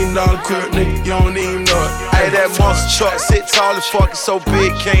 Got $1 million crib, nigga, you don't even know it. Hey, that monster truck sit tall as fuck, so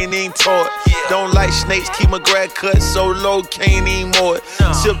big, can't even tow it. Don't like snakes, keep my grad cut so low, can't even mow it.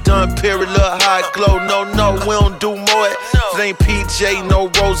 Sip done, period, look high glow. No, we don't do more it. If it ain't PJ, no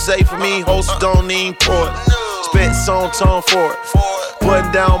rose for me, host don't even pour it. Spent song tone for it.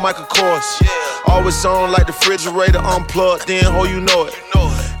 Button down Michael Kors. Always on like the refrigerator unplugged, then ho, you know it.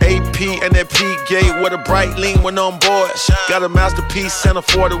 AP and that P gate with a bright lean when on board. Got a masterpiece and a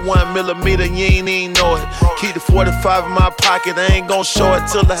 41mm, you ain't even know it. Keep the 45 in my pocket, I ain't gon' show it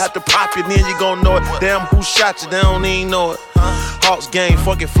till I have to pop it, then you gon' know it. Damn, who shot you, they don't even know it. Hawks game,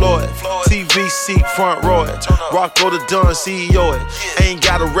 fucking Floyd. TV seat, front row it. Rocco the Dunn, CEO it. Ain't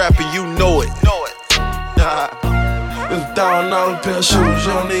got a rapper, you know it. It's $1,000 pair of shoes,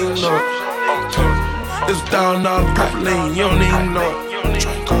 you don't even know it. It's $1,000 purple lane, you don't even know it.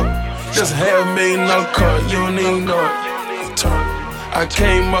 just $500,000 car, you don't even know it. I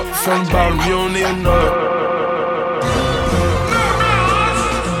came up from bottom, you don't even know it.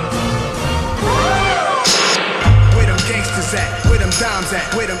 Where them gangsters at? Where them dimes at?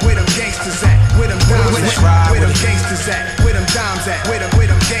 Where them gangsters at? Where them dimes at? Where them gangsters at? Where them dimes at? Where them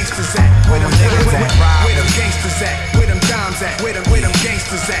gangsters at? Where them niggas at? Where them gangsters at? Where them dimes at? Where them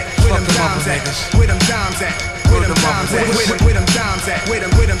gangsters at? Where them dimes at? Where them dimes at? Where them dimes at? Where them dimes at? Where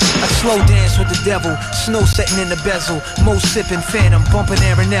them I slow dance with the devil, snow setting in the bezel, Mo sipping Phantom, bumping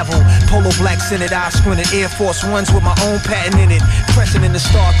Aaron Neville, Polo black Senate, eye squinted, Air Force Ones with my own patent in it, pressing in the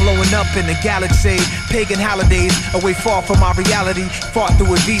star, glowing up in the galaxy, pagan holidays, away far from our reality, fought through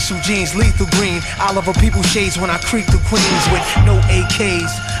with Visu jeans, lethal green, Oliver people shades when I creep through Queens with no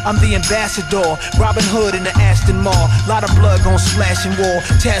AKs, I'm the ambassador, Robin Hood in the Aston Mall, lot of blood gon' splash in war,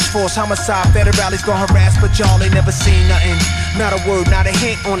 task force, homicide, federales gon' harass, but y'all ain't never seen nothing, not a word, not a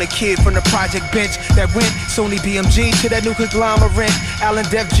hint on a kid from the project bench that went Sony BMG to that new conglomerate. Allen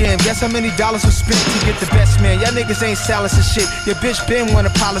Def Jam, guess how many dollars was spent to get the best man? Y'all niggas ain't silencing shit. Your bitch Ben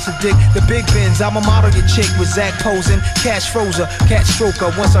wanna polish a dick. The big Benz, I'ma model your chick with Zach posing. Cash frozer, cat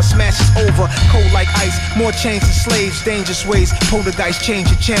stroker. Once I smash it's over. Cold like ice, more chains than slaves. Dangerous ways, poltergeist,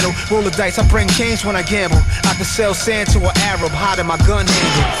 change your channel. Roll the dice, I bring change when I gamble. I can sell sand to an Arab, hiding my gun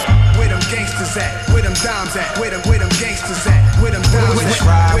handle. Where them gangsters at? Where them dimes at? Where them gangsters at? Where them dimes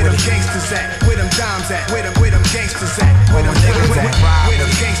at? Where them gangsters at? Where them dimes at? Where them gangsters at? Where them niggas at? Where them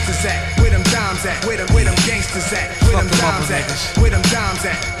gangsters at? Where them dimes at? Where them gangsters at? Where them dimes at? Where them dimes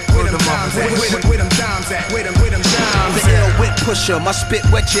at? Where them dimes at? Where them dimes at? Where them dimes at? The ill wit pusher, my spit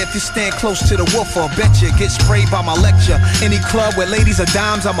wet you if you stand close to the woofer. Bet you get sprayed by my lecture. Any club where ladies are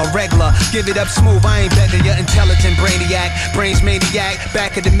dimes, I'm a regular. Give it up smooth, I ain't begging you. Intelligent brainiac, brains maniac.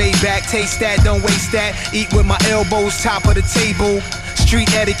 Back of the Maybach, taste that, don't waste that. Eat with my elbows, top of the table.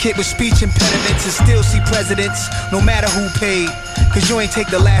 Street etiquette with speech impediments and still see presidents, no matter who paid. Cause you ain't take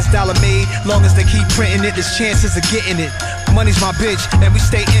the last dollar made. Long as they keep printing it, there's chances of getting it. Money's my bitch, and we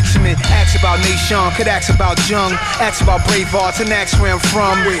stay intimate. Ask about Nation, could ask about Jung. Ask about Bravehearts, and ask where I'm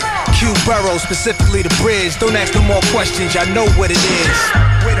from. Q Burrow, specifically the bridge. Don't ask no more questions, y'all know what it is.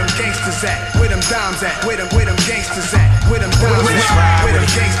 Where them gangsters at? Where them dimes at? Where them gangsters at? Where them dimes at? Where them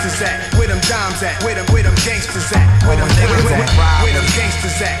gangsters at? Where them dimes at? Where them gangsters at? Where them niggas at? Where them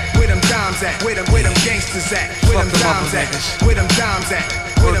gangsters at? Where them dimes at? Where them gangsters at? Where them dimes at? Where them dimes at?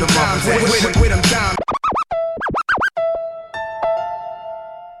 Where them dimes at? Where them dimes?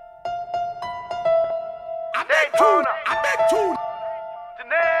 I bet you.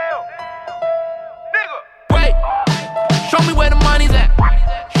 Janelle. Nigga. Wait. Show me where the money's at.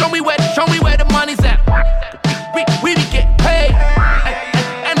 Show me where the money's at. We be getting paid.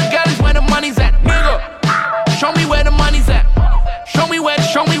 And the galley's where the money's at. Nigga. Show me where the money's at. Show me where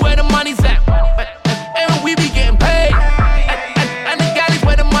the money's at. And we be getting paid. And the galley's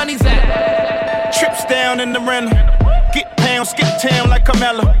where the money's at. Trips down in the rental. Get pound, skip town like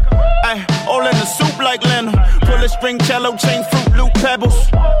Carmelo. Ay, all in the soup like Leno. Pull a string cello, chain fruit, loop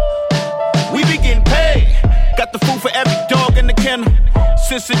pebbles. We be getting paid. Got the food for every dog in the kennel.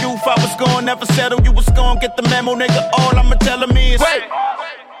 Since the youth I was gone, never settle. You was gone, get the memo, nigga. All I'ma tell him is wait.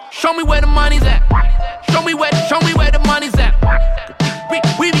 Show me where the money's at. Show me where the money's at.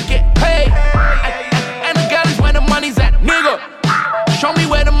 We be getting paid. And the galley's where the money's at. Nigga. Show me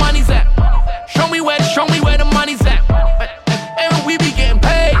where the money's at. Show me where the money's at. And we be getting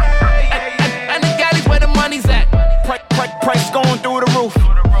paid. And the galley's where the money's at. Price going through the roof.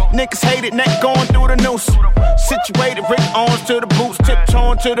 Niggas hate it, neck going through the noose. Situated, Rick arms to the boots,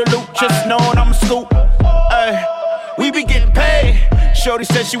 tiptoeing to the loop, just knowing I'm a scoop. Ay, we be getting paid. Shorty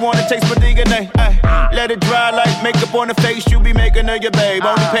said she wanna taste my DNA. Ay, let it dry like makeup on the face. You be making her your babe.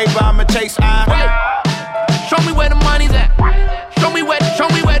 Only paper I'ma chase. Wait, show me where the money's at. Show me where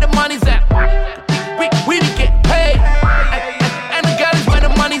the money's at. We be getting paid. And the galley's where the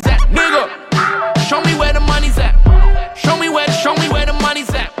money's at. Nigga, show me where the money's at. Show me where the money's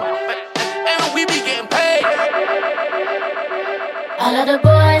at. And we be getting paid. All of the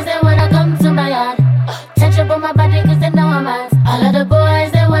boys, they wanna come to my yard. Touch up on my body cause they know I'm hot. All of the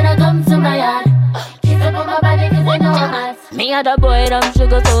boys, they wanna come to my yard. Kiss up on my body cause they know I'm hot. Me and the boy, them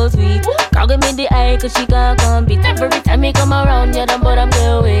sugar so sweet. Can't give me the eye cause she can't compete. Every time me come around, yeah, them but I'm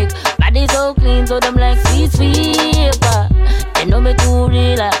get weak. Body so clean, so them like sweet. They know me too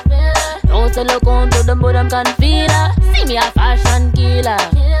real. Don't sell a count to them but them can feel her. See me a fashion killer.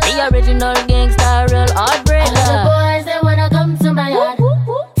 The original gangster, real heartbreaker. All of the boys, they wanna come to my yard.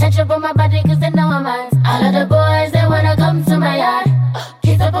 Touch up on my body cause they know I'm hot. All of the boys, they wanna come to my yard.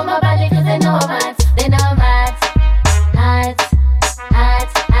 Kiss up on my body cause they know I'm hot. They know I'm hot. Hot, hot,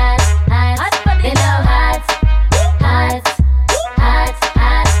 hot, hot.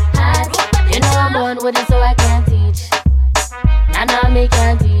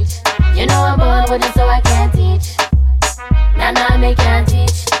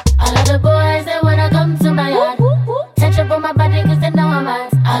 beach. All of the boys, they wanna come to my yard. Touch up on my body cause they know I'm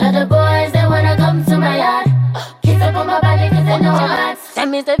hot. All of the boys, they wanna come to my yard. Kiss up on my body cause they know I'm hot. Tell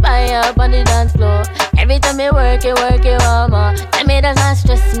me to fire up on the dance floor. Every time you work it, one more. Tell me that's not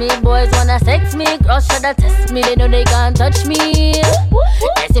stress me. Boys wanna sex me, girls shoulda test me. They know they can't touch me.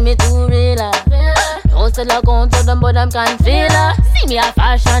 They see me too real. No still I go to them but them can't feel her. See me a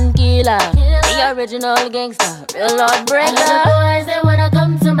fashion killer. The original gangster, real Lord breaker. All of the boys, they wanna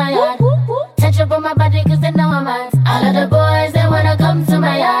come to my yard. Touch up on my body cause they know I'm hot. All of the boys, they wanna come to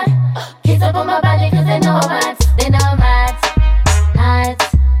my yard. Kiss up on my body cause they know I'm hot. They know I'm hot. Hot,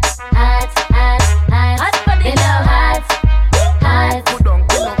 hot, hot, hot. They know hot, hot,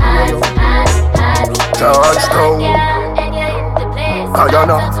 hot, hot, hot. Touchdown. Oh, you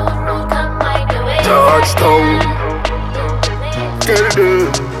know. Touchdown. Tell them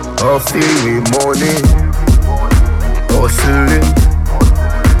I feel me money. Hustling,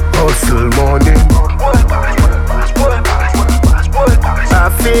 hustle money. I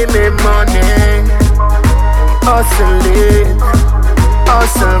feel me money. Hustling,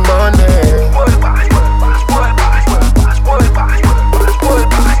 hustle money.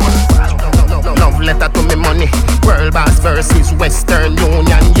 Love letter to me money. World Boss versus Western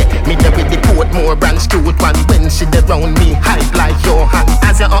Union. Yeah, me there with the Portmore branch cute one. When she dey round me, hype like Johan.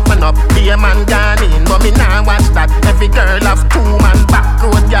 As you open up, be a man gone in. But me nah watch that. Every girl have 2 man. Back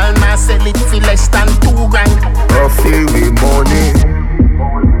road girl nah sell it for less than 2 grand. I feel me money.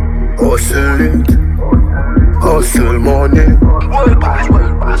 Hustle it. Hustle money. World Boss,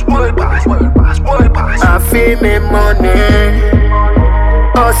 World Boss, World Boss, World Boss, World Boss. I feel me money.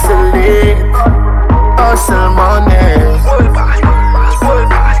 Hustle it. Hustle money.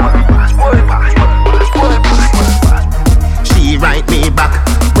 She write me back.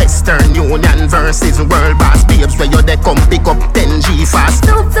 Western Union versus World Boss. Babes where you they come pick up 10G fast.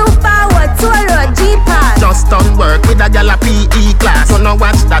 Too forward, tour road, G-Pass. Just done work with a gal a PE class. You know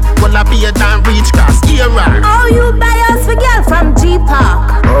watch that, will I be a damn reach class. Era. Oh, you buy us for girl from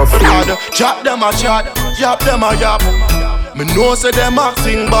G-Park. Chat them a chat, yap them a yap. Me know say them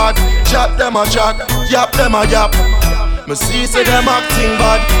acting bad. Chat them a chat, yap them a yap. Me see say them acting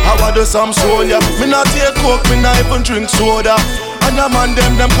bad. I want do some soul, yeah. Me not take coke, me not even drink soda. And a man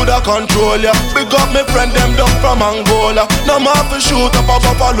them coulda control ya. Big up me friend them down from Angola. No man fi shoot up a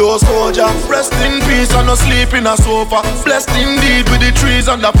buffalo soldier. Rest in peace and no sleep in a sofa. Blessed indeed with the trees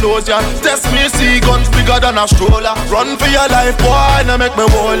and the floors ya. Test me see guns bigger than a stroller. Run for your life boy, no make me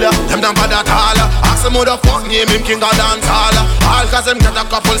wall ya. Them damn bad at all. Ask them who the fuck name him king of dance hall. All cause them get a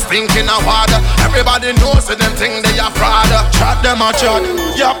couple stinking of water. Everybody knows say them thing they a fraud. Chat them a chat,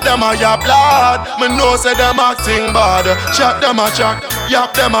 yap them a yap lad. Me know say them acting bad. Chat them a chat,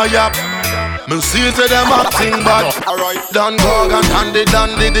 yap them a yap. Me see say them acting bad. Alright, Dan Gorgon, dandy,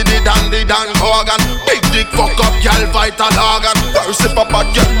 Dan Gorgon. Big dick fuck up, girl, vital organ. First if a bad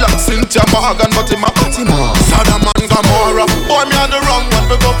girl like Cynthia Morgan, but him a Fatima. Saddam and Gomorrah. Boy, me on the wrong one,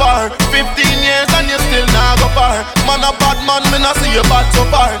 we go far. 15 years and you still not go far. Man a bad man, me not see you bad so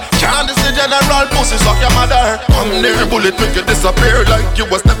far. Can't this the general pussy suck your mother. Come near, bullet make you disappear like you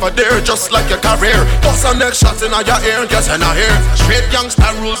was never there, just like your career. Bust a next shot in your ear, yes in a ear. Straight gangster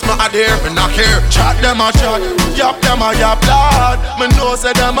rules, me adhere, me not care. Chat them a chat, yap them a yap lad. Me know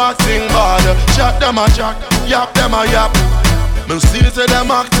say them acting bad. Chat them a chat, yap them a yap. Me see say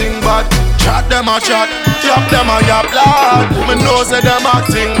them acting bad. Chat them a chat, yap them a yap lad. Me know say them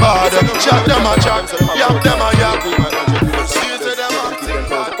acting bad. Chat them a chat, yap them a yap. Me see say them acting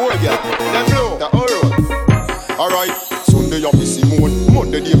bad. Oh yeah, that flow, that alright. Alright, Sunday you fi Simone,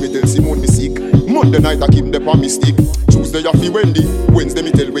 Monday day me tell Simone me sick. Monday night I keep them on me stick. Tuesday I fi Wendy, Wednesday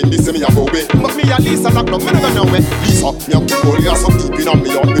me tell Wendy say me a go away. But me a Lisa lock up, me never know where. Lisa, me a put all your some deep in on me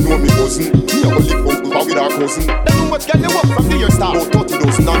heart. Me know me cousin, me a go live uncle with our cousin. Then how much can you work from the year start? About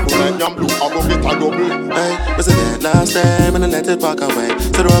 30,000 and go like yam blue, I go get a double. Hey, was it that last time and I let it walk away?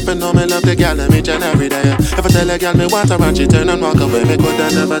 So the up and know me love the girl and me each and every day. If I tell a girl me want her and she turn and walk away, me could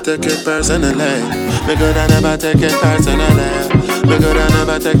I never take it personally. Me could I never take it personally. Me could I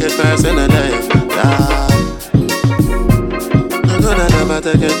never take it personally. Yeah. Me could I never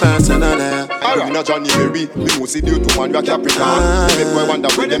take it personally. In a Johnny Berry, me know see the two man we a Capricorn. Me make boy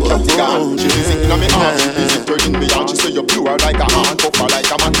wonder where them cat gone. She be sitting on me arm, busy turning me on. She say you blue her like a hand, tougher like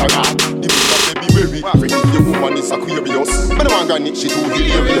a mantaran. The bitch baby berry, freaking the woman is Aquarius. Me no want granny, she too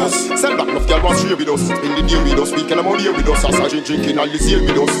hilarious. Sell back enough girl wants share with us. In the day with us, speaking about here with us. As I drinking all this here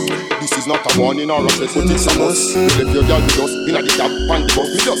with us. This is not a warning or a test, but it's a must. You left your girl with us, in a the cab and the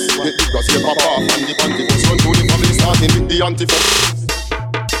bus. We just get the grass, get papa off and the panty bus. Run to the family starting with the anti-fuck.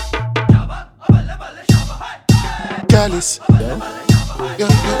 Gallus,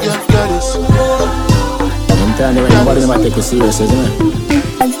 this. I'm telling you, nobody never take you serious, isn't it?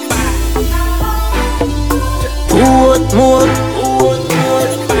 More.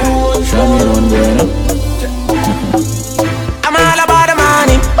 Show me one boy, you know? I'm all about the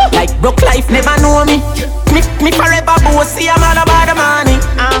money. Like broke life never know me. Me forever bossy, I'm all about the money.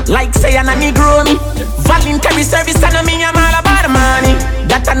 Like say I'm a Negro me. Voluntary service and me, I'm all about the money.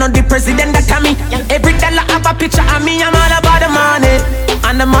 That I know the president that come me. Every dollar have a picture of me, I'm all about the money.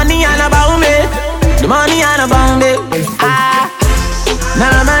 And the money all about me. The money all about me. No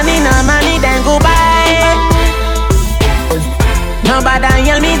money, then go buy. Nobody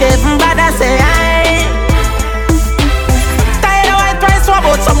yell me, they bother say aye. Tired of white price, what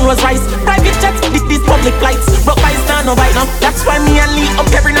about some Rolls Royce? Private jets, these public flights. Broke by star, no bite now. That's why me and Lee up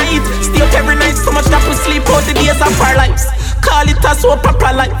every night. Stay up every night, so much that we sleep out the days of our lives. Call it a so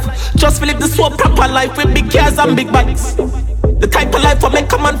proper life. Just live the so proper life with big cars and big bikes. The type of life I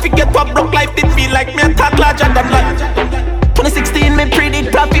make a man forget what broke life did feel like. Me a talk larger than life. 2016 me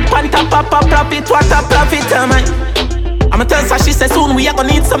predict profit, panta papa profit, what a profit am I? I'ma tell her, she said soon we are gonna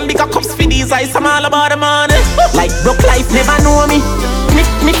need some bigger cups for these eyes. I'm all about the money. Like broke life never know me.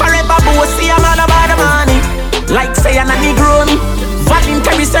 Me forever bossy, I'm all about the money. Like say I'm a Negro me.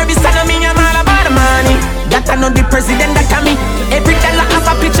 Voluntary service and me, I'm all about the money. That I know the president that come me. Every dollar have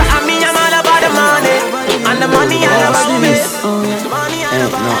a picture of me, I'm all about the money. And the money all about me.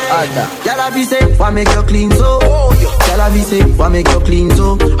 Ain't no other. Y'all be say, why make you clean so? Y'all be say, why make you clean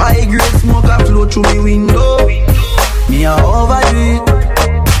so? High grade smoke a flow through me window. Me a overdo it.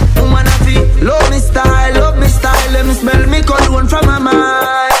 Woman a feel, love me style. Let me smell me cologne from my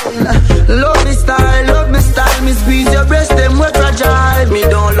mind. Love me style. Me squeeze your breast, them wet fragile. Me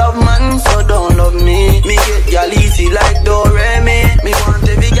don't love man, so don't love me. Me get y'all easy like Doremi. Me want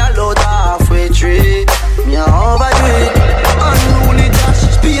every gal out halfway tree. Me a overdo it. Unruly dash,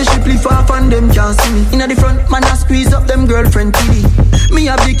 spaceshiply far from them can't see me. Inna the front, man a squeeze up them girlfriend TV. Me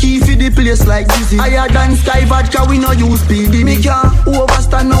have the key for the place like Dizzy. Higher than Sky Vodka, we no use PD. Me can't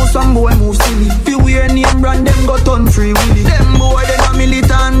overstand now, some boy move silly. Fi wear name brand, them got on free willy. Them boy, they no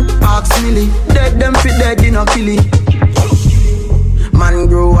militant, ask milly. Dead them fit dead, they no kill it. Man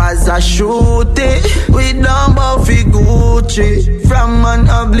grow as a shooty. We down bout fi Gucci. From man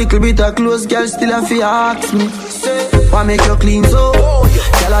have little bit of clothes, girl still a fi ask me. Say, why make you clean so?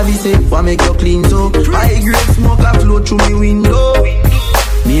 Tell her say, why make you clean so? High grade smoke a flow through me window.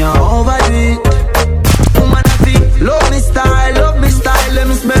 Me a overdo it. Woman a feel, love me style. Let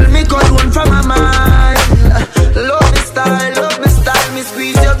me smell me cologne from my mind. Love me style. Me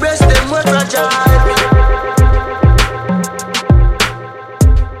squeeze your breast, them wet fragile.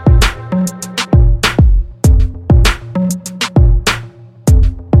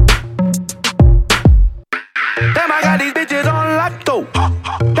 Damn, I got these bitches on lock,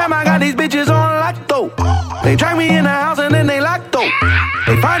 Damn, I got these bitches on lock, They drag me in the house and then they lock,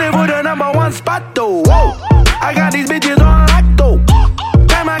 They fighting for the number one spot, though. Whoa. I got these bitches on lock,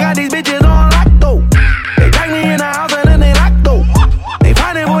 Damn, I got these bitches on lock, They drag me in the house and then they lock, They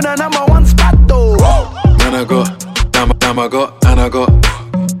fighting for the number one spot, though. Whoa. Man, I got, damn, I got, and I got.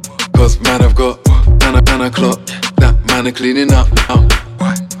 Cause man, I've got, and I clock. That man are cleaning up,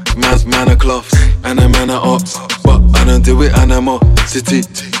 Man's man are cloths, and a man are ops. But I don't do it animosity,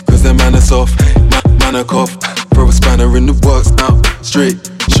 cause the man are soft, man are cough. Throw a spanner in the works now, straight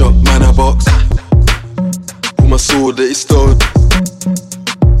shot, man a box. Pull my sword that he stole.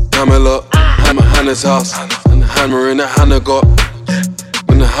 Hammer lock, hammer Hannah's house, and the hammer in the Hannah got.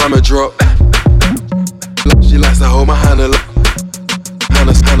 When the hammer drop, she likes to hold my hand a lot.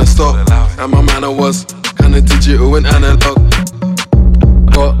 Hannah stop, and my manner was kinda digital and analog.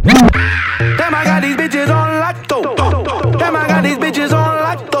 But damn, I got these bitches on lock, Damn, I got these bitches on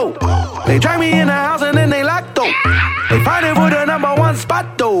lock, They drag me in the house and then they lock, They fighting for the number one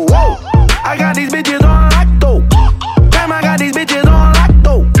spot, though. Whoa. I got these bitches on lock, Damn, I got these bitches on lock,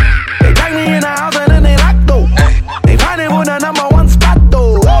 They drag me in the house and then they lock, They fighting for the number one spot,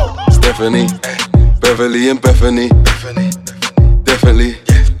 though. Whoa. Stephanie, Beverly and Bethany, definitely.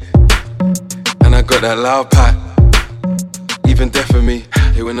 And I got that loud pack, even deaf for me.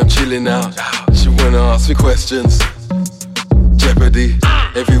 Hey, when I'm chilling out, she wanna ask me questions. Jeopardy,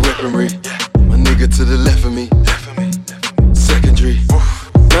 every weaponry. My nigga to the left of me, secondary.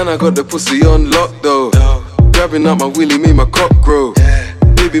 Man, I got the pussy on lock though. Grabbing up my willy made my cock grow.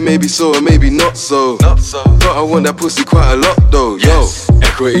 Maybe so or maybe not so. But I want that pussy quite a lot though. Yo,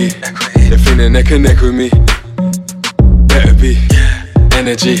 equity, they think they're neck and neck with me. Better be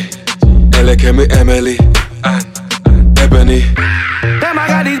energy. Ella came with Emily and Ebony. Damn, I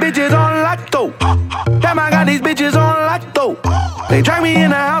got these bitches on lock, Damn, I got these bitches on lock, They drag me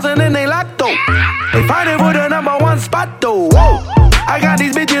in the house and then they lock though. They fighting for the number one spot though. Whoa. I got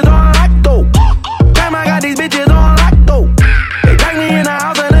these bitches on lock though. Damn, I got these bitches on lock though. They drag me in the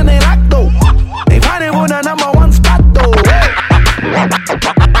house and then they lock though. They fighting for the number one spot though.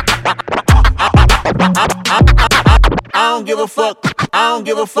 I don't give a fuck. I don't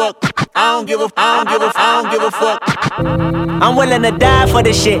give a fuck. I don't give a fuck. I'm willing to die for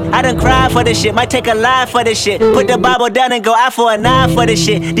this shit. I done cried for this shit. Might take a lie for this shit. Put the Bible down and go out for a nine for this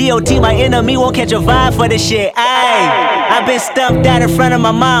shit. DOT, my enemy, won't catch a vibe for this shit. Ayy, I been stumped out in front of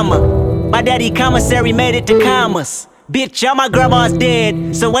my mama. My daddy commissary made it to commas. Bitch, all my grandma's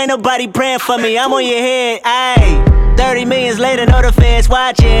dead, so ain't nobody praying for me. I'm on your head, ayy. 30 millions later, know the feds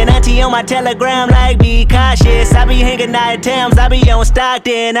watching. Auntie on my telegram like be cautious. I be hanging out at Tams, I be on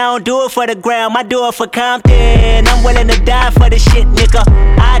Stockton. I don't do it for the gram, I do it for Compton. I'm willing to die for this shit, nigga.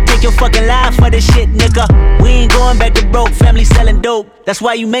 I take your fucking life for this shit, nigga. We ain't going back to broke, family selling dope. That's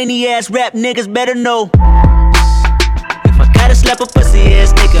why you many-ass rap niggas better know. If I gotta slap a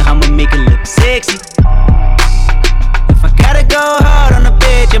pussy-ass nigga, I'ma make it look sexy. If I gotta go hard on the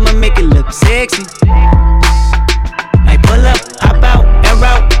bitch, I'ma make it look sexy. Pull up, hop out, and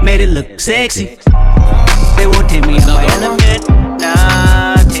route, made it look sexy. They won't take me in my element.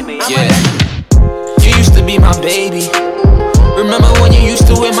 Nah, take me in my element. You used to be my baby. Remember when you used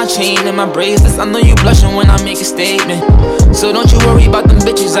to wear my chain and my bracelets? I know you blushing when I make a statement. So don't you worry about them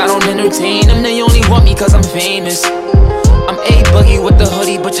bitches, I don't entertain them. They only want me cause I'm famous. I'm A-Boogie with the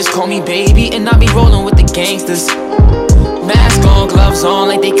hoodie, but just call me baby. And I be rolling with the gangsters. Mask on, gloves on,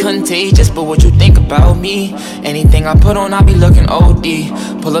 like they contagious. But what you think about me? Anything I put on, I be looking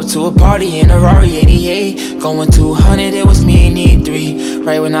OD. Pull up to a party in a Rari 88. Going 200, it was me and E3.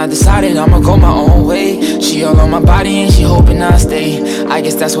 Right when I decided I'ma go my own way. She all on my body and she hoping I stay. I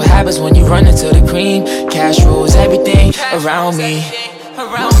guess that's what happens when you run into the cream. Cash rules everything around me.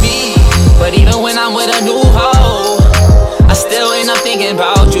 But even when I'm with a new hoe, I still end up thinking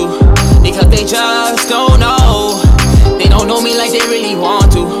about you. Because they just don't know. They don't know me like they really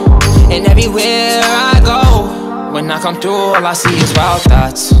want to. And everywhere I go, when I come through, all I see is wild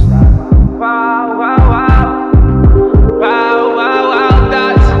thoughts. Wow, wow, wow. Wow, wow, wow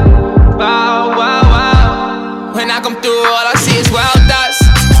thoughts. Wow, wow, wow. When I come through, all I see is wild thoughts.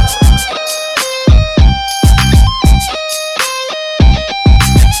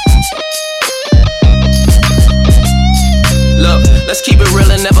 Look, let's keep it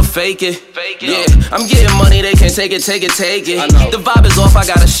real and never fake it. Yeah, I'm getting money, they can't take it. The vibe is off, I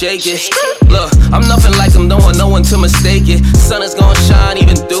gotta shake it. Look, I'm nothing like them, don't want no one to mistake it. Sun is gonna shine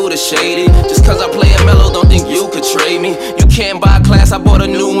even through the shady. Just cause I play it mellow, don't think you could trade me. You can't buy a class, I bought a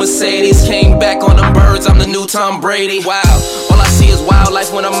new Mercedes. Came back on them birds, I'm the new Tom Brady. Wow, all I see is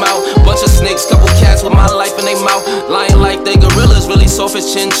wildlife when I'm out. Bunch of snakes, couple cats with my life in they mouth. Lying like they gorillas, really soft as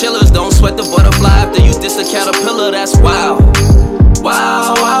chinchillas. Don't sweat the butterfly after you diss a caterpillar, that's wild.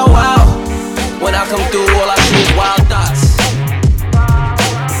 Wow, wow, wow. When I come through, all I see is wild thoughts.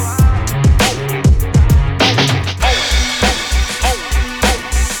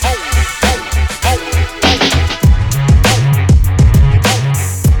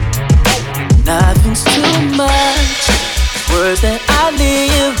 Nothing's too much. Words that I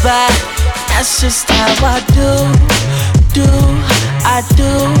live by. That's just how I do.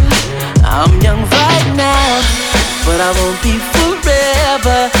 I'm young right now, but I won't be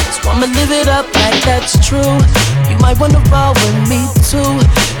forever. So I'ma live it up like that's true. You might wanna roll with me too.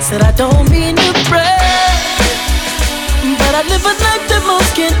 Said I don't mean to brag, but I live a life that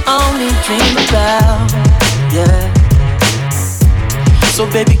most can only dream about. Yeah. So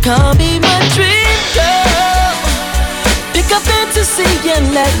baby, come be my dream girl. Pick up fantasy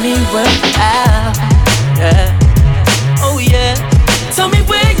and let me work out. Yeah. Oh yeah. Tell me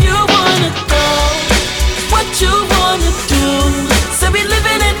where you wanna go, what you wanna do. Say we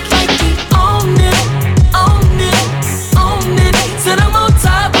living it like we own it. Said I'm on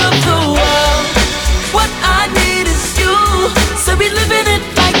top of the world. What I need is you. Say we living it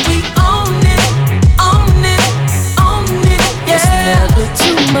like we own it. Yeah. It's never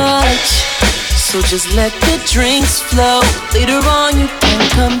too much, so just let the drinks flow. Later on you can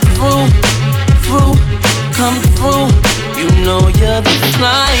come through. You know you're the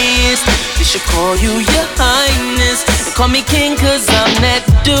flyest. They should call you your highness. And call me king cause I'm that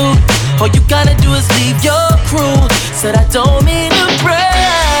dude. All you gotta do is leave your crew. Said I don't mean to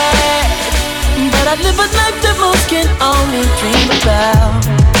brag, but I live a life that most can only dream about.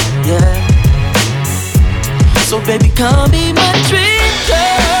 Yeah. So baby, come be my dream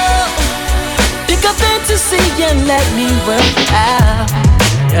girl. Pick up fantasy and let me work out.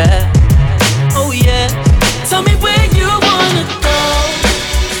 Yeah. Oh yeah. Tell me where you wanna go,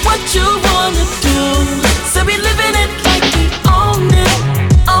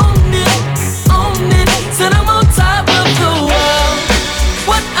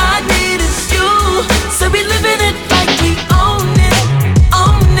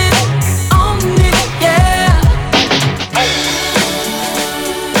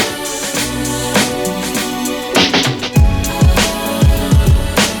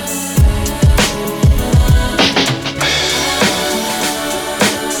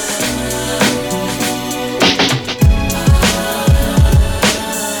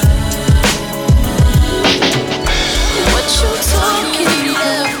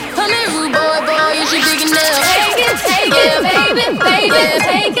 it,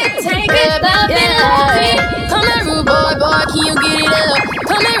 take it, love it. Come here, rude boy, can you get it up?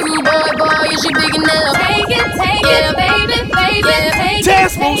 Come here, rude boy, is you big enough? Take it, baby, take it.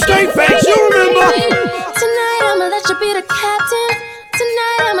 Test move, straight face, you remember? Tonight I'ma let you be the captain.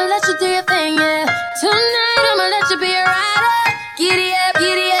 Tonight I'ma let you do your thing, yeah. Tonight I'ma let you be a rider. Giddy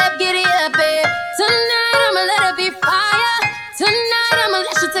up, babe. Tonight I'ma let it be fire. Tonight I'ma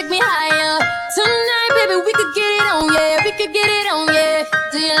let you take me higher. Tonight, baby, we could get it on, yeah. We could get it on, yeah.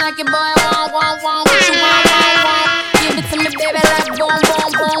 Do you like it, boy? Want, what you want. Give it to me, baby, like boom.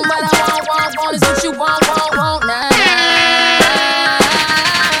 What I want is what you want, nah.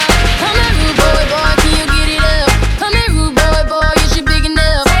 Come here, rude boy, can you get it up? Come here, rude boy, is you big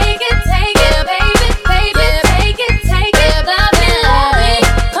enough? Take it, baby, take it, love it.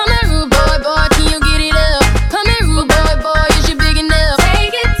 Come here, rude boy, can you get it up? Come here, rude boy, is you big enough?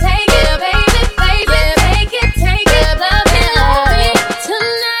 Take it, baby, take it, love it.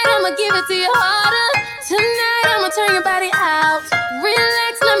 Tonight I'ma give it to you harder. Tonight I'ma turn your body out.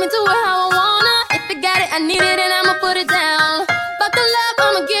 Relax, let me do it how I wanna. If you got it, I need it, and I'ma put it down. Buckle up,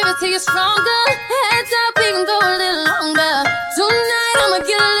 I'ma give it to you stronger. Heads up, we can go a little longer. Tonight I'ma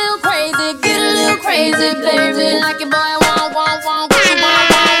get a little crazy, baby. Like it, boy, want, what you want.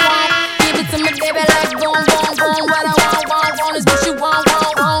 Give it to me, baby, like boom. What I want is what you want,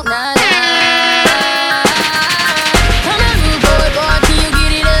 nah. Come here, rude boy, can you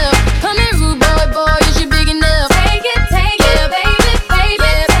get it up? Come here, rude boy, is you big enough? Take it, baby,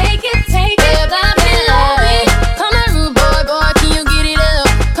 take it, love it. Come here, rude boy, can you get it up?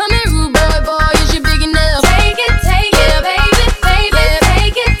 Come here, rude boy, is you big enough? Take it, baby,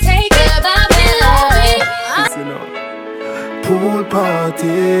 take it, love it. Pool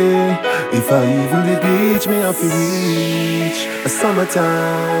party. If I even the beach, me have to reach a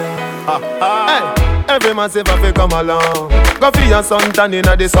summertime. Hey, every man say if you come along, go for your suntan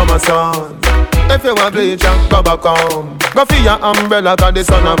inna the summer sun. If you want bleach and go back home, go for your umbrella 'cause the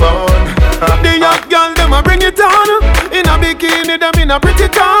sun a burn. The young girl them a bring it on, in a bikini them in a pretty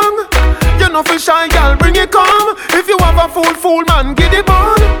tongue. You know for shy girl bring it come. If you have a fool man get it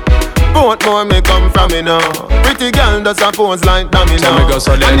on. Both more me come from me now. Pretty girl does a pose like domino.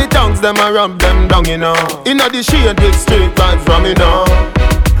 And the tongues them a rub them down, you know. Inna the shade with straight vibes from me now.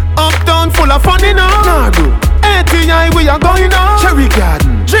 Uptown full of fun, you know. Nardo, ATI we are going now. Cherry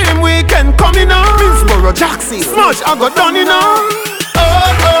Garden, Dream Weekend coming now. Minsboro, Jackson, Smudge I got done, you know.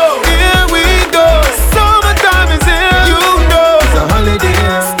 Oh, here we go. Summertime is here, you know. It's a holiday.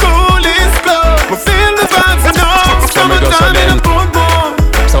 School is closed. We feel the vibes, you know. Summertime in a boom.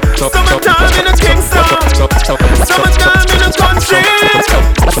 Summertime in a Kingston. Summertime in a country.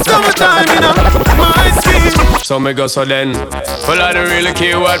 Summertime in a my street. So me go so then. Well, I don't really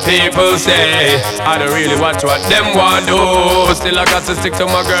care what people say. I don't really watch what them want do. Still I got to stick to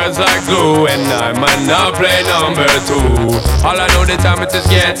my girls like glue. And I might not play number 2. All I know the time it is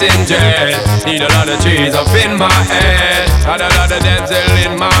getting jet. Need a lot of trees up in my head. Got a lot of dental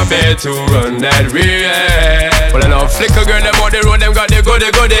in my bed to run that real. Well, I know flicker girl them on the road, them got the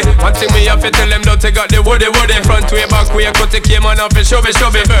goody. One thing me have to tell them, don't take out the woody. Front way, back way, cut the came on off and shove it.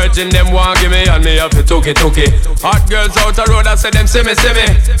 Virgin them want give me and me have to took it. Hot girls out the road, I say them see me.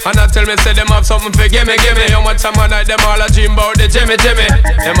 And I tell me say them have something for gimme. How much time I night them all a dream about the Jimmy.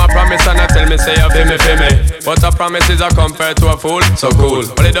 Them a promise and I tell me say you feel me. But a promise is a compared to a fool, so cool.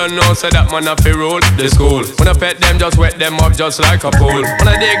 But they don't know say that man have to rule the school. When I pet them, just wet them up just like a pool. When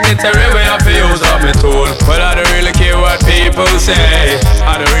I dignitary way I fi use up me tool. Well I don't really care what people say.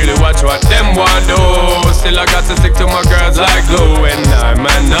 I don't really watch what them want do. Still I got to stick to my girls like glue. And I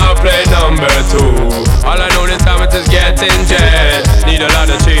might not play number 2. All I know this time it is getting jet. Need a lot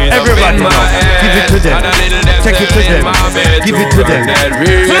of cheese everybody up in my head. Give it to them. And a little them Take it to them. Give it to them.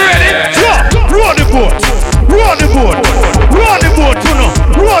 Roll the boat. Roll the boat. Roll the boat, you know.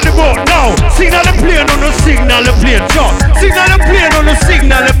 Roll the boat now. Signal the plane on the signal the plane. Signal the plane on the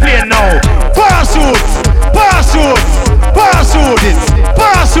signal the plane now. Parachute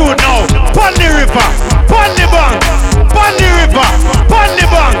now. Pon the river. Pon the bank.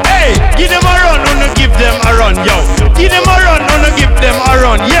 Hey, give them a run, wanna give them a run, yo. Give them a run, wanna give them a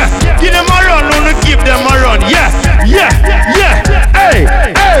run, yeah. Give them a run, wanna give them a run, yeah. Hey.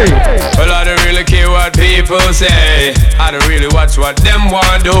 Well, I don't really care what people say. I don't really watch what them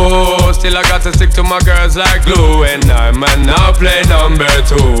want do. Still I got to stick to my girls like glue. And I might not play number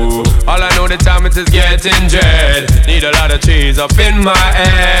 2. All I know the time it is getting jet. Need a lot of cheese up in my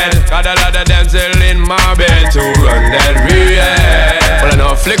head. Got a lot of damsel in my bed to run that real. Well, I know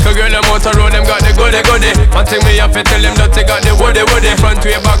Flick a girl, them out the road, them got the goody. One thing me have to tell them that they got the woody. Front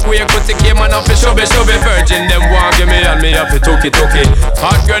way, back way, cut the came and off the shove. Virgin, them want give me and me have to took it.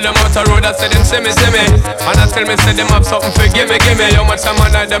 Hot girl, them out the road, I say them see me. And I tell me, say them have something for gimme. How much time I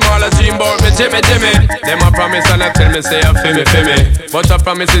night, them all a dream about me, Jimmy. Them a promise and I tell me, say a feel me. But a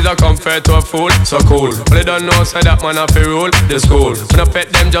promise is a comfort to a fool, so cool. But they don't know, say that man have to rule the school. When I pet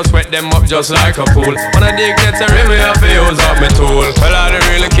them, just wet them up just like a pool. When I dig get a rim, me have to use up my tool. Well, I don't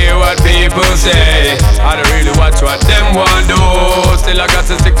really care what people say. I don't really watch what them want do. Still I got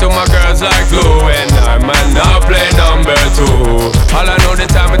to stick to my girls like glue. And I man now play number 2. All I know the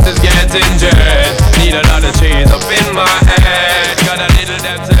time it is getting jet. Need a lot of cheese up in my head. Got a little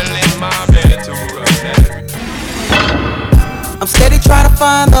damsel in my bed to run. I'm steady trying to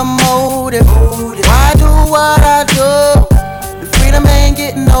find the motive. Why do what I do? The freedom ain't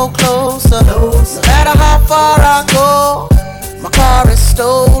getting no closer. No matter how far I go, my car is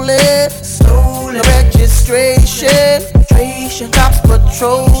stolen. The registration, cops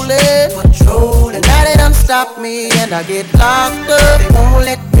patrolling. And now they done stop me and I get locked up. They won't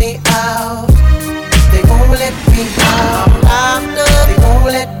let me out. They won't let me out. I'm locked up. They won't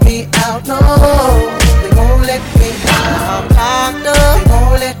let me out. No, they won't let me out. I'm locked up. They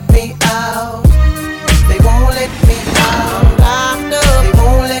won't let me out. They won't let me out. I'm locked up. They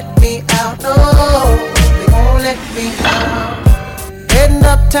won't let me out. No, they won't let me out. Heading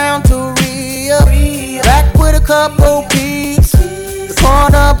uptown to Rio, back with a couple peeps. The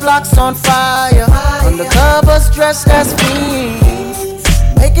corner block's on fire. Undercovers dressed as fiends.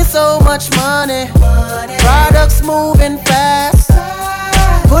 Making so much money. Products moving fast.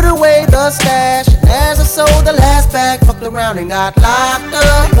 Put away the stash. And as I sold the last bag, fucked around and got locked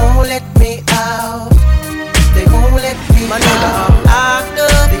up. They won't let me out. They won't let me out. I'm locked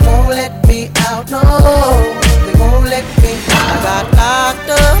up. They won't let me out. No, they won't let me out. I got locked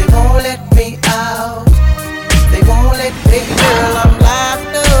up. They won't let me out. They won't let me, girl, I'm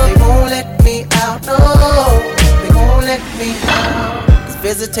locked up. They won't let me out. No, they won't let me out. Cause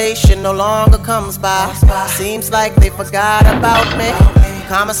visitation no longer comes by. Seems like they forgot about me.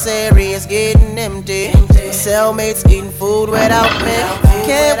 Commissary is getting empty. My cellmates eating food without me.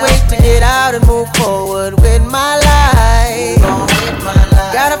 Can't wait to get out and move forward with my life.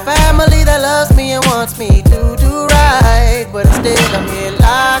 Got a family that loves me and wants me to do right. But instead I'm here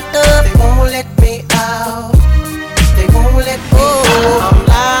locked up. They won't let me out. They won't let me out. I'm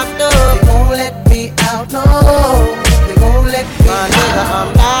locked up. They won't let me out. No, they won't let me out. I'm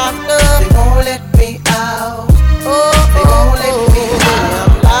locked up. They won't let me out. Oh, they won't let me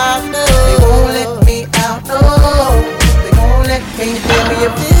out. I'm locked up. They won't let me out. No, they won't let me. Pay me a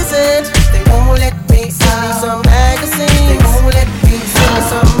visit. They won't let me out. Send me some magazines. They won't let me. Send me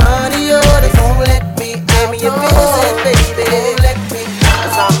some money. Oh, they won't let me out.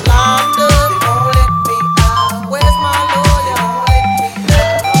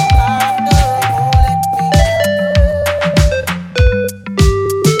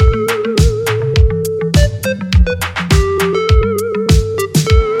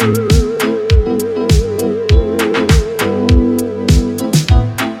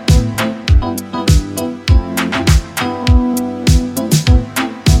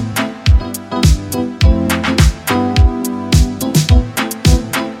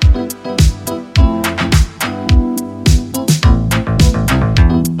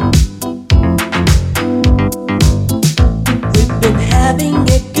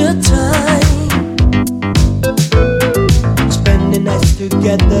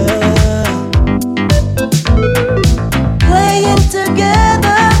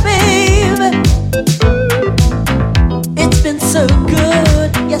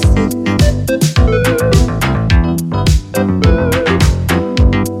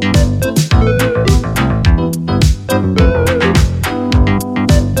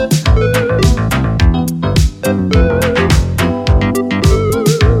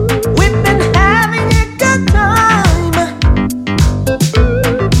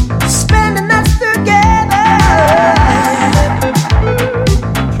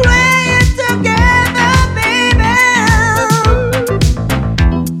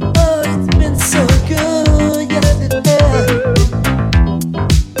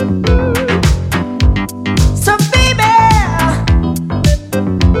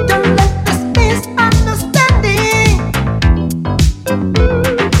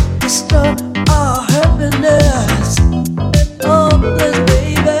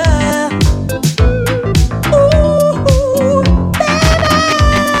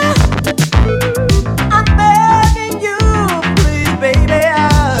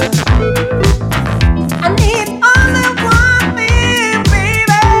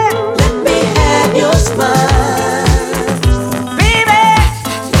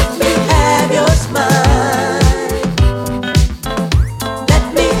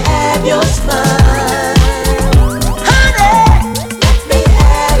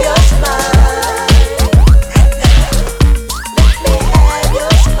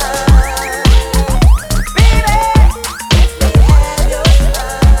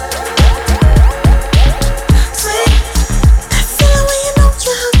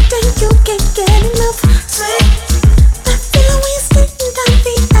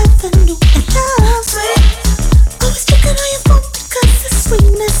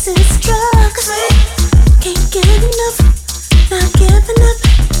 this is drugs. Can't get enough, not giving up.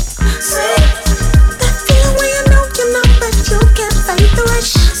 That feeling when you know, but you can't fight the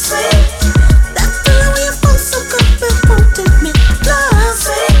rush. That feeling when you fall so good but won't admit love.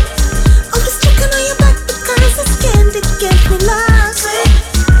 Always checking on your back because it's candy gives me love.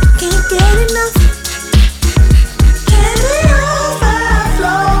 Can't get enough. Candy overflowing,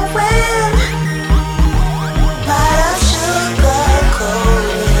 but I'm sugar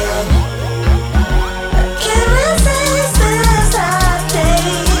coated. Can't resist this hot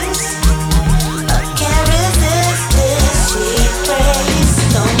taste. I can't resist this sweet praise.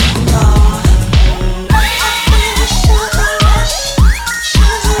 Don't know. I feel sugar rush,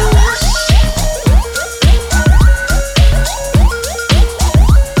 sugar rush.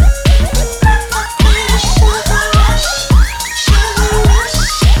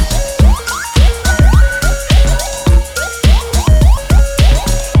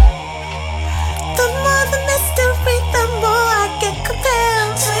 The more the mystery, the more I get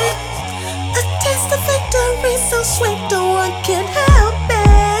compelled. A taste of victory so sweet, no one can help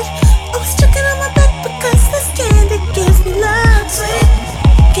it. Always checking on my back because this candy gives me love.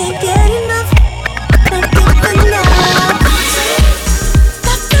 Can't get enough, not giving up.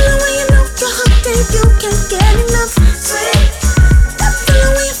 That feeling when you know you're hooked and you can't get enough. That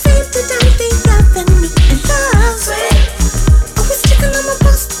feeling when you feel the dirty other me in love. Always checking on my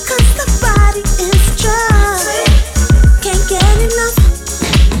pulse because the body is drug. Can't get enough.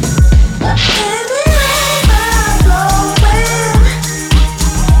 Candy overflowing,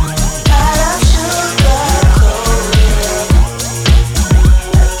 but I'm sugar coated.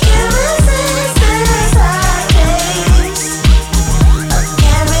 Can't resist this hot taste. I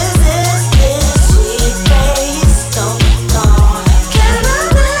can't resist this sweet praise. Don't know. Can't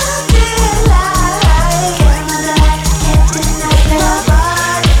deny, can't deny your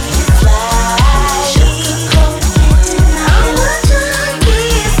body flash. Sugar coated, I'm a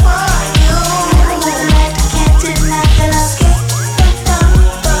junkie for you. Can't deny that I'll skip down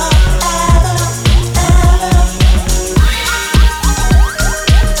forever, ever.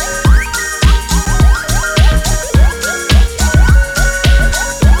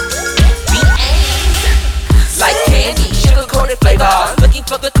 Like candy, sugar-coated flavor. Looking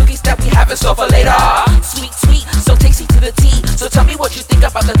for the cookies that we have in store for later. Sweet, sweet, so tasty to the tea. So tell me what you think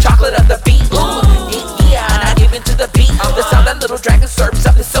about the chocolate of the beat. Ooh, yeah, and I give it to the beat. The sound that little dragon serves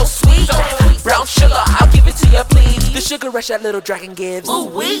up is so sweet. Brown sugar, I'll give it to you, please. The sugar rush that little dragon gives. Ooh,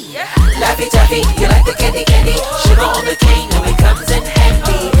 wee. Laffy Taffy, you like the candy candy. Sugar on the cane, now it comes in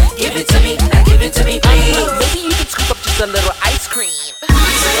handy. Give it to me, now give it to me, please. Maybe you can scoop up just a little ice cream.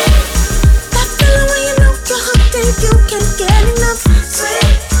 That feeling when you know you're hooked and you can't get enough.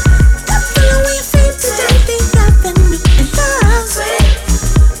 That feeling when you feel the dirty other me in love.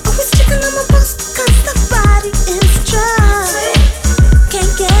 Always checking on my pulse because the body is drug.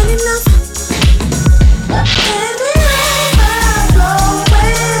 Can't get enough. Candy overflowing,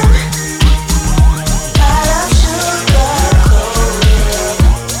 but I'm sugar coated.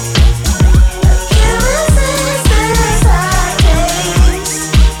 Can't resist this hot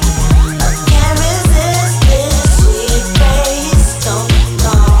taste. I can't resist this sweet praise. Don't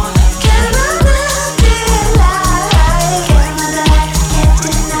know. Can't deny, can't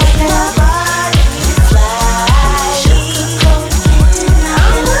deny your body flash. Sugar coated,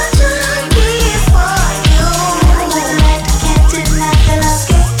 I'm a junkie for you. Can't deny that I'll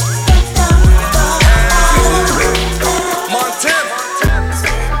skip down Montana.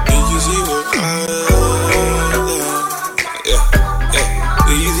 Did you see what I yeah.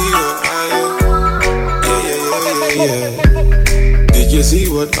 Did you see what I yeah. Did you see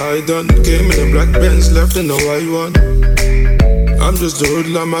what I done? Came in a black Benz, left in a white one. I'm just a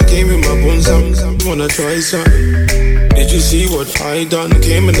hoodlum, I came with my bones up. Wanna try some? Did you see what I done?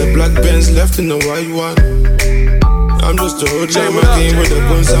 Came in a black Benz, left in a white one. I'm just a hoodlum, I came with the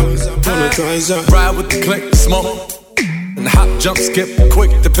bones up. Wanna try some? Ride with the click, smoke, and hop, jump, skip,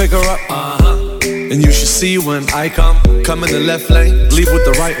 quick to pick her up. And you should see when I come in the left lane, leave with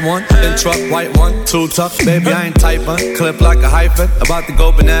the right one, then truck, white one, too tough, baby, I ain't typing, clip like a hyphen, about to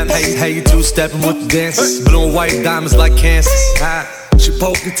go banana, hey, you two-stepping with the dances, blue and white diamonds like Kansas, she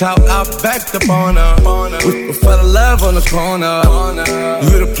poked it out, I backed up on her, we fell in love on the corner,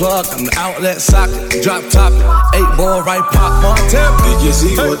 you the plug, I'm the outlet socket, drop top, 8-ball, right pop, Montana. Did you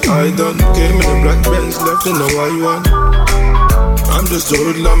see what I done? Came in a black Benz, left in a white one. I'm just a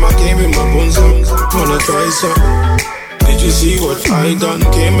hoodlum, I came with my bones up. Wanna try some? Did you see what I done?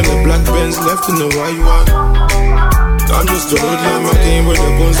 Came in a black Benz, left in a white one. I'm just the hoodlum, I came with the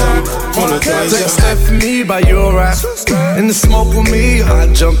guns, I'm gonna try Take a step for me by your rap. In the smoke with me, I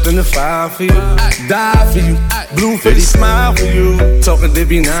jumped in the fire for you. Die for you, blue 50 smile for you. Talking to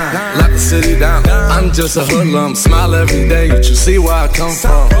be 9, lock the city down. I'm just a hoodlum, smile every day. You should see where I come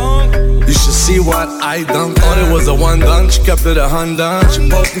from. You should see what I done. Thought it was a one done, she kept it a hundred. She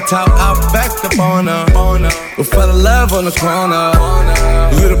broke the top, I backed up on her. We fell in love on the corner.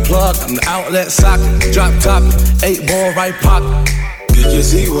 You the plug, I'm the outlet socket. Drop top, 8 ball right pocket. Did you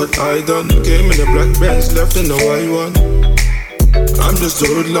see what I done? Came in the black Benz, left in the white one. I'm just a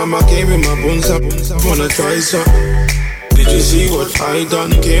hoodlum, I came with my buns up, wanna try some. Did you see what I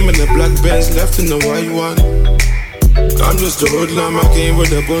done? Came in the black Benz, left in the white one. I'm just a hoodlum, I came with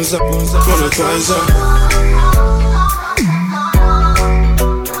the buns up, wanna try some.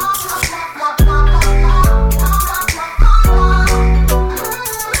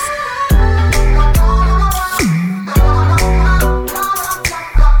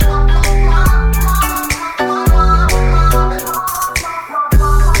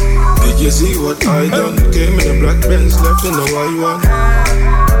 See what I done? Came in the black Benz, left in the white one.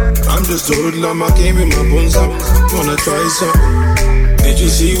 I'm just a hoodlum, I came with my buns up, wanna try some. Did you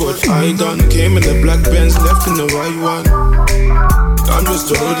see what I done? Came in the black Benz, left in the white one. I'm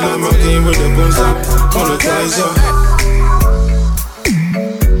just a hoodlum, I came with the buns up, wanna try some.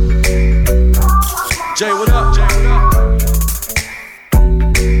 Jay, what up? Jay, what up?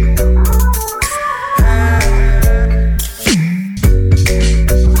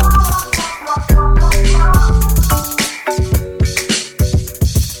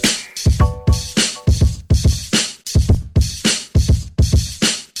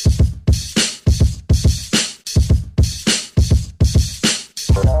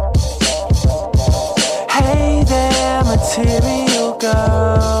 Material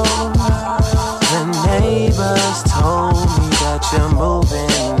girl, the neighbors told me that you're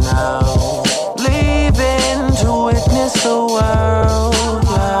moving now, leaving to witness the world,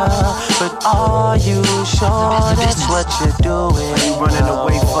 yeah. But are you sure that's what you're doing? Are you running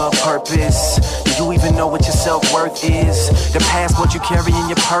away for a purpose? Do you even know what your self-worth is? The passport you carry in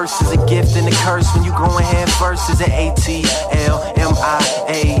your purse is a gift and a curse. When you going head first is an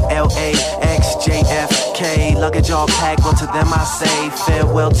ATLMIALAXJFK. Luggage all packed, well to them I say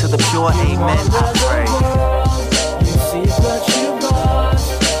farewell to the pure, amen, I pray. You see what you got,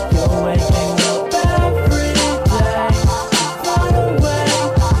 you're waking up every day.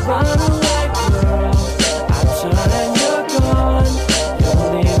 Run away, girl, I turn and you're gone. You're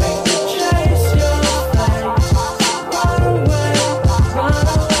leaving to chase your fate. Run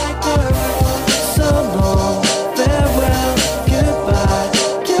away, girl. So long, farewell, goodbye.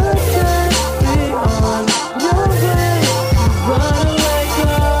 You can't be on your way. Run away,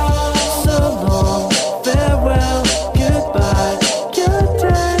 girl. So long, farewell, goodbye. You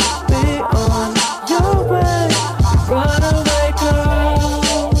can't be on your way. Run away,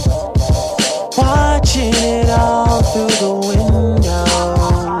 girl. Watching it all through the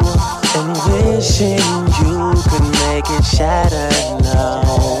window and wishing you could make it shatter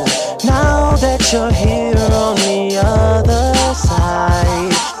now. Now that you're here on the other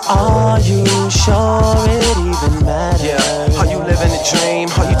side, are you sure it even matters? Yeah, are you living a dream?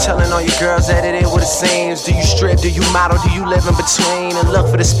 Are you telling all your girls that it ain't what it seems? Do you strip? Do you model? Do you live in between? And look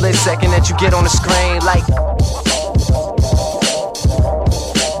for the split second that you get on the screen like...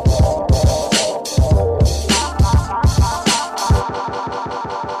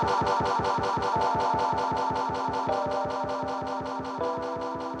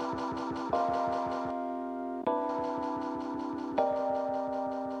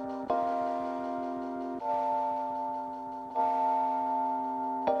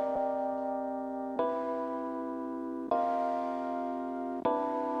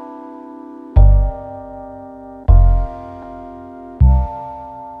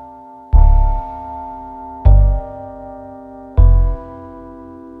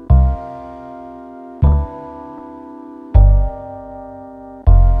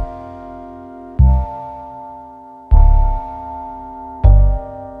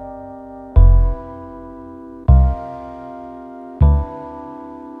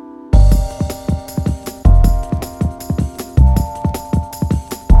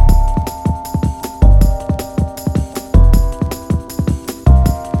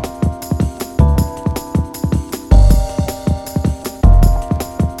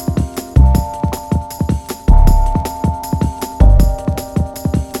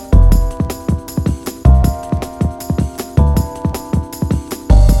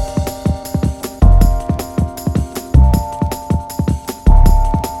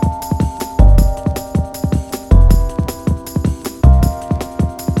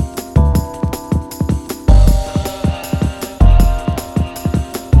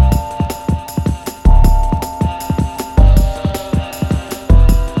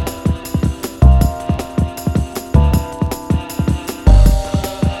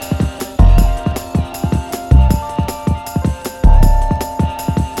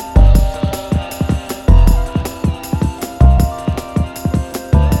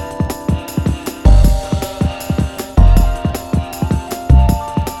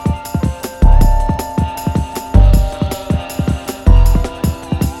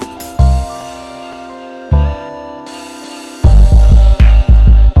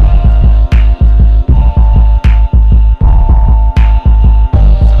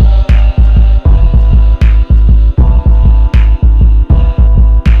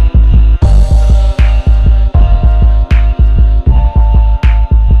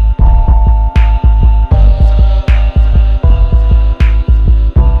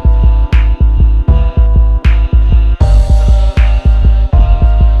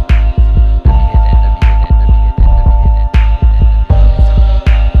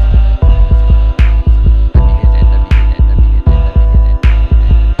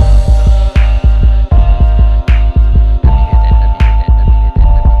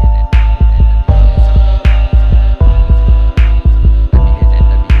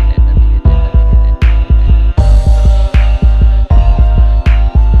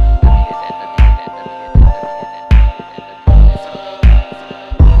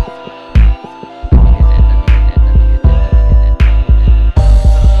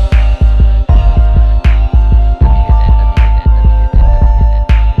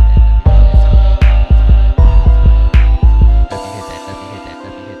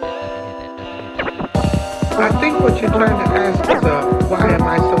 what you're trying to ask is why am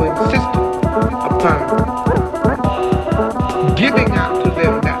I so insistent upon giving out to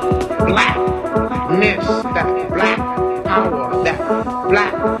them that blackness, that black power, that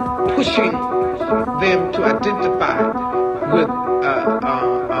black pushing them to identify with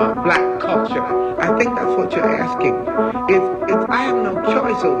black culture. I think that's what you're asking. I have no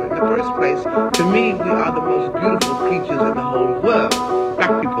choice over it. In the first place, to me, we are the most beautiful creatures in the whole world.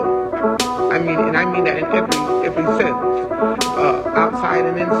 Black people. I mean that in every sense, outside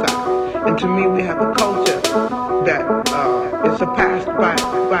and inside. And to me, we have a culture that is surpassed by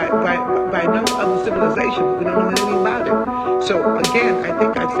no other civilization. We don't know anything about it. So again, I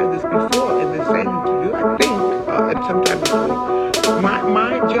think I've said this before in the same interview. I think at some time before,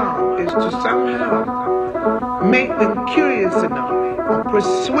 my job is to somehow make them curious enough or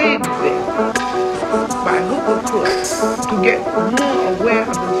persuade them by hook or crook to get more aware of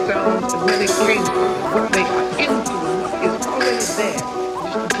themselves and where they came from, what they are into, what is already there,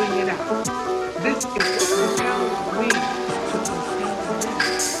 just to bring it out. This is what compels me to conceive of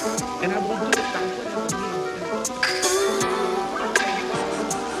this. And I will do it by whatever means.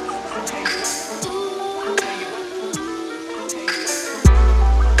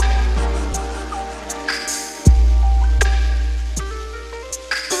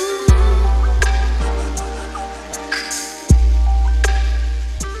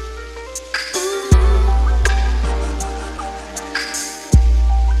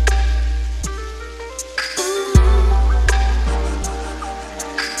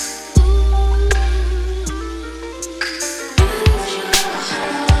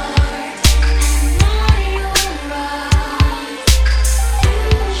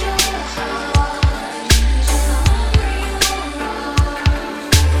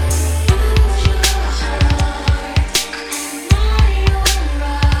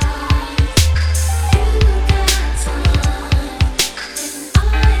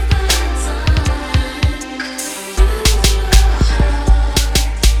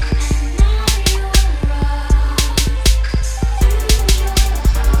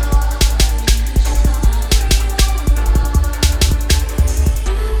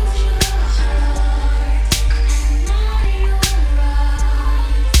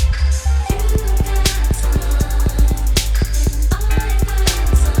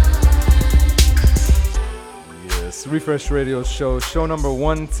 Refresh Radio Show, show number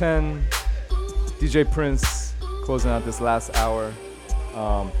 110. DJ Prince closing out this last hour.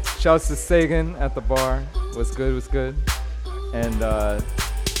 Shouts to Sagan at the bar. What's good, what's good? And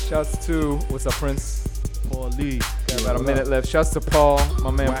shouts to, what's up, Prince? Paul Lee. Got about a minute left. Shouts to Paul,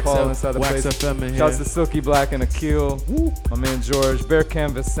 my man Wax Paul F- inside the Wax place. FM in Shouts here. to Silky Black and Akil. My man George. Bear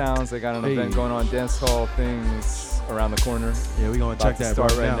Canvas Sounds. They got an event going on. Dance hall things around the corner. Yeah, we're going to check that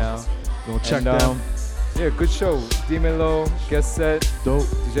start right now. We're going to check them. Yeah, good show. Deemehlow, guest set. Dope.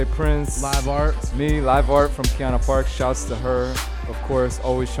 DJ Prince. Live art. Me, live art from Kiana Park. Shouts to her. Of course,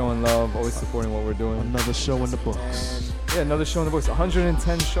 always showing love, always supporting what we're doing. Another show in the books. Yeah, another show in the books.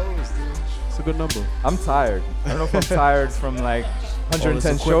 110 shows, dude. It's a good number. I'm tired. I don't know if I'm tired from like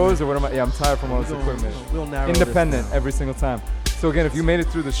 110 shows or what am I? Yeah, I'm tired from all this equipment. We'll narrow Independent this down. every single time. So again, if you made it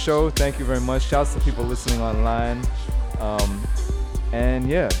through the show, thank you very much. Shouts to people listening online. And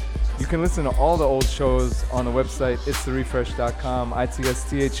yeah, you can listen to all the old shows on the website, itstherefresh.com,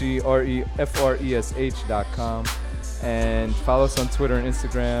 itstherefresh.com. And follow us on Twitter and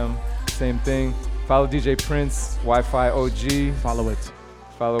Instagram, same thing. Follow DJ Prince, Wi-Fi OG. Follow it.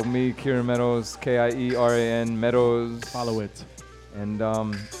 Follow me, Kieran Meadows, Kieran Meadows. Follow it. And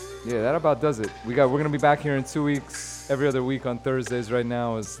yeah, that about does it. We're gonna be back here in 2 weeks. Every other week on Thursdays right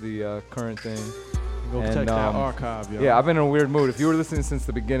now is the current thing. Go check that archive, yo. Yeah, I've been in a weird mood. If you were listening since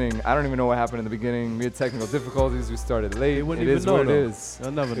the beginning, I don't even know what happened in the beginning. We had technical difficulties. We started late. They wouldn't It even is know, what it though. is.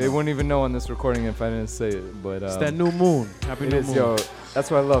 They'll never They know. wouldn't even know on this recording if I didn't say it. But It's that new moon. Happy it new is, moon. yo. That's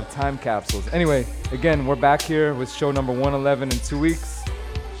what I love, time capsules. Anyway, again, we're back here with show number 111 in 2 weeks.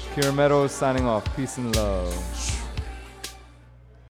 Kieran Meadows signing off. Peace and love.